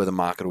ones where the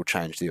market will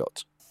change the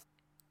odds.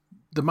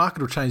 The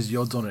market will change the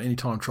odds on an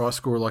anytime try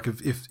scorer. Like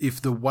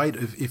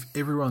if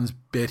everyone's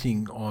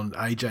betting on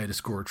AJ to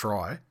score a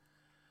try,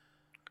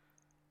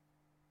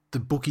 the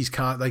bookies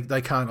can't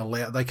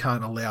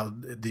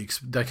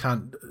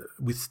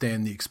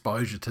withstand the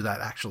exposure to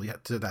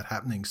that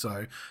happening.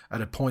 So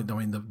at a point, I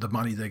mean, the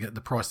money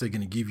the price they're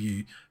going to give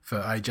you for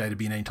AJ to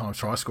be an anytime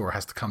try scorer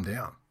has to come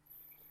down,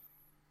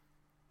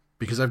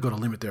 because they've got to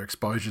limit their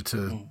exposure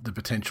to the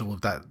potential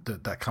of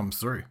that comes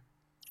through.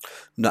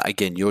 No,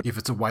 again, if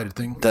it's a weighted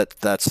thing.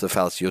 That's the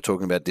fallacy. You're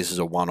talking about this as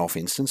a one-off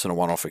instance and a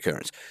one-off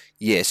occurrence.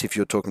 Yes, if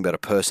you're talking about a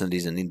person that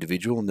is an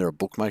individual and they're a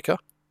bookmaker,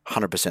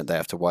 100% they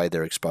have to weigh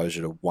their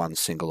exposure to one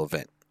single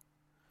event.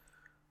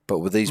 But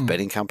with these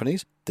betting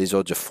companies, these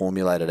odds are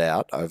formulated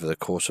out over the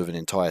course of an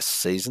entire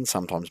season,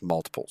 sometimes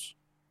multiples.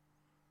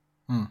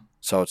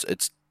 So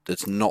it's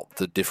not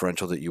the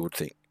differential that you would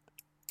think.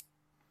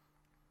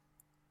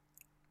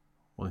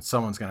 Well,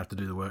 someone's going to have to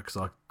do the work,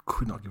 because I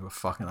could not give a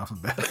fuck enough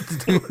about it to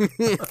do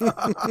it.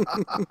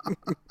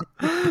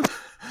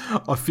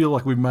 I feel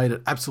like we made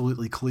it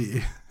absolutely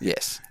clear.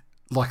 Yes.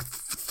 Like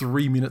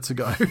 3 minutes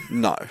ago.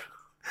 No.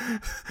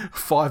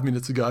 5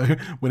 minutes ago,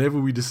 whenever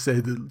we just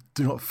said that,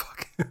 do not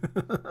fuck.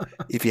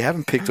 If you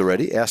haven't picked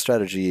already, our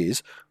strategy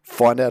is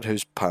find out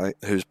who's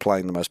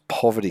playing the most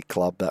poverty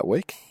club that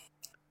week.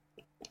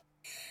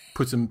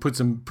 Put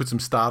some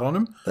start on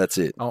him. That's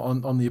it.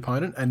 On the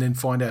opponent, and then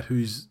find out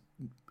who's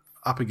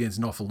up against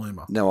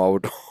Nofaluma. Now, I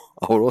would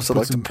also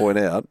like to point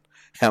out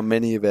how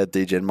many of our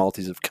DGen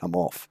multis have come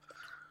off.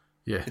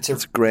 Yeah, it's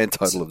a grand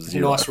total of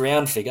 0. Nice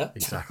round figure.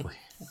 Exactly.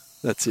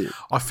 That's it.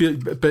 I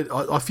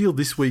feel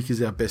this week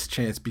is our best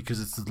chance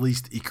because it's the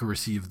least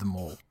Icarus-y of them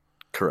all.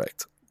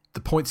 Correct. The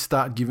points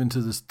start given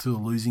to the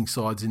losing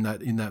sides in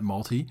that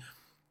multi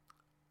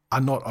are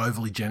not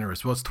overly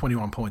generous. Well, it's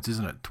 21 points,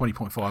 isn't it?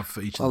 20.5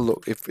 for each of them.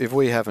 Look, if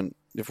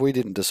we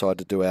didn't decide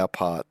to do our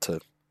part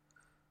to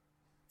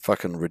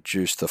fucking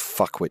reduce the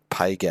fuckwit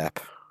pay gap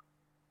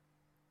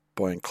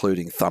by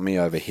including Thummy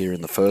over here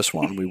in the first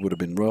one, we would have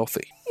been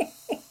wealthy.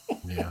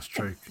 Yeah, that's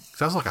true.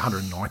 So that was like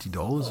 $190.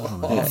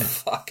 Oh,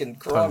 fucking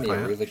grimy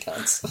river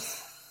cunts.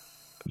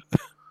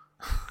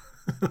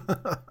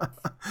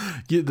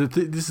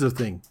 This is the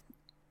thing.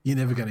 You're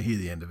never going to hear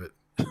the end of it.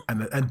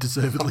 And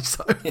deservedly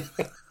so.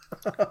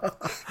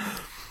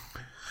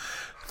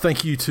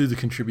 Thank you to the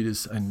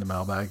contributors and the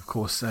mailbag, of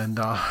course. And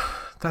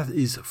that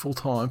is full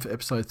time for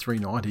episode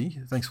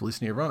 390. Thanks for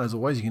listening, everyone. As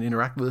always, you can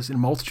interact with us in a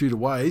multitude of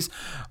ways.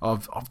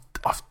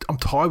 I'm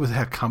tired with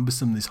how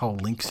cumbersome this whole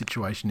link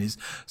situation is.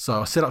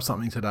 So I set up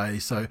something today.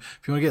 So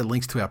if you want to get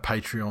links to our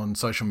Patreon,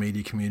 social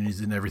media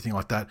communities and everything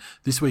like that,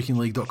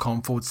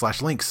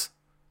 thisweekinleague.com/links.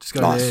 Just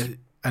go there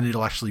and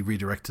it'll actually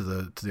redirect to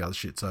the other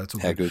shit. So it's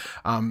all good.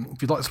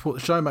 If you'd like to support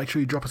the show, make sure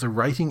you drop us a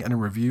rating and a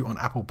review on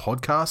Apple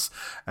Podcasts.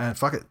 And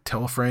fuck it,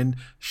 tell a friend,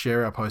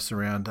 share our posts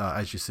around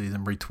as you see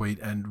them,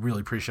 retweet, and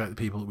really appreciate the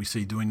people that we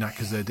see doing that,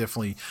 because there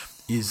definitely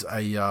is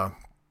a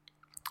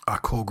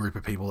core group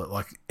of people that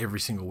like every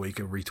single week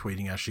are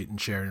retweeting our shit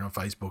and sharing it on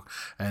Facebook,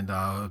 and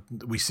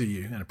we see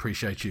you and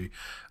appreciate you.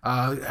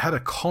 Had a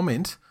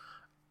comment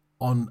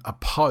on a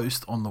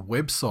post on the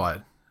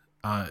website.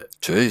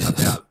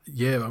 Jesus.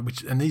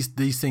 And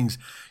these things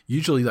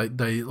usually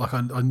they like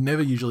I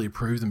never usually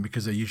approve them,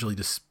 because they're usually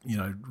just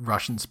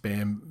Russian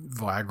spam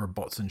Viagra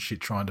bots and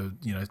shit trying to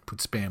put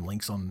spam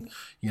links on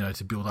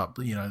to build up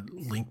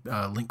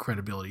link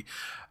credibility.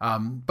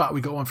 But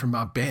we got one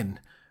from Ben.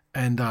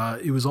 And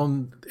it was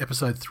on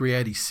episode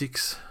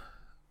 386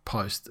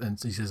 post, and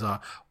he says,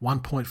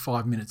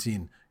 1.5 minutes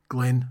in,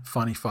 Glenn,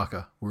 funny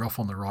fucker. We're off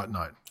on the right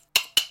note.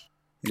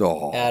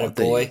 Oh,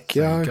 attaboy.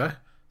 There you go.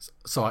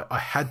 So I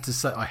had to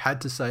say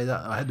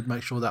that. I had to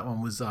make sure that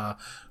one was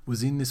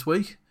in this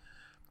week,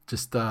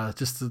 just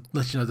to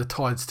let you know the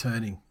tide's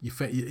turning.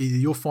 Either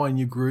you're finding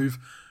your groove,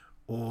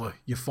 or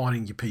you're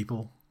finding your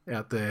people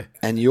out there.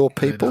 And your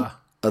people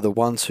are the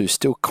ones who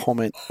still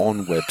comment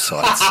on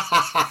websites.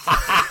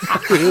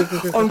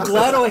 I'm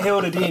glad I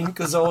held it in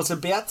because I was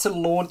about to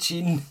launch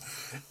in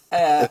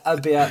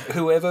about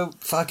whoever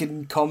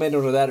fucking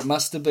commented on that. It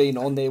must have been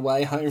on their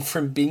way home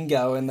from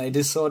bingo and they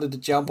decided to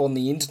jump on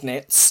the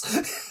internets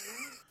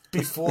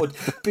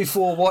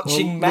before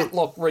watching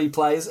Matlock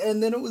replays,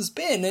 and then it was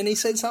Ben and he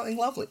said something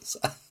lovely. So.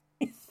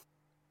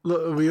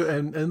 Look,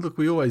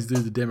 we always do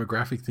the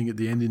demographic thing at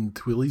the end in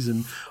Twillies,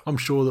 and I'm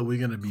sure that we're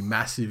going to be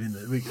massive in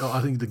it.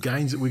 I think the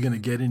gains that we're going to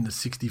get in the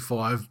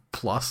 65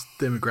 plus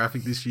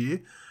demographic this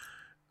year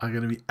are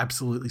going to be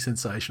absolutely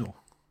sensational.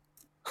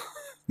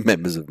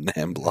 Members of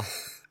NAMBLA.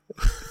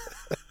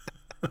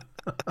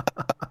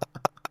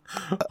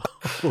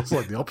 Well, it's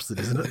like the opposite,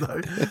 isn't it,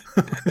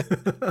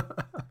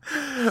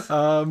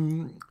 though?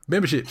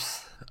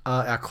 Memberships.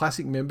 Our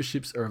classic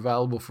memberships are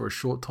available for a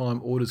short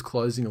time. Orders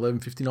closing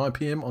 11:59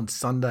 p.m. on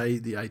Sunday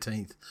the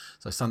 18th.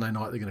 So Sunday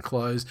night they're going to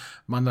close.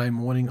 Monday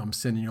morning I'm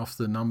sending off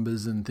the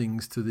numbers and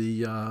things to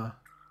the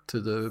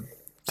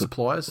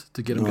suppliers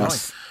to get them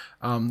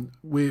going.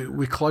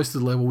 We're close to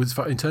the level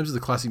in terms of the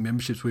classic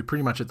memberships. We're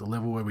pretty much at the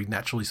level where we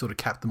naturally sort of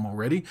cap them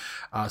already.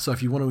 So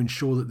if you want to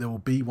ensure that there will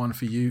be one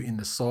for you in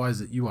the size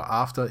that you are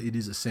after, it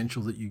is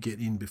essential that you get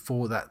in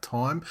before that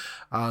time.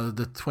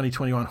 The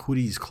 2021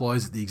 hoodies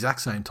close at the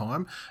exact same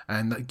time,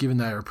 and given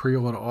they are a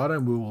pre-order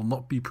item, we will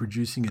not be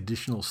producing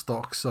additional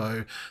stock.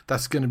 So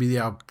that's going to be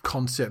our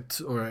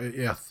concept, or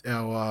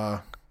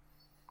our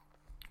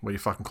what do you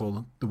fucking call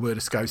them? The word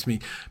escapes me.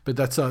 But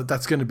that's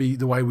going to be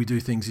the way we do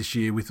things this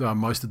year with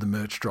most of the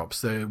merch drops.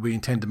 So we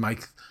intend to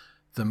make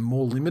them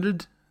more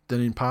limited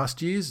than in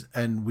past years,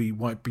 and we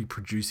won't be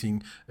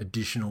producing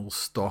additional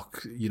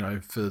stock,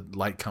 for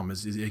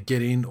latecomers.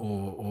 Get in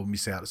or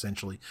miss out,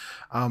 essentially.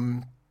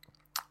 On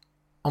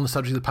the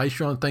subject of the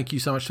Patreon, thank you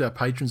so much to our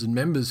patrons and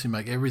members who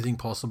make everything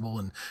possible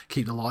and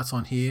keep the lights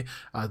on here.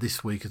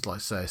 This week, I'd like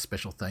to say a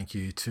special thank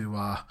you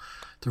to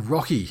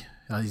Rocky.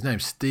 His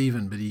name's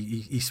Stephen, but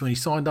he when he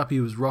signed up, he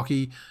was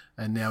Rocky,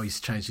 and now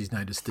he's changed his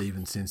name to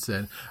Stephen since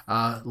then.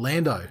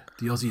 Lando,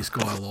 the Aussiest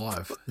guy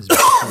alive, has been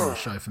on the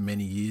show for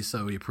many years,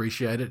 so we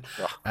appreciate it.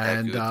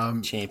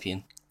 And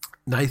champion.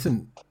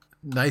 Nathan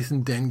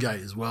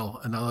Dengate as well,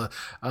 another,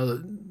 I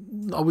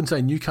wouldn't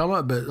say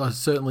newcomer, but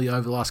certainly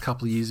over the last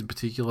couple of years in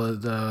particular,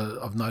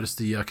 I've noticed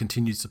the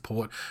continued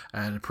support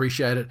and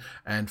appreciate it.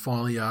 And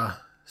finally,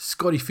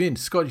 Scotty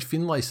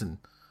Finlayson,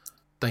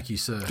 thank you,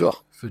 sir,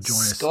 for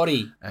joining us.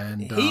 Scotty,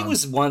 and he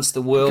was once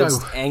the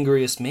world's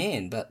angriest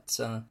man, but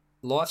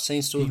life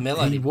seems to have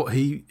mellowed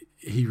him.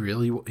 He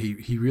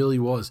really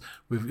was.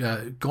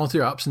 We've gone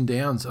through ups and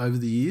downs over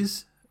the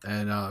years,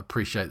 and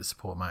appreciate the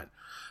support, mate.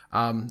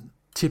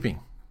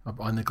 Tipping.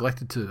 I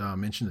neglected to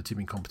mention the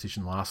tipping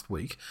competition last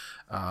week,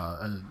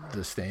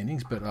 the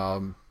standings, but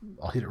I'll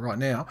hit it right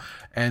now.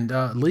 And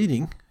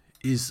leading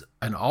is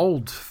an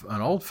old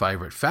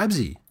favourite,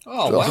 Fabsy.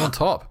 Oh, wow. On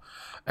top.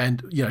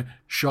 And,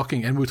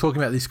 shocking. And we're talking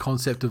about this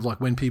concept of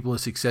like when people are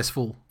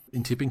successful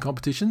in tipping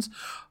competitions.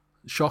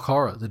 Shock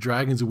horror. The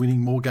Dragons are winning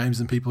more games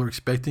than people are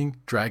expecting.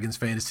 Dragons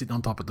fan is sitting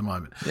on top at the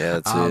moment. Yeah,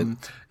 that's it.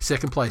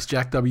 Second place,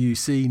 Jack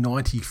WC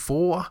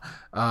 94.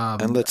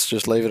 And let's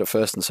just leave it at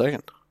first and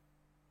second.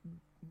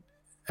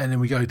 And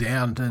then we go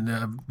down,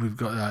 and we've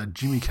got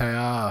Jimmy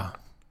KR,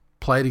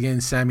 Played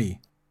Again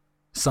Sammy,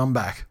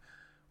 Sunback,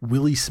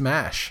 Willie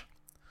Smash,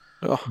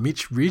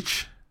 Mitch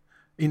Rich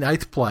in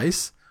 8th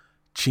place,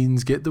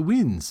 Chins Get the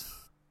Wins.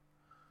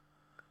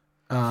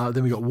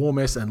 Then we got Warm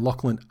S and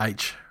Lachlan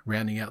H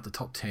rounding out the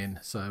top 10.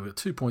 So we've got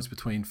 2 points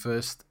between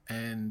 1st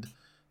and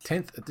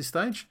 10th at this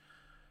stage.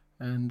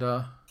 And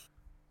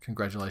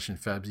congratulations,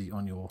 Fabsy,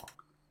 on your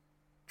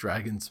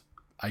Dragons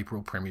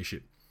April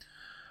premiership.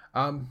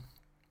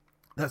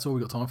 That's all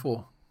we've got time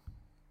for.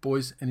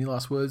 Boys, any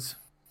last words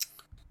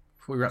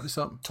before we wrap this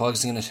up?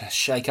 Tigers are going to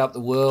shake up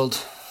the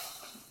world.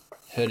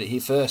 Heard it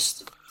here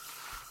first.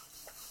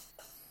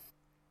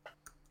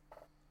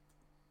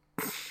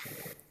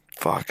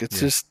 Fuck,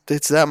 it's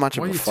that much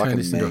of a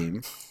fucking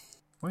meme.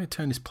 Why don't you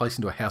turn this place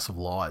into a house of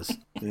lies?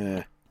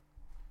 Yeah.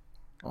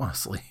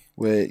 Honestly.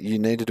 Where you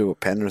need to do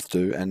what Penrith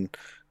do and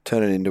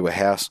turn it into a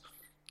house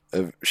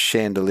of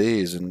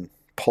chandeliers and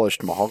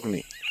polished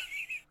mahogany.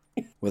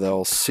 Where they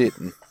all sit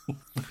and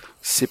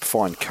sip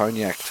fine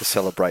cognac to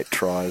celebrate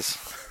tries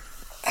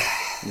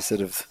instead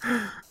of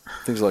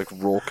things like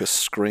raucous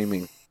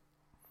screaming.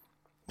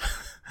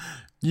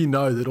 You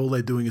know that all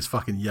they're doing is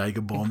fucking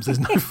Jaeger bombs. There's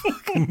no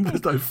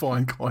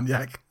fine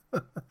cognac.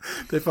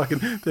 They're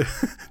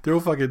all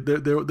fucking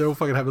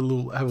have a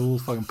little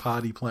fucking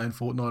party playing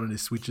Fortnite on their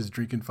switches,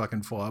 drinking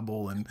fucking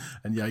Fireball and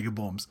Jaeger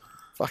bombs.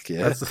 Fuck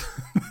yeah.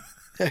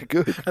 Yeah,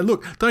 good. And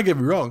look, don't get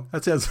me wrong.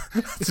 That's a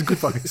good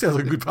fucking sounds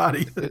like a good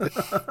party.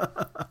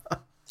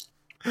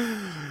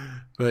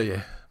 But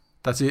yeah,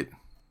 that's it.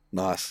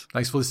 Nice.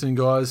 Thanks for listening,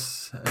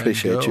 guys.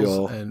 Appreciate you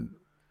all. And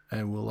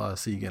we'll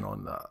see you again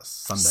on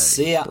Sunday.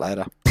 See ya.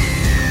 Later.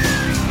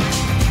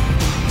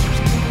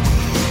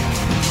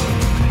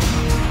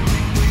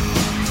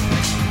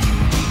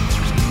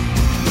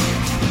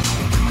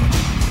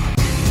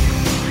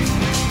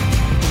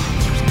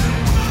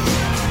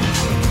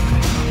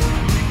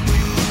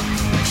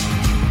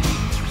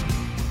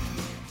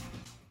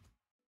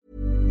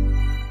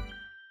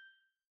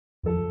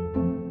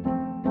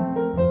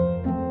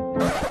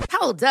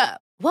 Hold up.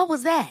 What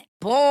was that?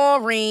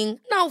 Boring.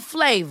 No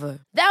flavor.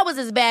 That was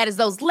as bad as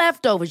those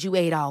leftovers you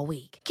ate all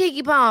week.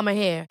 Keke Palmer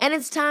here, and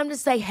it's time to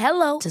say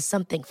hello to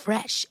something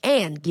fresh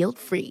and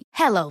guilt-free.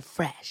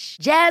 HelloFresh.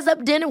 Jazz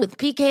up dinner with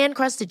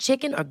pecan-crusted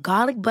chicken or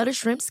garlic butter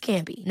shrimp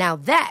scampi. Now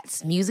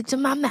that's music to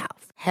my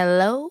mouth.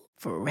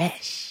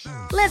 HelloFresh.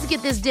 Let's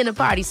get this dinner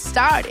party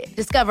started.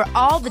 Discover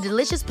all the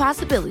delicious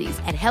possibilities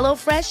at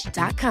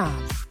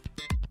HelloFresh.com.